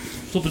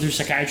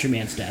Psychiatry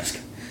Man's desk.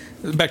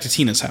 Back to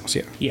Tina's house,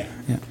 yeah. Yeah.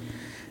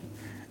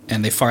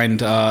 And they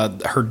find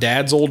her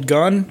dad's old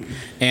gun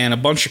and a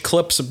bunch of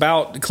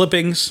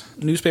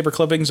newspaper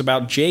clippings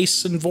about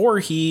Jason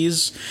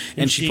Voorhees,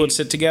 and she puts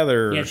it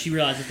together. Yeah, she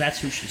realizes that's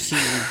who she's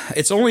seeing.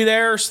 It's only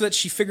there so that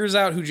she figures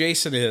out who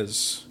Jason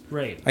is.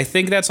 Right. I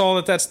think that's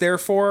all that's there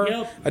for.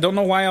 Yep. I don't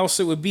know why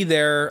else it would be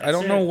there. I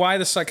don't know it. why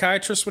the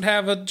psychiatrist would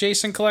have a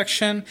Jason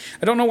collection.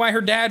 I don't know why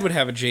her dad would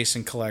have a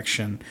Jason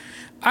collection.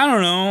 I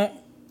don't know.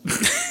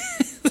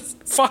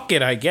 Fuck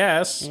it, I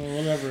guess. Well,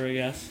 whatever, I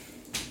guess.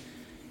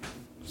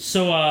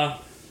 So,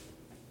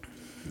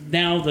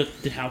 now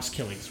the house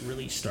killings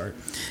really start.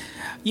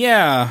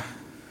 Yeah.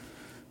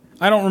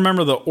 I don't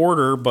remember the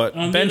order, but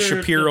Ben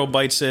Shapiro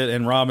bites it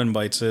and Robin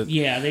bites it.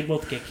 Yeah, they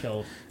both get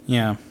killed.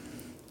 Yeah.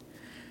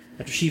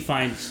 After she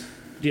finds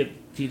the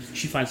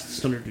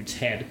stoner dude's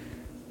head,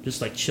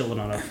 just like chilling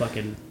on a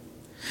fucking...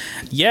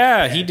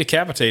 Yeah, he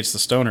decapitates the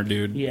stoner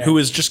dude, who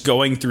is just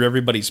going through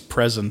everybody's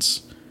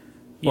presence.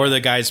 Yeah. Or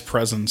the guy's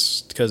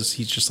presence, because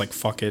he's just like,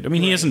 fuck it. I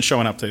mean, he isn't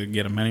showing up to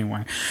get him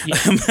anyway.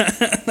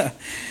 Yeah.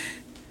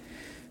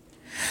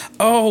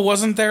 Oh,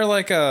 wasn't there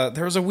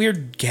there was a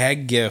weird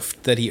gag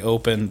gift that he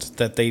opened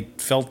that they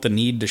felt the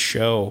need to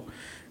show,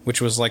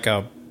 which was like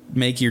a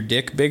make your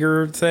dick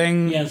bigger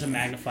thing? Yeah, it was a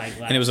magnifying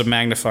glass. And it was a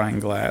magnifying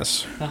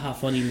glass. Haha,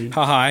 funny me.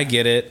 Haha, I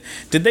get it.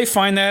 Did they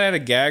find that at a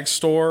gag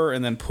store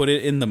and then put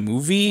it in the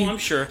movie? Oh, I'm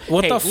sure.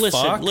 What the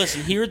fuck?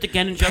 Listen, here at the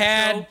Get and Jump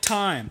Show...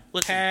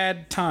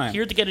 Pad time.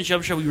 Here at the Get and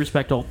Jump Show, we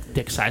respect all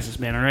dick sizes,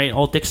 man, all right?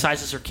 All dick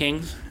sizes are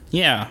kings.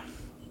 Yeah.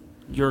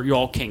 You're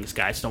all kings,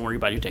 guys. Don't worry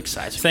about your dick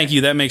size. Okay? Thank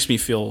you. That makes me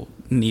feel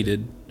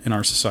needed in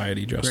our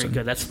society, Justin.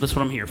 Very good. That's what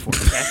I'm here for,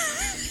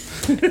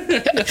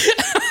 okay?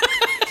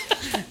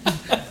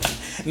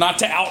 Not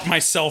to out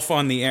myself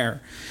on the air.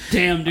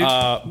 Damn, dude.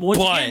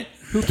 Again,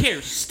 who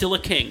cares? Still a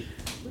king.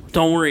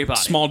 Don't worry about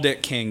it. Small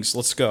dick kings.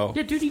 Let's go.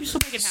 Yeah, dude, you can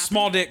still make it happen.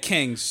 Small dick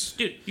kings.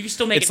 Dude, you can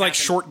still make it happen. It's like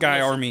short guy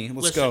army.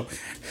 Let's go.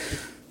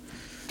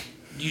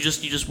 You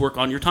just work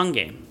on your tongue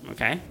game,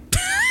 okay?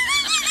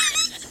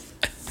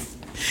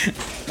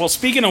 Well,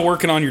 speaking of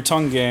working on your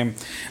tongue game,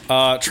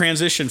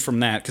 transition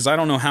from that, because I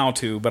don't know how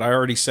to, but I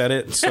already said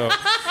it, so...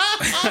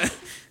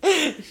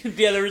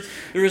 Yeah,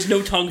 there was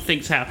no tongue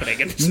things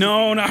happening.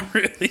 No, not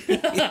really.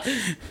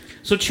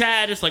 So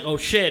Chad is like, oh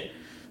shit.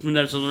 When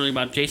there's learning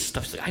about Jason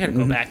stuff, he's like, I gotta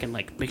go back and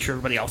like make sure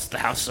everybody else at the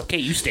house is okay.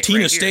 You stay. Tina,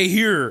 right here. stay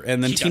here,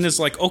 and then Tina's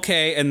like,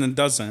 okay, and then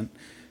doesn't.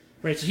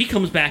 Right. So he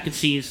comes back and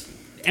sees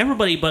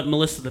everybody but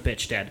Melissa the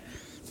bitch dead.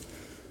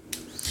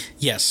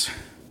 Yes.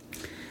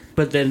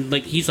 But then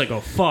like he's like,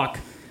 oh fuck.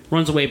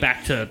 Runs away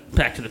back to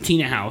the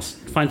Tina house.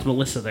 Finds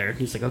Melissa there.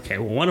 He's like, okay,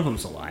 well one of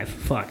them's alive.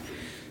 Fuck.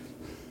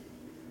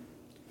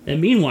 And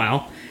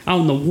meanwhile,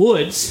 out in the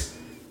woods,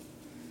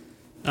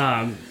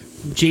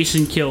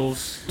 Jason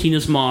kills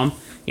Tina's mom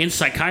and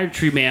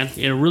Psychiatry Man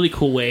in a really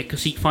cool way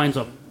because he finds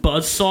a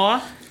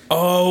buzzsaw.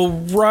 Oh,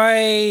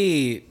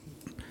 right.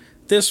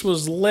 This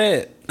was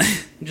lit.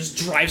 He just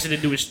drives it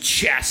into his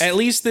chest. At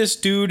least this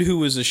dude who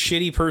was a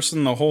shitty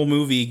person the whole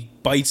movie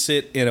bites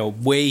it in a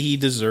way he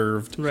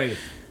deserved. Right.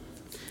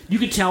 You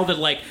could tell that,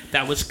 like,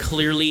 that was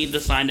clearly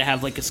designed to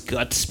have, like, his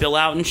gut spill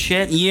out and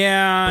shit.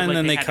 Yeah, but, and like,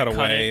 then they cut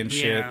away and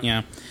shit.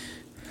 Yeah.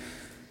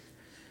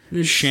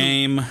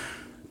 Shame.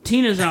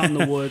 Tina's out in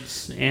the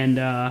woods,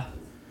 and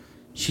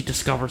she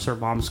discovers her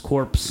mom's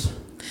corpse.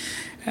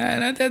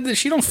 And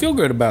she don't feel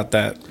good about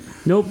that.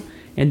 Nope.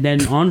 And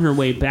then on her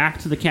way back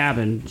to the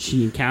cabin,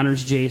 she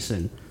encounters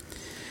Jason.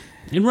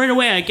 And right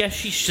away, I guess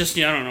she's just,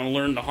 I don't know,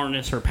 learned to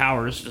harness her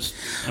powers just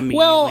immediately.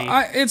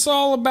 Well, it's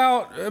all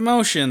about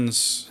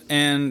emotions.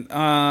 And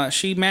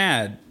she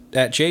mad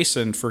at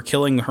Jason for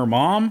killing her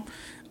mom.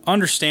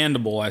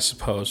 Understandable, I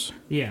suppose.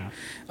 Yeah.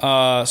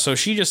 So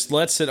she just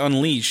lets it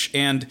unleash.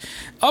 And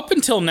up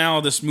until now,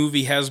 this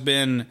movie has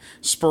been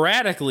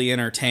sporadically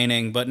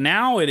entertaining. But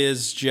now it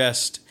is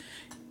just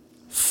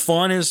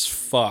fun as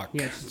fuck.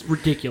 Yes, it's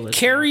ridiculous.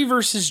 Carrie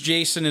versus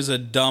Jason is a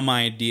dumb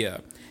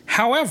idea.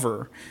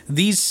 However,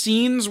 these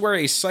scenes where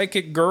a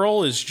psychic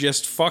girl is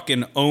just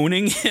fucking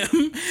owning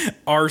him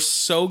are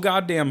so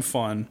goddamn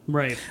fun.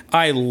 Right.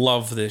 I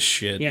love this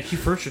shit. Yeah, she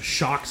first just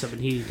shocks him,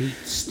 and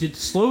it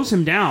slows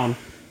him down,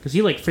 because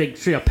he, like,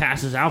 straight up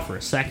passes out for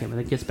a second, and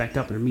then gets back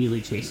up and immediately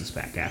chases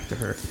back after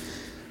her.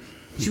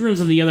 She runs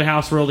into the other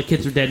house where all the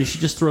kids are dead, and she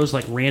just throws,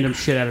 like, random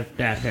shit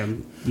at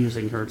him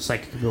using her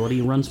psychic ability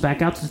and runs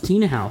back out to the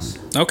Tina house.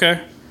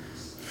 Okay.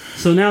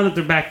 So now that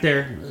they're back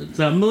there,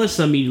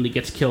 Melissa immediately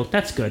gets killed.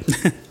 That's good.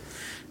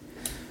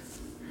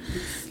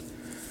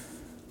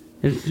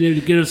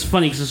 It was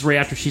funny because it's right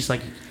after she's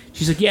like,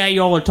 yeah,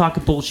 y'all are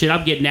talking bullshit.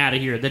 I'm getting out of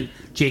here. Then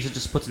Jason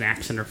just puts an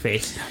axe in her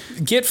face.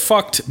 Get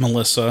fucked,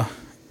 Melissa.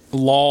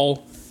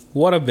 Lol.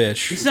 What a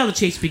bitch. This is how the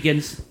chase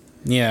begins.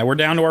 Yeah, we're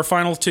down to our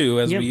final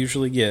two, as we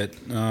usually get.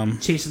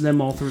 Chasing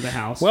them all through the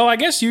house. Well, I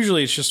guess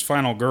usually it's just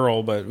final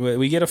girl, but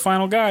we get a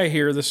final guy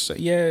here.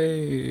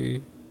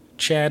 Yay.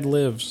 Chad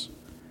lives.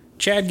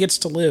 Chad gets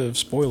to live.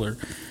 Spoiler.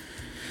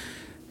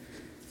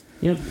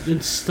 Yep.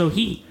 And so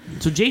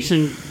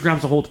Jason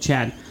grabs a hold of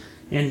Chad,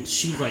 and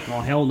she's like, "Oh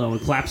hell no!"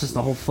 and collapses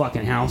the whole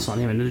fucking house on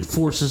him, and it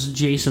forces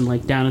Jason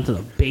like down into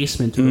the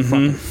basement to the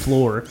fucking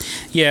floor.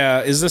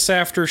 Yeah. Is this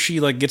after she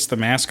like gets the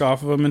mask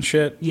off of him and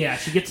shit? Yeah,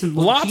 she gets him.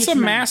 Lots of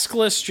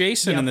maskless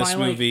Jason in this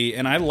movie,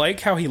 and I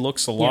like how he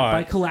looks a lot.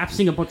 By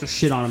collapsing a bunch of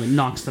shit on him, it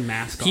knocks the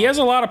mask off. He has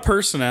a lot of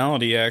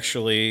personality,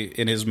 actually,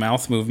 in his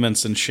mouth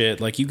movements and shit.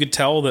 Like, you could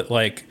tell that,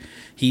 like,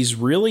 he's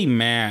really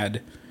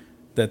mad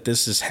that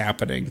this is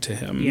happening to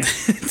him. Yeah.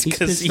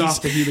 Because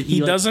he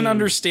doesn't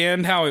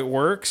understand how it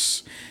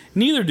works.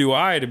 Neither do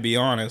I, to be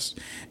honest.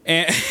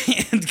 And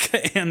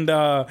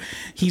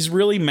he's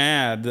really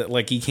mad that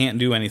like he can't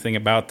do anything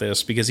about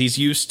this because he's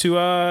used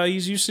to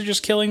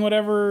just killing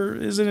whatever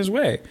is in his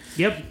way.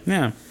 Yep.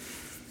 Yeah.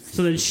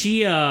 So then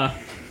she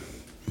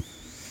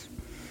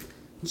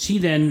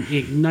then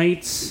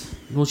ignites.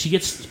 Well,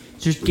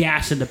 there's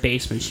gas in the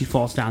basement. She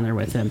falls down there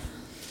with him.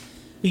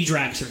 He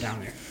drags her down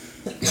there.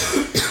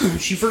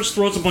 She first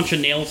throws a bunch of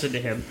nails into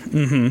him.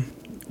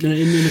 Mm-hmm.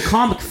 In a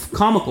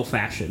comical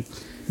fashion,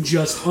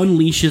 just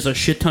unleashes a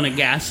shit ton of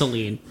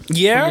gasoline from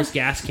this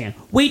gas can.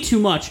 Way too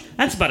much.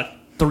 That's about a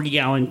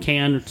 3-gallon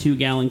can or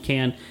 2-gallon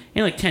can,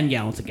 and like 10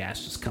 gallons of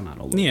gas just come out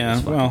all over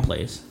this fucking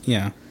place.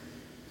 Yeah.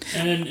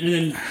 And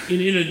then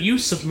in a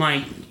use of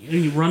my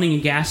running a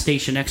gas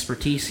station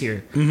expertise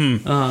here,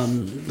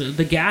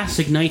 the gas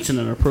ignites in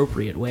an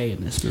appropriate way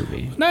in this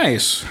movie.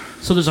 Nice.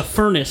 So there's a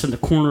furnace in the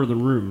corner of the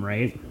room,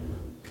 right?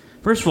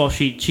 First of all,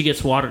 she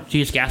gets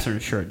gas in her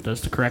shirt, does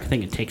the correct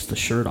thing, and takes the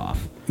shirt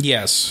off.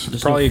 Yes,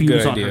 There's probably no a good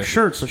fuse on idea. her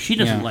shirt, so she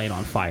doesn't light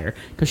on fire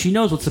because she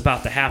knows what's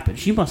about to happen.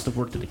 She must have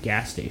worked at a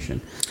gas station.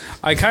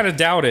 I kind of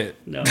doubt it.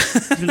 No,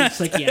 she's been a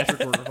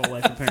psychiatric ward her whole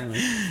life apparently.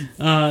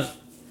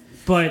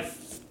 But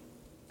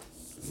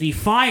the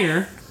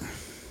fire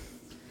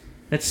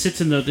that sits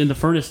in the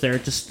furnace there,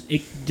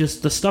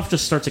 the stuff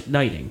just starts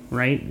igniting,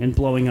 right, and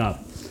blowing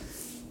up.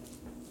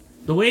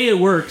 The way it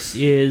works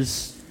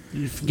is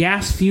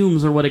gas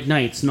fumes are what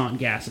ignites, not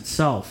gas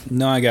itself.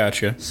 No, I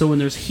gotcha. So when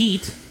there's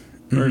heat,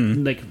 or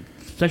like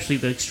especially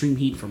the extreme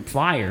heat from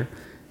fire,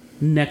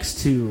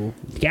 next to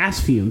gas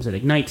fumes, it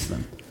ignites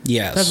them.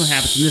 Yes. That's what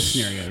happens in this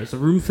scenario. There's a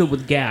room filled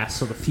with gas,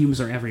 so the fumes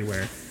are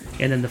everywhere,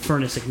 and then the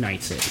furnace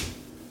ignites it.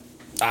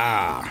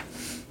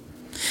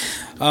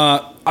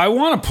 I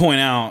want to point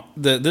out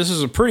that this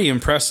is a pretty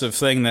impressive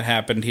thing that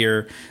happened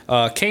here.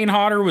 Kane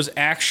Hodder was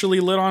actually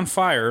lit on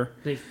fire.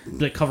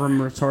 They cover him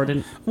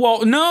retardant?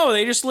 Well, no,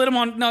 they just lit him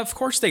on... No, of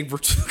course they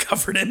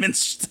covered him in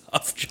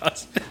stuff,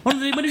 Justin. Well,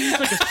 they might have used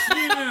like a...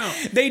 No.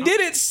 They did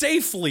it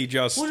safely,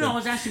 Justin. Well, no, I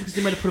was asking because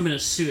they might have put him in a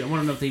suit. I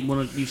want to know if they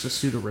want to use a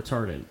suit or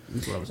retardant.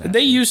 That's what I was asking.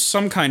 They used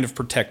some kind of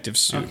protective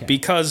suit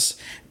because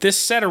this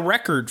set a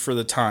record for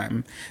the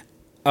time.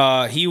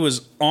 He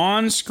was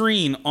on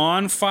screen,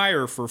 on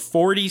fire for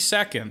 40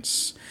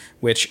 seconds,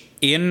 which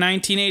in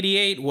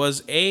 1988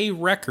 was a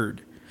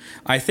record.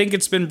 I think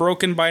it's been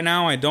broken by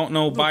now. I don't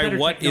know by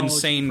what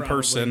insane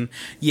person.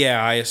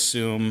 Yeah, I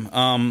assume.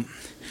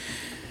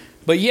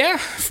 But yeah,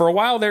 for a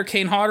while there,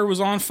 Kane Hodder was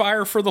on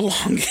fire for the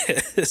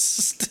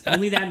longest.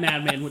 Only that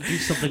madman would do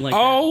something like that.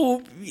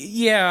 Oh,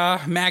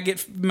 yeah,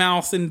 maggot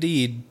mouth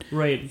indeed.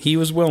 Right. He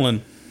was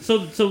willing.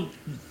 So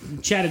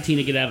Chad and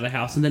Tina get out of the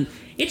house, and then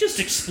it just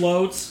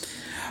explodes.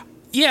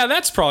 Yeah,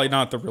 that's probably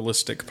not the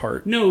realistic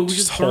part. No, it was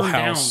just whole burned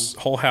house,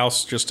 down. Whole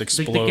house just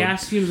exploded. The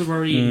gas fumes have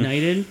already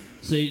ignited,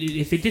 so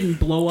if it didn't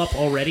blow up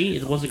already,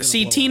 it wasn't going to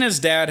See, Tina's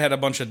dad had a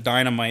bunch of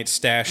dynamite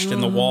stashed in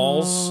the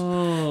walls.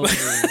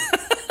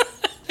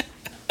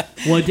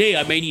 One day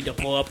I may need to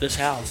blow up this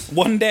house.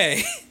 One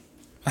day.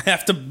 I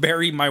have to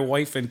bury my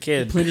wife and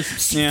kid. Planted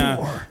some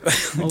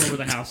C4 all over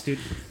the house, dude.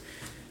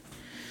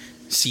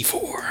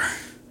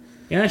 C4.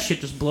 Yeah, that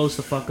shit just blows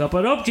the fuck up.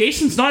 But oh,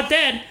 Jason's not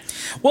dead.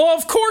 Well,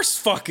 of course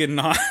fucking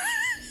not.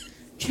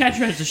 Chad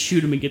tries to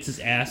shoot him and gets his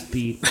ass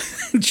beat.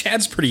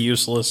 Chad's pretty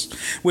useless,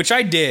 which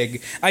I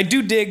dig. I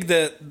do dig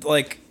that,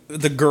 like,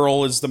 the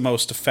girl is the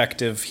most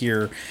effective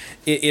here.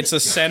 It's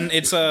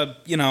a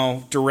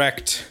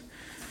direct,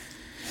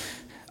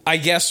 I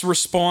guess,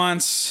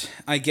 response,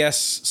 I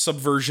guess,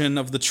 subversion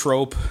of the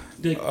trope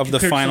of the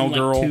final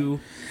girl.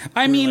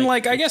 I mean,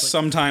 I guess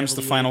sometimes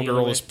the final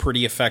girl is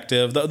pretty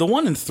effective. The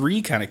one in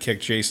 3 kind of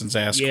kicked Jason's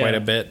ass quite a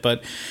bit.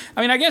 But,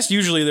 I mean, I guess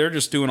usually they're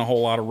just doing a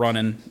whole lot of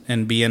running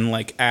and being,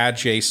 like,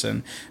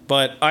 Jason.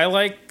 But I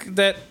like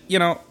that,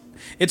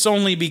 it's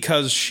only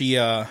because she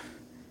has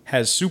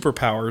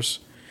superpowers.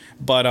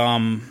 But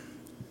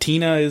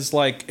Tina is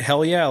like,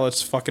 hell yeah,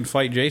 let's fucking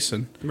fight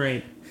Jason.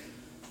 Right.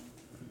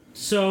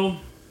 So,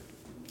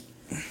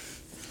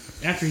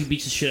 after he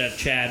beats the shit out of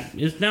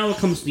Chad, now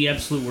comes the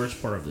absolute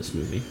worst part of this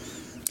movie.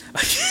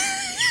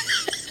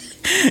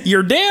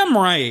 You're damn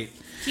right.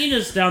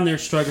 Tina's down there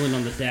struggling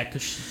on the deck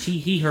because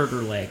he hurt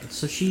her leg,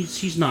 so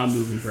she's not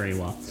moving very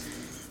well.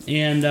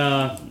 And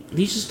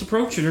he's just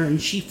approaching her,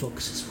 and she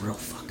focuses real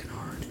fucking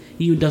hard.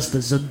 He even does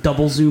the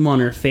double zoom on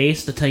her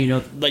face to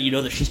let you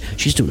know that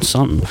she's doing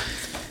something.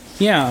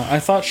 Yeah, I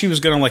thought she was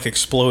gonna like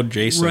explode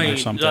Jason or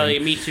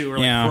something. Me too, or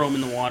like throw him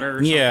in the water. Or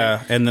something.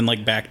 Yeah, and then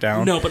like back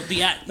down. No, but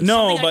the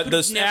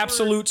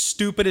absolute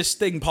stupidest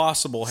thing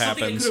possible happens.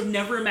 Something I could have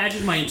never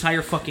imagined my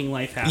entire fucking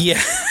life happened.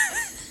 Yeah.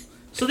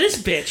 So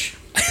this bitch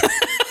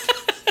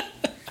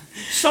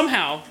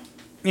somehow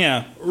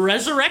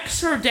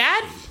resurrects her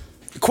dad?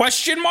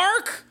 Question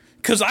mark?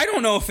 Because I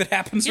don't know if it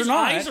happens or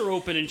not. His eyes are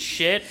open and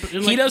shit. But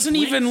then, he doesn't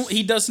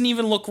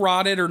even look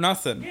rotted or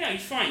nothing. Yeah,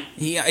 he's fine.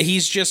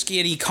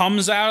 He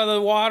comes out of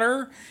the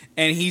water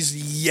and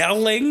he's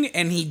yelling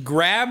and he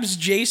grabs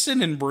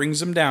Jason and brings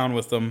him down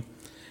with him.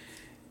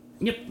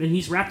 Yep, and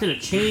he's wrapped in a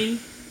chain.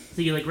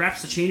 So he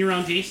wraps the chain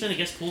around Jason, I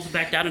guess pulls it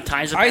back down and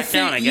ties it back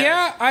down, I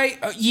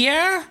guess.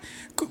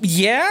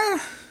 Yeah.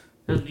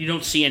 You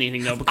don't see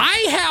anything, though.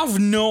 I have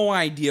no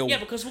idea. Yeah,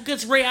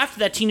 because right after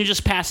that, Tina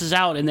just passes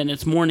out, and then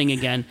it's morning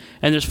again,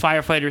 and there's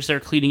firefighters there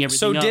cleaning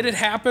everything up. So did it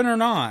happen or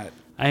not?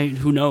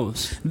 Who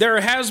knows? There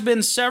has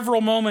been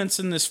several moments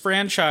in this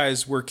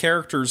franchise where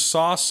characters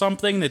saw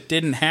something that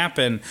didn't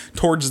happen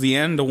towards the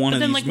end of one of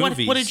these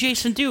movies. What did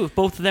Jason do if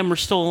both of them were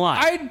still alive?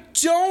 I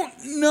don't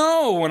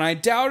know, and I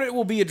doubt it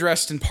will be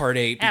addressed in Part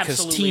 8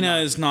 because Tina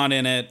is not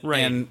in it,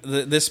 right. And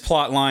this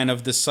plot line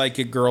of this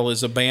psychic girl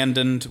is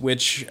abandoned,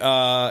 which,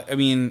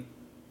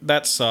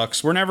 that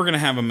sucks. We're never going to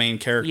have a main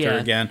character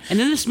again. And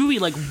then this movie,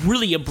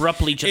 really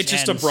abruptly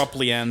ends.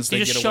 Abruptly ends. They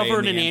just shove her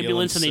in an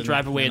ambulance and they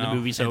drive away and the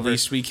movie's over. At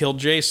least we killed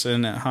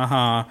Jason.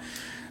 Haha.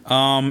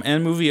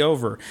 And movie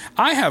over.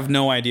 I have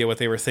no idea what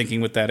they were thinking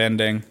with that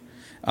ending.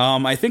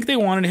 I think they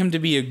wanted him to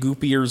be a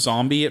goopier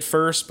zombie at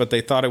first, but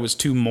they thought it was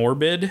too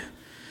morbid.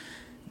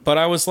 But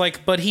I was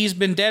like, but he's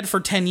been dead for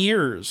 10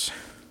 years.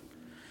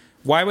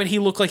 Why would he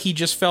look like he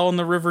just fell in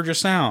the river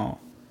just now?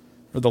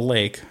 Or the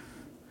lake?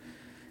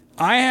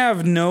 I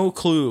have no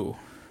clue.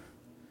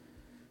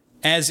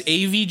 As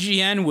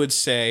AVGN would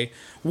say,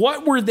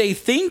 what were they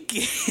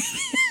thinking?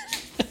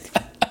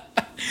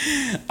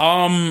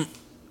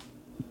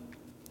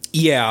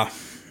 Yeah.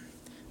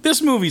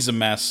 This movie's a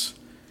mess.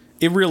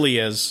 It really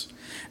is.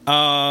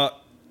 I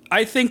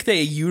think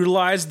they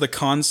utilized the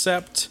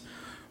concept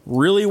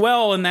really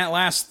well in that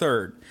last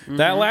third. Mm-hmm.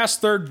 That last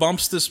third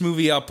bumps this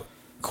movie up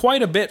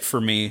quite a bit for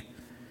me,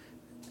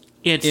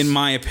 in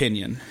my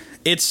opinion.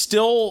 It's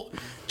still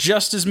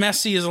just as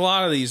messy as a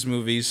lot of these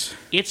movies.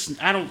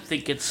 I don't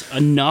think it's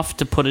enough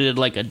to put it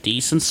at a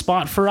decent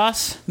spot for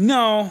us.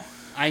 No.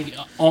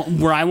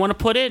 Where I want to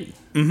put it,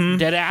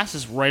 Dead Ass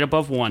is right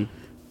above 1.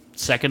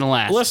 Second to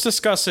last. Let's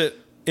discuss it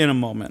in a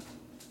moment.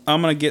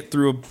 I'm going to get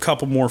through a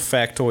couple more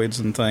factoids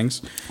and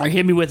things. All right,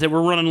 hit me with it.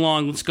 We're running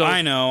long. Let's go.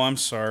 I know. I'm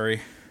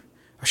sorry.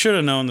 I should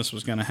have known this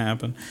was going to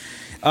happen.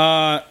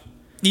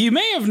 You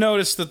may have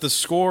noticed that the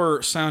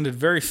score sounded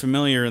very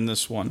familiar in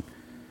this one.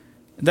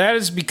 That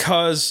is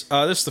because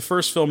this is the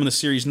first film in the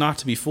series not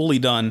to be fully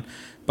done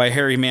by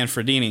Harry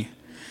Manfredini.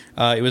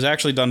 It was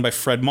actually done by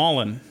Fred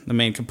Mullen, the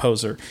main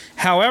composer.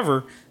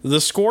 However, the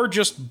score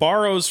just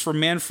borrows from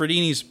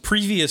Manfredini's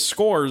previous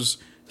scores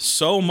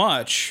so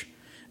much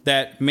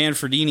that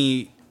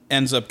Manfredini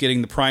ends up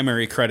getting the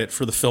primary credit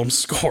for the film's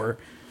score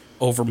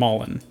over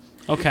Mullen.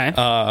 Okay.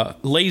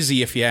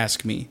 Lazy, if you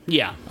ask me.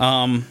 Yeah.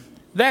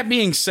 That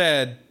being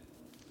said,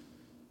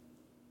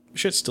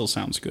 shit still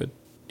sounds good.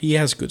 He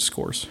has good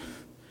scores.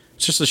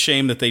 It's just a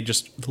shame that they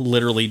just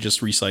literally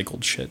just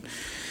recycled shit.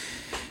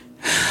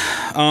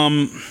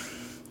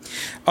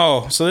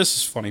 So this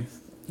is funny.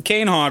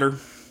 Kane Hodder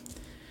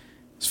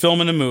is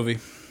filming a movie.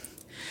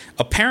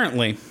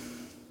 Apparently,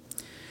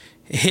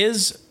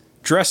 his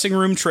dressing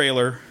room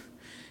trailer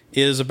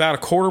is about a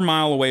quarter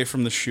mile away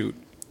from the shoot.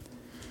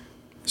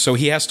 So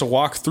he has to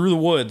walk through the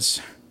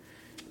woods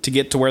to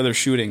get to where they're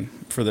shooting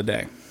for the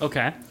day.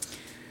 Okay.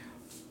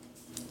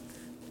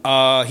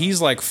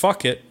 He's like,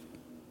 fuck it.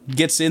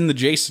 Gets in the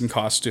Jason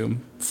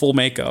costume, full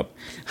makeup.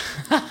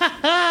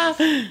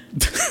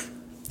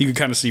 You can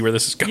kind of see where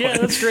this is going. Yeah,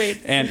 that's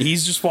great. And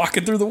he's just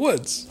walking through the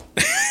woods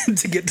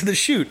to get to the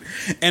shoot.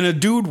 And a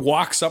dude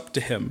walks up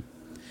to him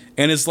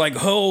and is like,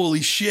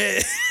 holy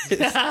shit.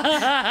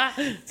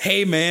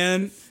 Hey,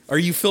 man, are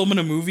you filming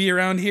a movie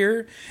around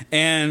here?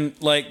 And,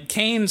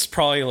 Kane's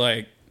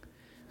probably,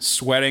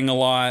 sweating a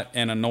lot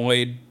and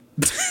annoyed.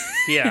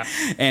 Yeah.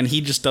 And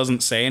he just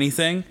doesn't say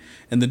anything.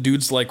 And the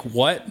dude's like,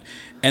 what?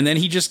 And then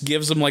he just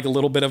gives him a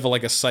little bit of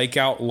a psych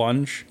out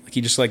lunge. He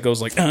just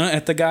goes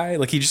at the guy.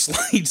 He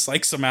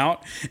psychs him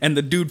out. And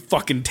the dude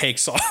fucking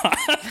takes off.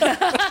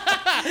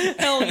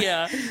 Hell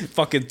yeah.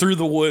 Fucking through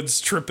the woods,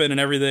 tripping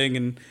and everything.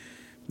 And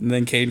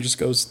then Kane just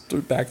goes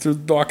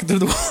walking through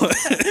the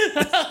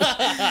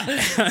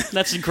woods.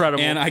 That's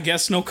incredible. And I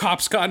guess no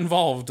cops got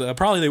involved.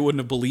 Probably they wouldn't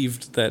have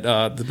believed that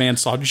the man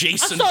saw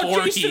Jason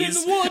Voorhees. Jason in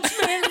the woods,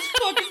 man. It's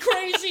fucking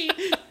crazy.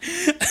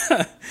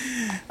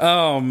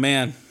 Oh,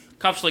 man.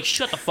 Cop's like,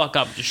 shut the fuck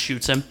up, and just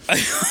shoots him.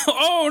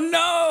 Oh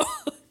no!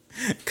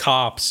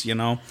 Cops, you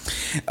know.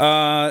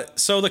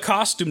 So the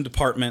costume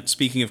department,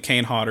 speaking of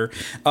Kane Hodder,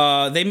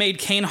 they made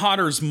Kane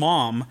Hodder's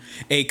mom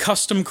a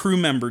custom crew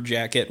member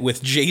jacket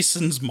with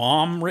Jason's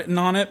mom written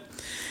on it,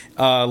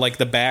 like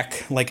the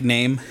back, like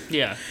name.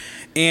 Yeah.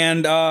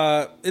 And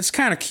it's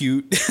kind of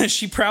cute.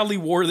 She proudly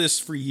wore this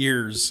for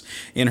years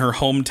in her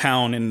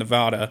hometown in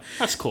Nevada.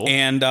 That's cool.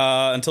 And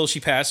until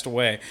she passed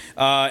away.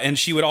 And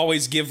she would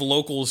always give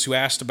locals who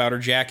asked about her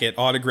jacket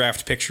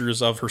autographed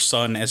pictures of her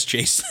son as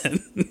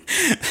Jason.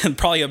 And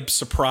probably a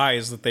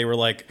surprise that they were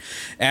like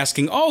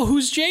asking, oh,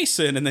 who's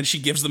Jason? And then she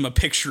gives them a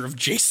picture of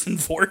Jason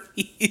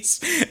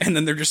Voorhees. And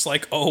then they're just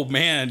like, oh,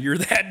 man, you're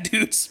that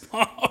dude's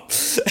mom.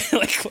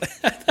 Like,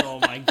 oh,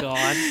 my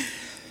God.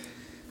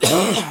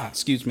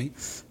 Excuse me.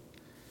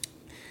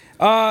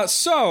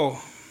 So,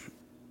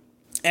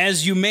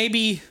 as you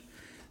maybe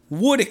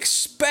would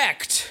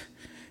expect,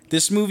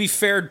 this movie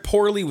fared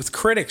poorly with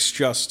critics,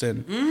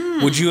 Justin.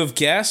 Would you have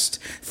guessed?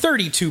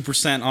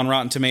 32% on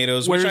Rotten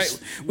Tomatoes,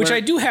 which I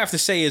do have to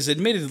say is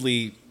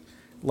admittedly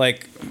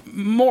like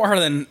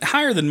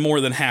higher than more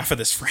than half of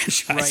this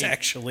franchise, right.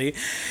 Actually.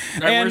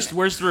 All right,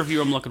 where's the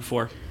review I'm looking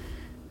for?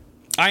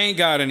 I ain't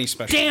got any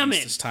special Damn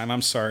it. this time.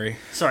 I'm sorry.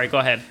 Sorry, go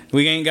ahead.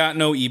 We ain't got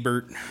no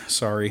Ebert.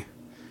 Sorry.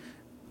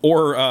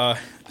 Or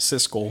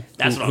Siskel.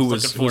 That's what I was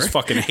looking for. Who was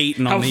fucking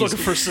hating on I was these. looking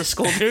for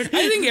Siskel, dude.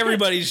 I think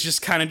everybody's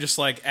just kind of just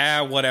like,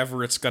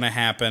 whatever, it's going to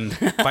happen.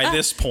 By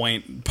this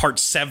point, part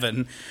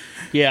 7.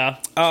 Yeah.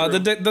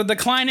 The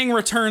declining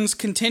returns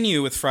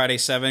continue with Friday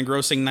 7,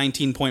 grossing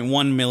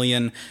 $19.1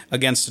 million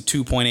against a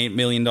 $2.8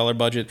 million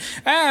budget.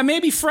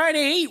 Maybe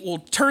Friday 8 will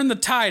turn the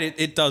tide.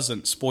 It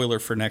doesn't. Spoiler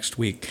for next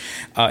week.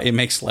 It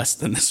makes less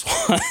than this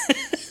one.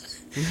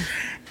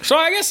 So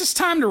I guess it's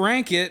time to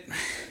rank it.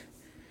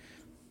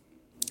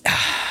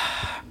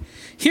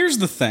 Here's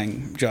the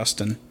thing,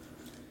 Justin.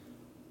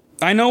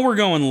 I know we're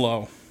going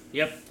low.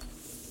 Yep.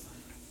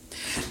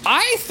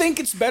 I think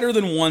it's better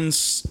than 1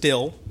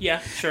 still. Yeah,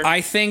 sure. I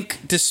think,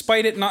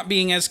 despite it not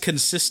being as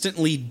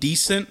consistently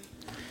decent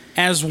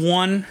as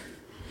 1,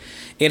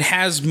 it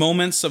has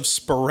moments of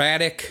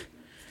sporadic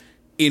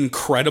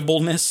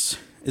incredibleness.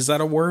 Is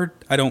that a word?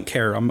 I don't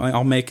care.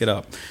 I'll make it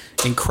up.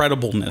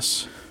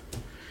 Incredibleness.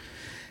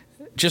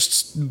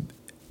 Just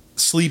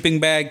sleeping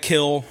bag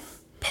kill,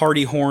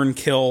 party horn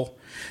kill,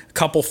 a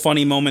couple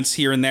funny moments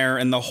here and there,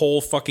 and the whole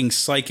fucking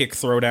psychic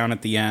throwdown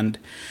at the end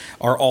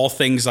are all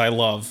things I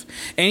love.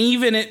 And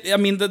even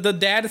the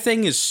dad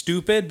thing is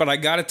stupid, but I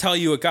gotta tell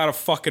you, it got a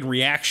fucking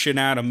reaction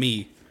out of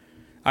me.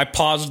 I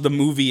paused the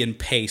movie and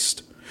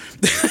paced.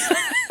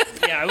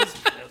 Yeah, I was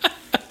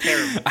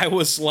terrible. I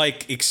was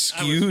like,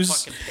 excuse? I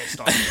was fucking pissed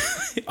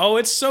off. Oh,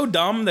 it's so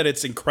dumb that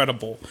it's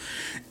incredible.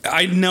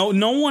 I know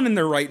no one in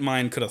their right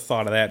mind could have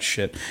thought of that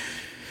shit.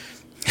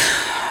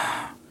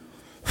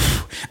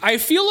 I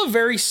feel a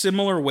very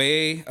similar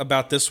way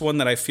about this one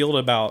that I feel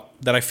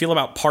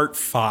about part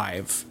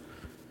 5.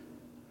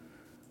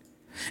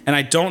 And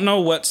I don't know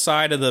what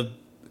side of the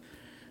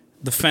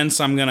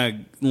fence I'm going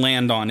to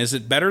land on. Is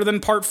it better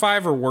than part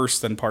 5 or worse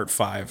than part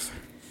 5?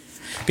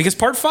 Because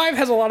part 5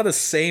 has a lot of the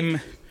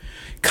same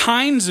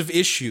kinds of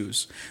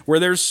issues where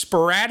there's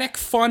sporadic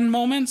fun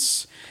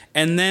moments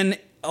and then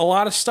a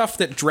lot of stuff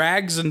that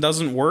drags and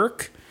doesn't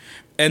work.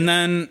 And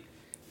then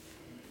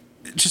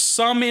just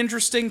some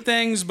interesting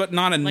things, but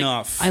not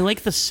enough. I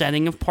like the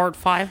setting of part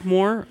 5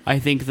 more. I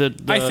think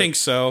I think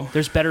so.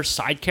 There's better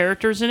side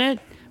characters in it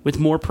with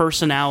more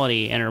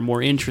personality and are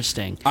more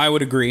interesting. I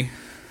would agree.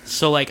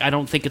 So, I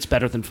don't think it's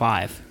better than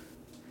 5.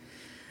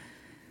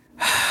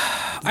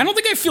 I don't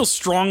think I feel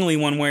strongly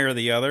one way or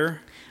the other.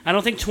 I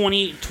don't think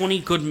 20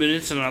 good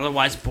minutes in an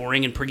otherwise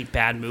boring and pretty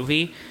bad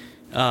movie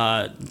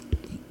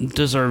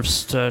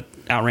deserves to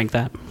outrank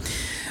that.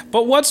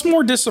 But what's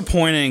more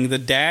disappointing, the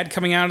dad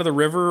coming out of the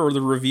river or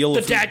the reveal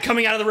of the dad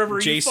coming out of the river? Are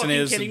Jason you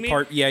fucking is kidding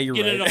me? Yeah, you're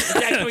right. No. The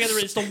dad coming out of the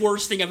river is the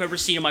worst thing I've ever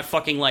seen in my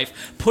fucking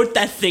life. Put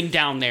that thing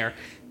down there.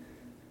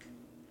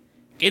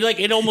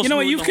 It almost. You know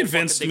what? ruined You've the whole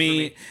convinced fucking thing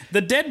me. for me.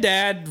 The dead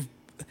dad,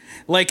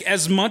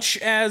 as much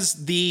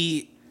as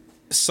the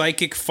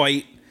psychic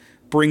fight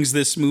brings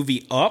this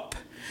movie up,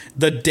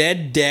 the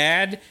dead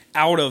dad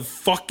out of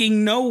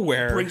fucking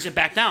nowhere Brings it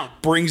back down.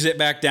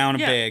 a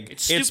Yeah, big.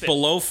 it's It's stupid.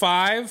 below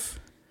 5.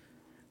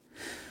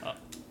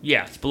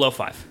 Yeah, it's below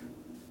 5.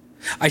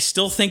 I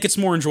still think it's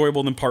more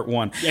enjoyable than part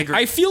 1. Yeah, I agree.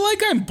 I feel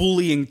like I'm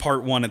bullying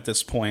part 1 at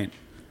this point.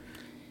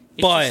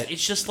 But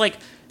it's just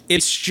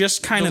it's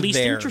just kind the of least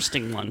there.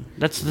 interesting one.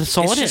 That's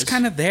all It's it is. just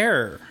kind of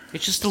there.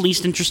 It's just the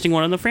least interesting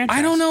one in the franchise.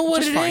 I don't know what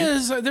which it fine.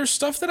 is. There's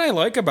stuff that I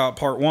like about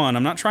part 1.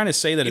 I'm not trying to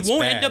say that It it's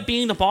won't bad. end up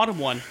being the bottom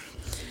one.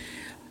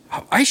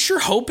 I sure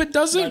hope it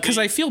doesn't, because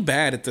dude. I feel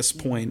bad at this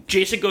point.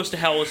 Jason Goes to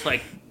Hell is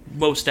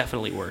most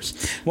definitely worse.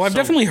 Well, I've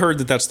definitely heard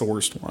that that's the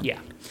worst one. Yeah.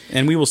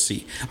 And we will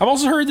see. I've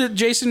also heard that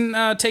Jason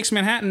Takes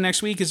Manhattan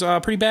next week is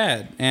pretty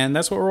bad, and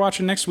that's what we're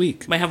watching next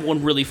week. Might have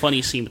one really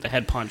funny scene with the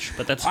head punch,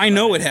 but that's. I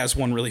know it has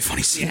one really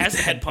funny scene. It has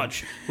with the that. head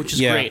punch, which is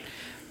Yeah. great.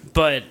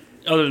 But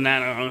other than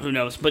that, I don't know, who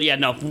knows. But yeah,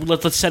 no,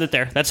 let's set it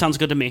there. That sounds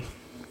good to me.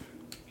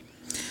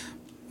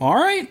 All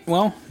right.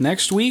 Well,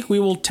 next week we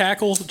will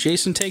tackle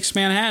Jason Takes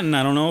Manhattan.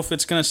 I don't know if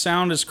it's going to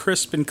sound as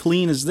crisp and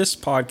clean as this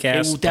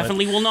podcast. It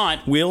definitely will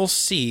not. We'll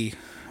see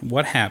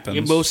what happens.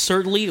 It most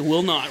certainly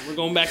will not. We're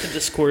going back to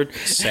Discord.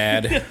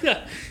 Sad.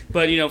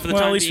 But, for the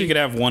time at least being, we could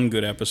have one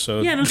good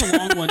episode. Yeah, it was a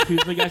long one, too,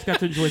 so you guys got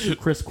to enjoy some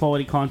crisp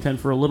quality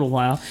content for a little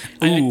while.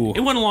 Ooh. It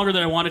went longer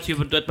than I wanted to,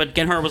 but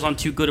Genhart was on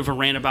too good of a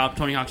rant about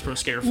Tony Hawk's Pro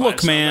Skater 5.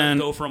 Look, so man,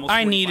 go for almost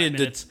I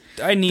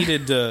 45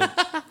 needed to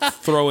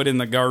throw it in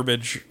the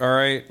garbage, all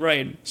right?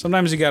 Right.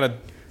 Sometimes you got to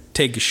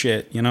take a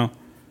shit, We're going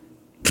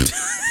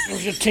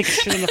to take a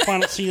shit in the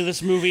final scene of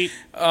this movie.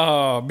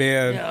 Oh,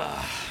 man.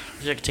 I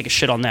could take a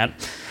shit on that.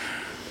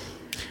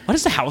 Why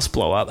does the house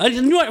blow up?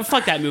 You know what?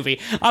 Fuck that movie.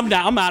 I'm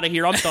out of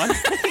here. I'm done.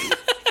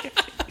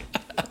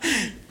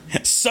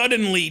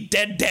 Suddenly,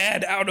 dead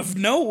dad out of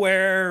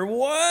nowhere.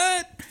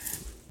 What?